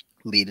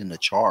leading the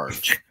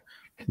charge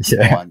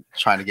on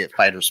trying to get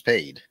fighters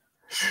paid.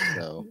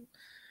 So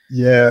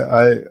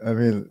I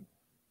mean,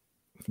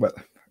 well,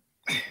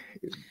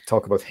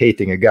 talk about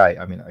hating a guy.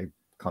 I mean, I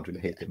can't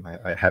really hate him.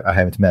 I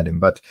haven't met him,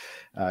 but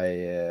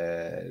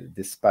I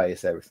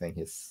despise everything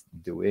he's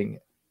doing,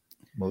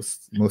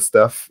 most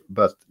stuff.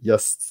 But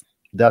just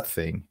that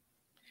thing,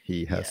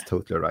 he has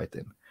totally right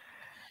in,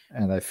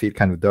 and I feel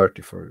kind of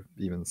dirty for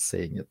even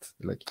saying it.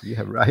 Like, you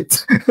have right.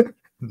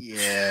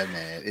 Yeah,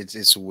 man,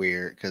 it's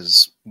weird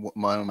because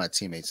one of my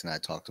teammates and I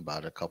talked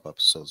about it a couple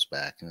episodes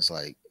back, and it's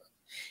like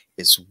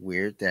it's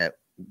weird that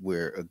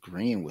we're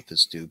agreeing with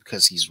this dude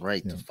because he's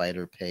right. The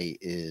fighter pay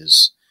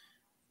is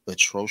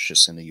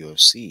atrocious in the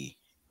UFC,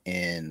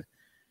 and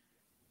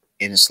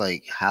it's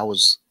like how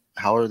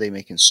are they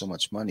making so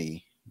much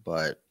money?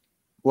 But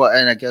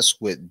and I guess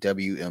with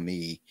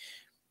WME,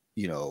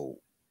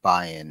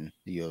 buying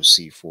the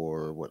UFC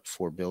for what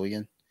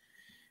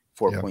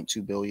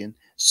 4.2 billion.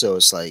 So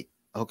it's like,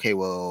 okay,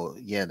 well,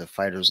 the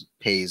fighters'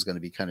 pay is going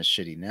to be kind of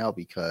shitty now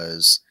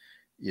because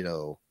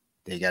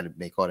they got to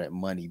make all that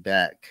money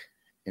back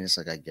And it's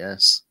like, I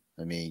guess.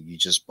 I mean, you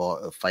just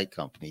bought a fight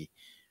company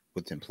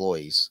with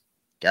employees,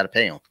 got to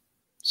pay them.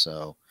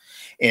 So,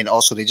 and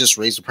also they just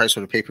raised the price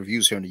of the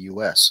pay-per-views here in the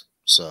U.S.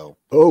 So,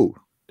 Oh,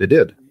 they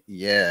did.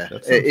 yeah,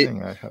 That's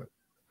something I have.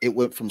 it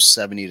went from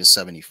 70 to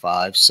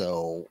 75.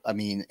 So, I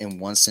mean, in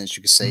one sense,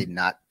 you could say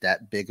not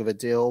that big of a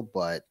deal,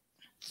 but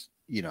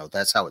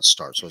that's how it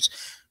starts. So it's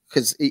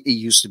because it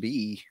used to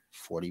be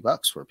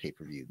 $40 for a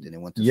pay-per-view, then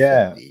it went to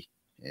 50.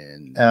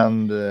 And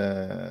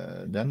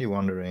then you're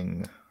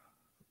wondering,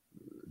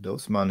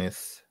 those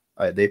monies,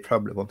 they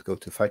probably won't go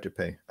to fighter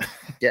pay.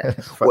 Yeah,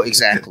 well,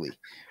 exactly.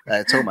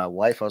 I told my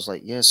wife, I was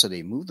like, yeah, so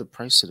they moved the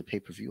price of the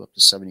pay-per-view up to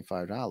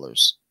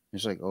 $75.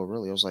 She's like, oh,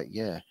 really? I was like,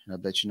 yeah. And I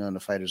bet you none of the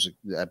fighters,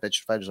 I bet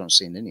you fighters aren't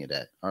seeing any of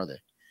that, are they?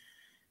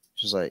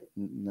 She's like,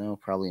 no,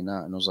 probably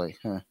not. And I was like,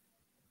 huh.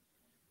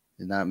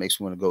 And now it makes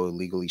me want to go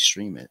illegally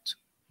stream it.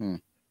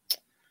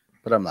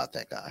 But I'm not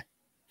that guy.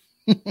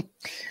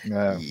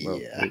 Yeah.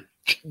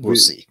 We'll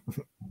see.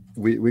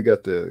 We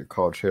got the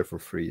cards here for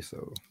free,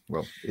 so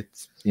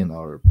it's in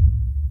our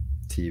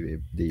TV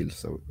deal,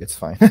 so it's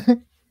fine.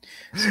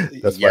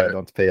 That's why I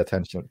don't pay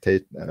attention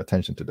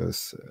to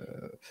those.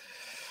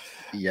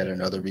 Yet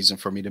another reason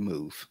for me to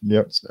move.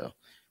 Yeah. So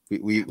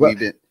we've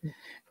been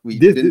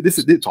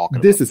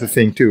talking. This is the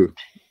thing too.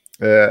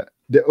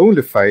 The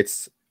only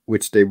fights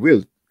which they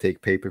will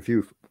take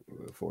pay-per-view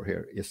for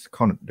here is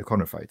the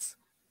Conor fights.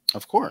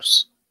 Of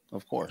course.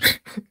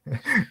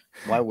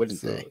 Why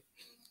wouldn't they?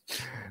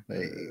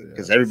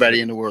 Because everybody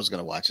in the world is going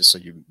to watch it, so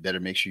you better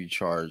make sure you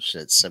charge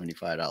that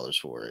 $75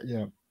 for it.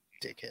 Yeah,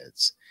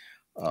 dickheads.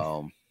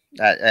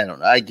 I don't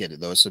know. I get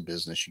it though. It's a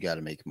business. You got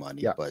to make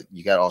money, but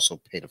you got to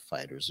also pay the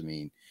fighters. I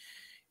mean,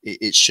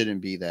 it shouldn't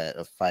be that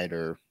a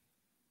fighter,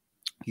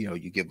 you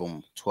give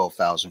them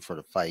 $12,000 for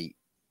the fight,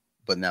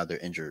 but now they're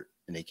injured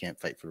and they can't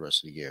fight for the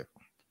rest of the year.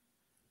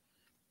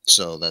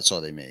 So that's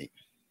all they make.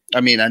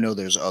 I mean, I know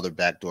there's other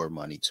backdoor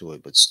money to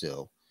it, but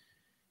still,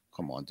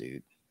 come on,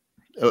 dude.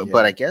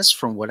 But I guess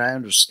from what I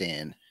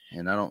understand,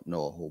 and I don't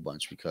know a whole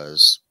bunch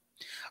because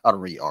I don't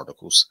read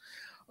articles.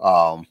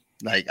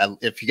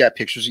 If you got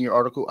pictures in your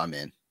article, I'm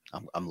in.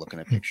 I'm looking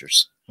at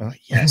pictures.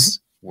 Like, yes,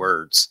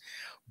 words.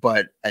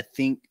 But I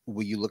think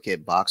when you look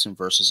at boxing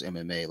versus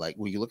MMA, like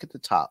when you look at the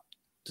top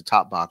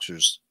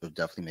boxers are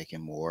definitely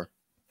making more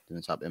than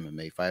the top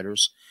MMA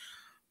fighters.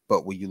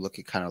 But when you look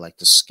at kind of like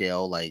the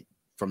scale, like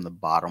from the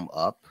bottom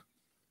up,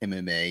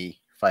 MMA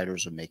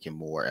fighters are making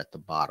more at the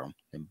bottom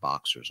than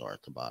boxers are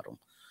at the bottom.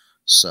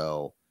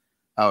 So,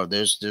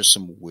 there's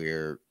some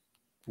weird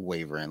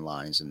wavering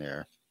lines in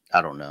there.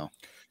 I don't know.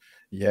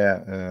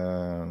 Yeah,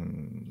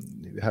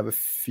 we have a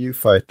few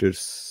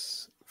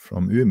fighters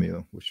from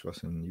Umeå, which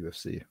was in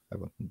UFC.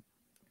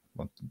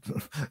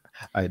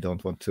 I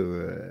don't want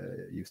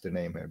to use the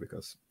name here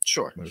because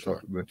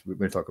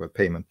we talk about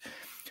payment,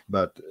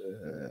 but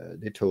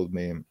they told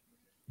me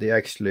they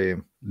actually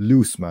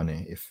lose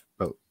money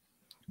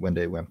when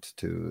they went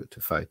to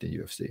fight in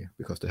UFC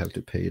because they have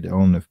to pay their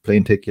own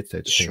plane tickets, they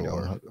have to pay their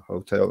own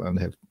hotel, and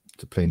they have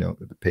to pay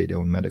their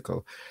own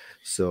medical.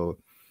 So,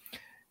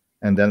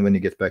 and then when you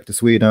get back to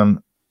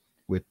Sweden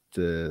with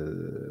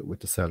the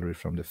salary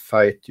from the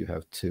fight, you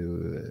have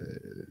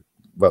to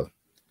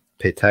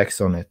pay tax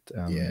on it,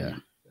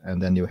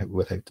 and then you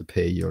will have to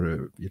pay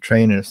your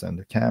trainers and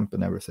the camp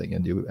and everything,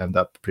 and you end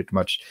up pretty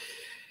much,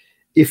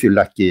 if you're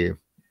lucky,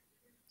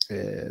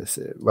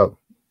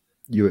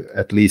 you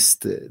at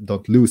least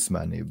don't lose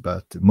money,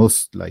 but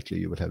most likely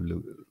you would have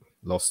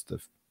lost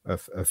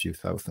a few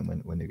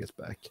thousand when you get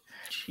back.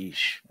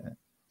 Sheesh.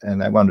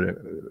 And I wonder,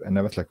 and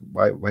I was like,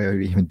 why are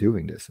you even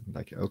doing this? I'm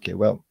like, okay,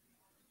 well,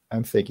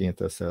 I'm thinking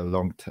it as a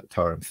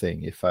long-term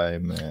thing. If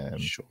I'm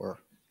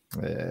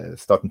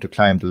starting to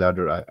climb the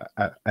ladder,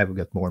 I will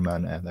get more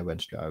money, and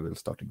eventually I will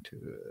starting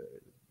to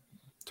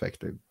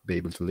actually be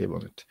able to live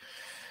on it.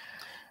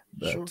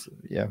 But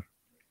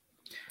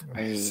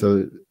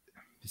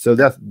So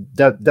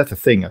that's a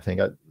thing. I think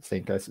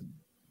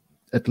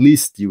at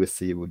least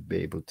UFC would be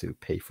able to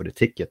pay for the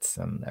tickets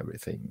and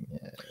everything,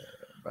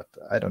 but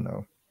I don't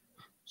know.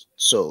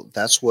 So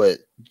that's what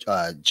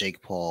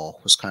Jake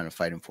Paul was kind of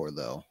fighting for,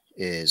 though,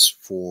 is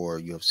for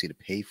UFC to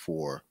pay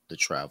for the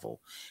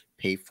travel,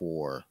 pay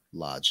for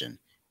lodging,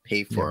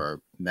 pay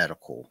for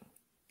medical.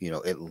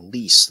 At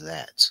least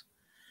that.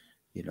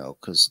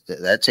 Because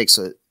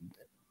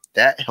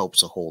that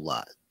helps a whole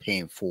lot.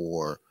 Paying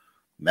for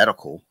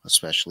medical,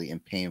 especially,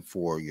 and paying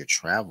for your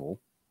travel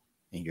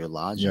and your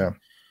lodging,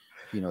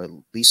 at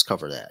least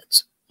cover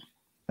that.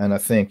 And I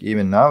think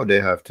even now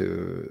they have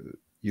to,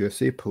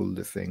 UFC pulled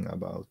the thing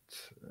about,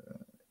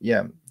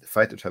 the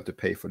fighters have to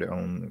pay for their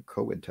own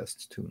COVID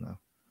tests too now.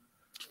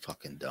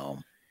 Fucking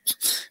dumb.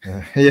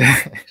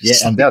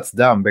 And that's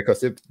dumb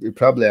because it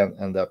probably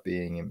end up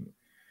being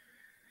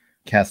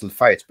canceled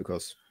fights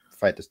because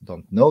fighters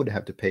don't know they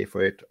have to pay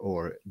for it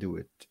or do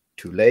it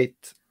too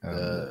late.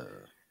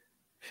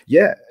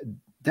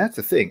 That's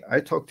the thing. I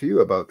talked to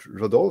you about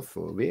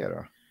Rodolfo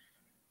Vera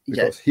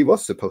because he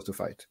was supposed to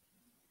fight.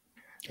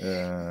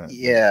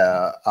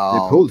 Yeah.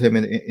 They pulled him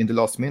in the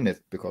last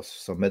minute because of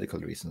some medical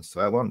reasons.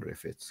 So I wonder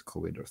if it's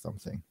COVID or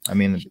something. I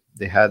mean,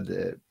 they had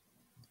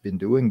been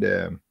doing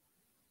the,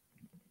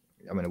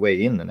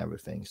 way in and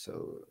everything.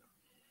 So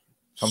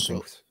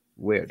something's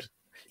weird.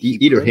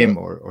 Either him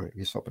or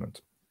his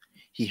opponent.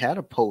 He had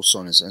a post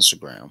on his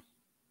Instagram.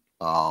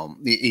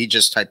 He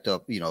just typed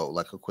up,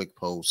 like a quick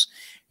post.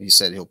 And he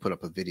said he'll put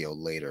up a video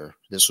later.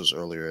 This was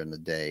earlier in the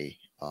day.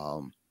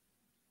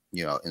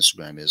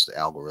 Instagram is the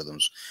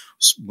algorithms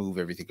move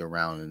everything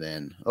around, and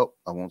then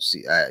I won't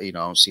see. I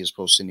don't see his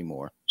posts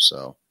anymore.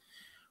 So,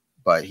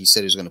 but he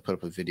said he's going to put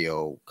up a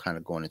video, kind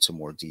of going into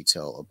more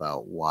detail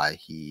about why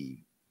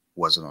he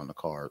wasn't on the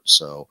card.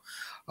 So,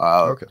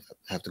 Okay.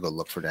 I have to go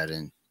look for that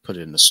and put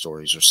it in the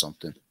stories or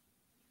something.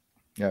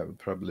 Yeah, we'll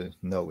probably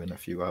know in a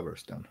few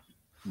hours then.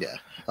 Yeah.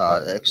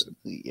 Actually,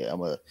 yeah,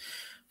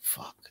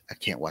 fuck. I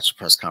can't watch the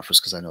press conference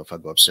because I know if I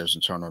go upstairs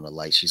and turn on the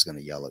light, she's going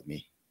to yell at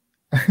me.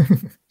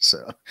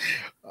 So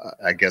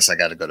I guess I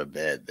got to go to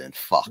bed then.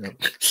 Fuck.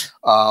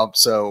 Yeah.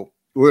 So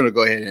we're going to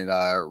go ahead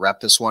and wrap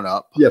this one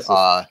up. Yes.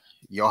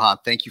 Johan,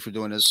 thank you for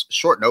doing this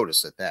short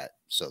notice at that.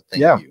 So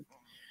thank you.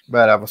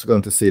 But I was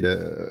going to see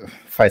the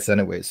fights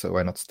anyway, so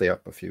why not stay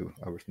up a few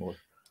hours more?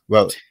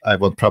 Well, I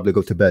won't probably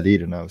go to bed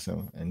either now,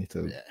 so I need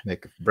to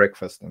make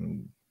breakfast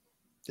and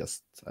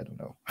just, I don't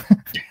know.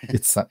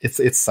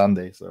 It's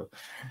Sunday, so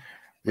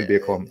it'll be a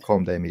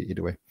calm day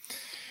either way.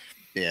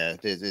 Yeah,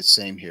 it's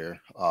same here.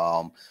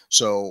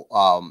 Also,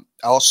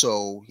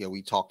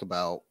 we talked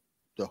about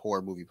the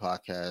horror movie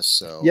podcast.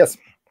 So yes,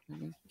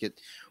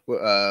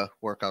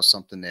 work out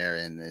something there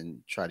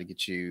and try to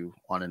get you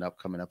on an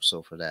upcoming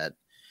episode for that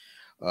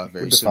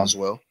very soon as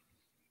well.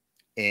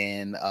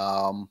 And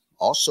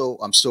also,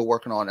 I'm still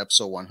working on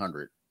episode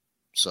 100.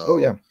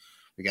 So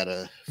we got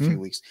a few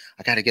weeks.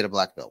 I got to get a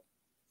black belt,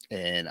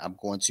 and I'm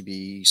going to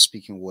be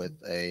speaking with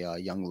a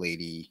young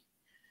lady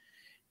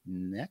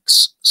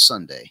next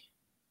Sunday.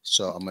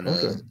 So I'm going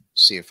to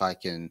see if I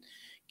can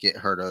get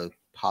her to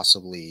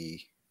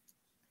possibly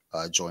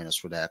join us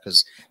for that,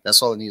 because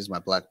that's all I need is my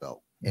black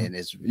belt. And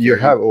it's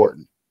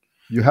important.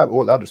 You have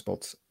all other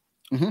spots.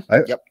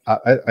 Mm-hmm.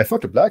 I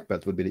thought the black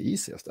belt would be the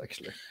easiest,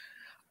 actually.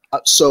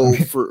 So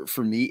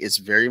for me, it's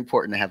very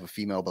important to have a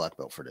female black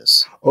belt for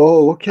this.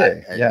 Oh,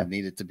 okay. I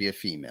need it to be a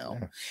female.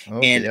 Yeah.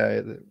 Okay,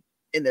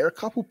 and there are a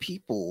couple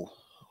people,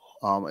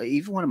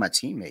 even one of my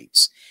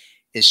teammates,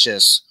 it's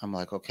just, I'm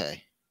like,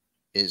 okay,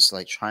 it's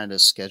like trying to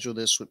schedule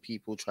this with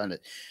people, trying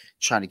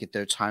to get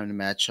their time to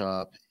match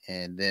up.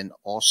 And then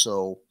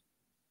also,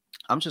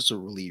 I'm just a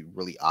really,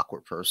 really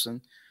awkward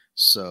person.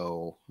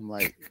 So I'm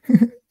like,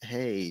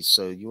 hey,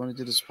 so you want to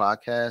do this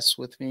podcast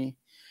with me?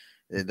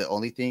 The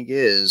only thing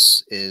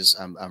is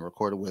I'm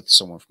recorded with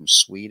someone from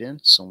Sweden,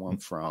 someone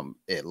from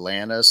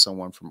Atlanta,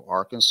 someone from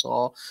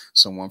Arkansas,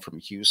 someone from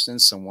Houston,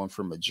 someone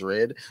from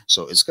Madrid.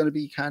 So it's going to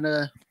be kind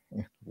of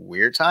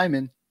weird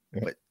timing,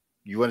 but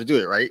you want to do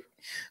it, right?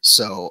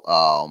 So,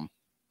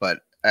 but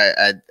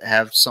I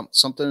have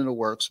something in the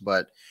works,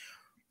 but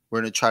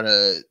we're going to try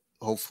to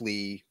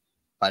hopefully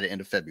by the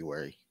end of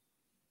February,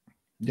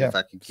 if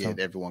I can get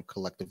everyone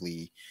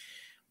collectively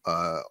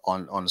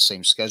on the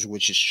same schedule,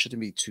 which it shouldn't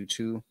be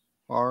too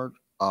hard.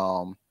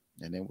 And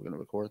then we're gonna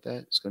record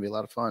that. It's gonna be a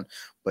lot of fun.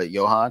 But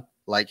Johan,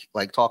 like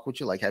talk with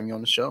you, like having you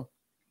on the show.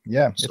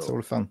 Yeah, it's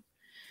all fun.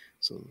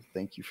 So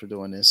thank you for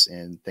doing this,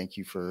 and thank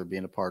you for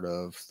being a part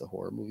of the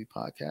horror movie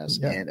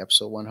podcast and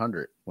episode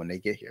 100 when they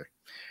get here.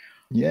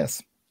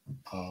 Yes.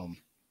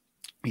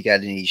 You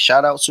got any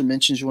shout outs or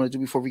mentions you want to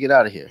do before we get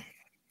out of here?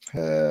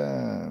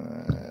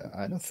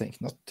 I don't think,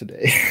 not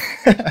today.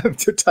 I'm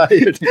too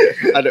tired.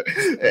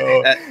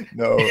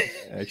 No,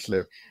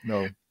 actually,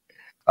 no.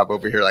 I'm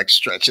over here like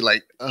stretching,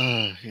 like,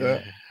 I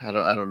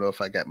don't know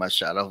if I got my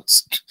shout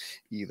outs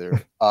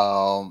either.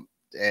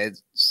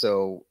 And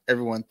so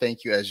everyone,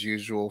 thank you as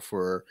usual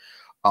for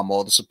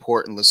all the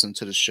support and listening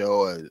to the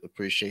show. I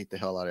appreciate the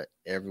hell out of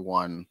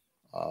everyone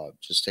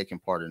just taking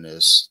part in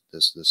this.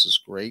 This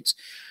is great.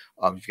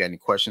 If you got any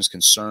questions,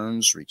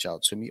 concerns, reach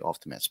out to me, Off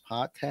the Mats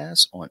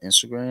Podcast on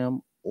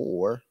Instagram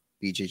or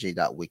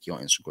bjj.wiki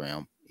on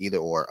Instagram. Either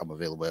or, I'm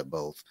available at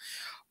both.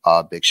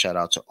 Big shout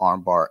out to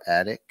Armbar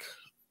Attic,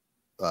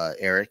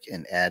 Eric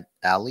and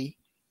Ali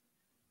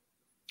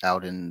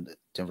out in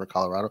Denver,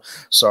 Colorado.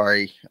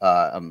 Sorry,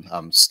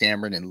 I'm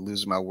stammering and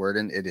losing my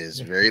wording. It is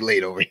very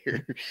late over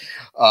here.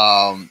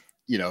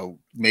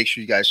 Make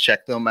sure you guys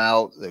check them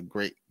out. They're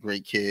great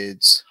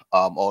kids.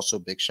 Also,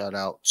 big shout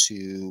out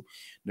to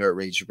Nerd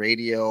Rage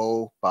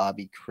Radio,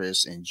 Bobby,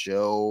 Chris, and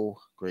Joe.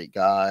 Great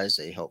guys.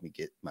 They helped me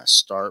get my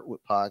start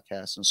with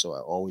podcasting. So I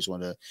always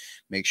want to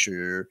make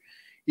sure,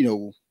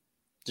 to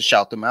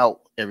shout them out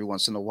every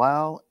once in a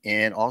while.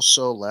 And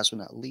also, last but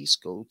not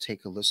least, go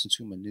take a listen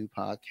to my new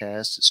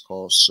podcast. It's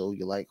called So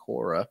You Like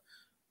Horror? ?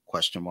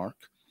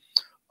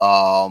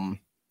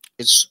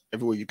 It's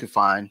everywhere you can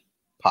find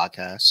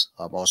podcasts.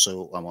 I'm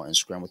on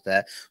Instagram with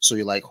that. So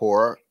You Like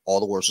Horror?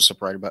 All the words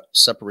are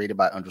separated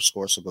by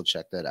underscore. So go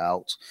check that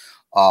out.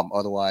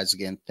 Otherwise,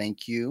 again,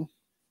 thank you.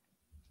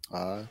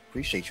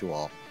 Appreciate you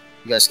all.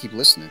 You guys keep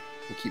listening.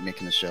 We'll keep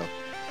making the show.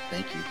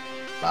 Thank you.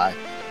 Bye.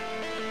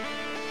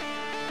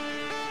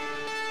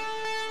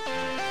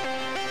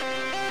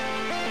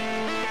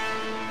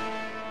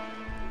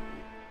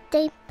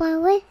 Deeper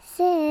with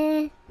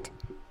it.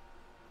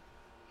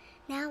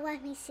 Now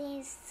let me sing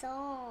a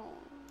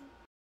song.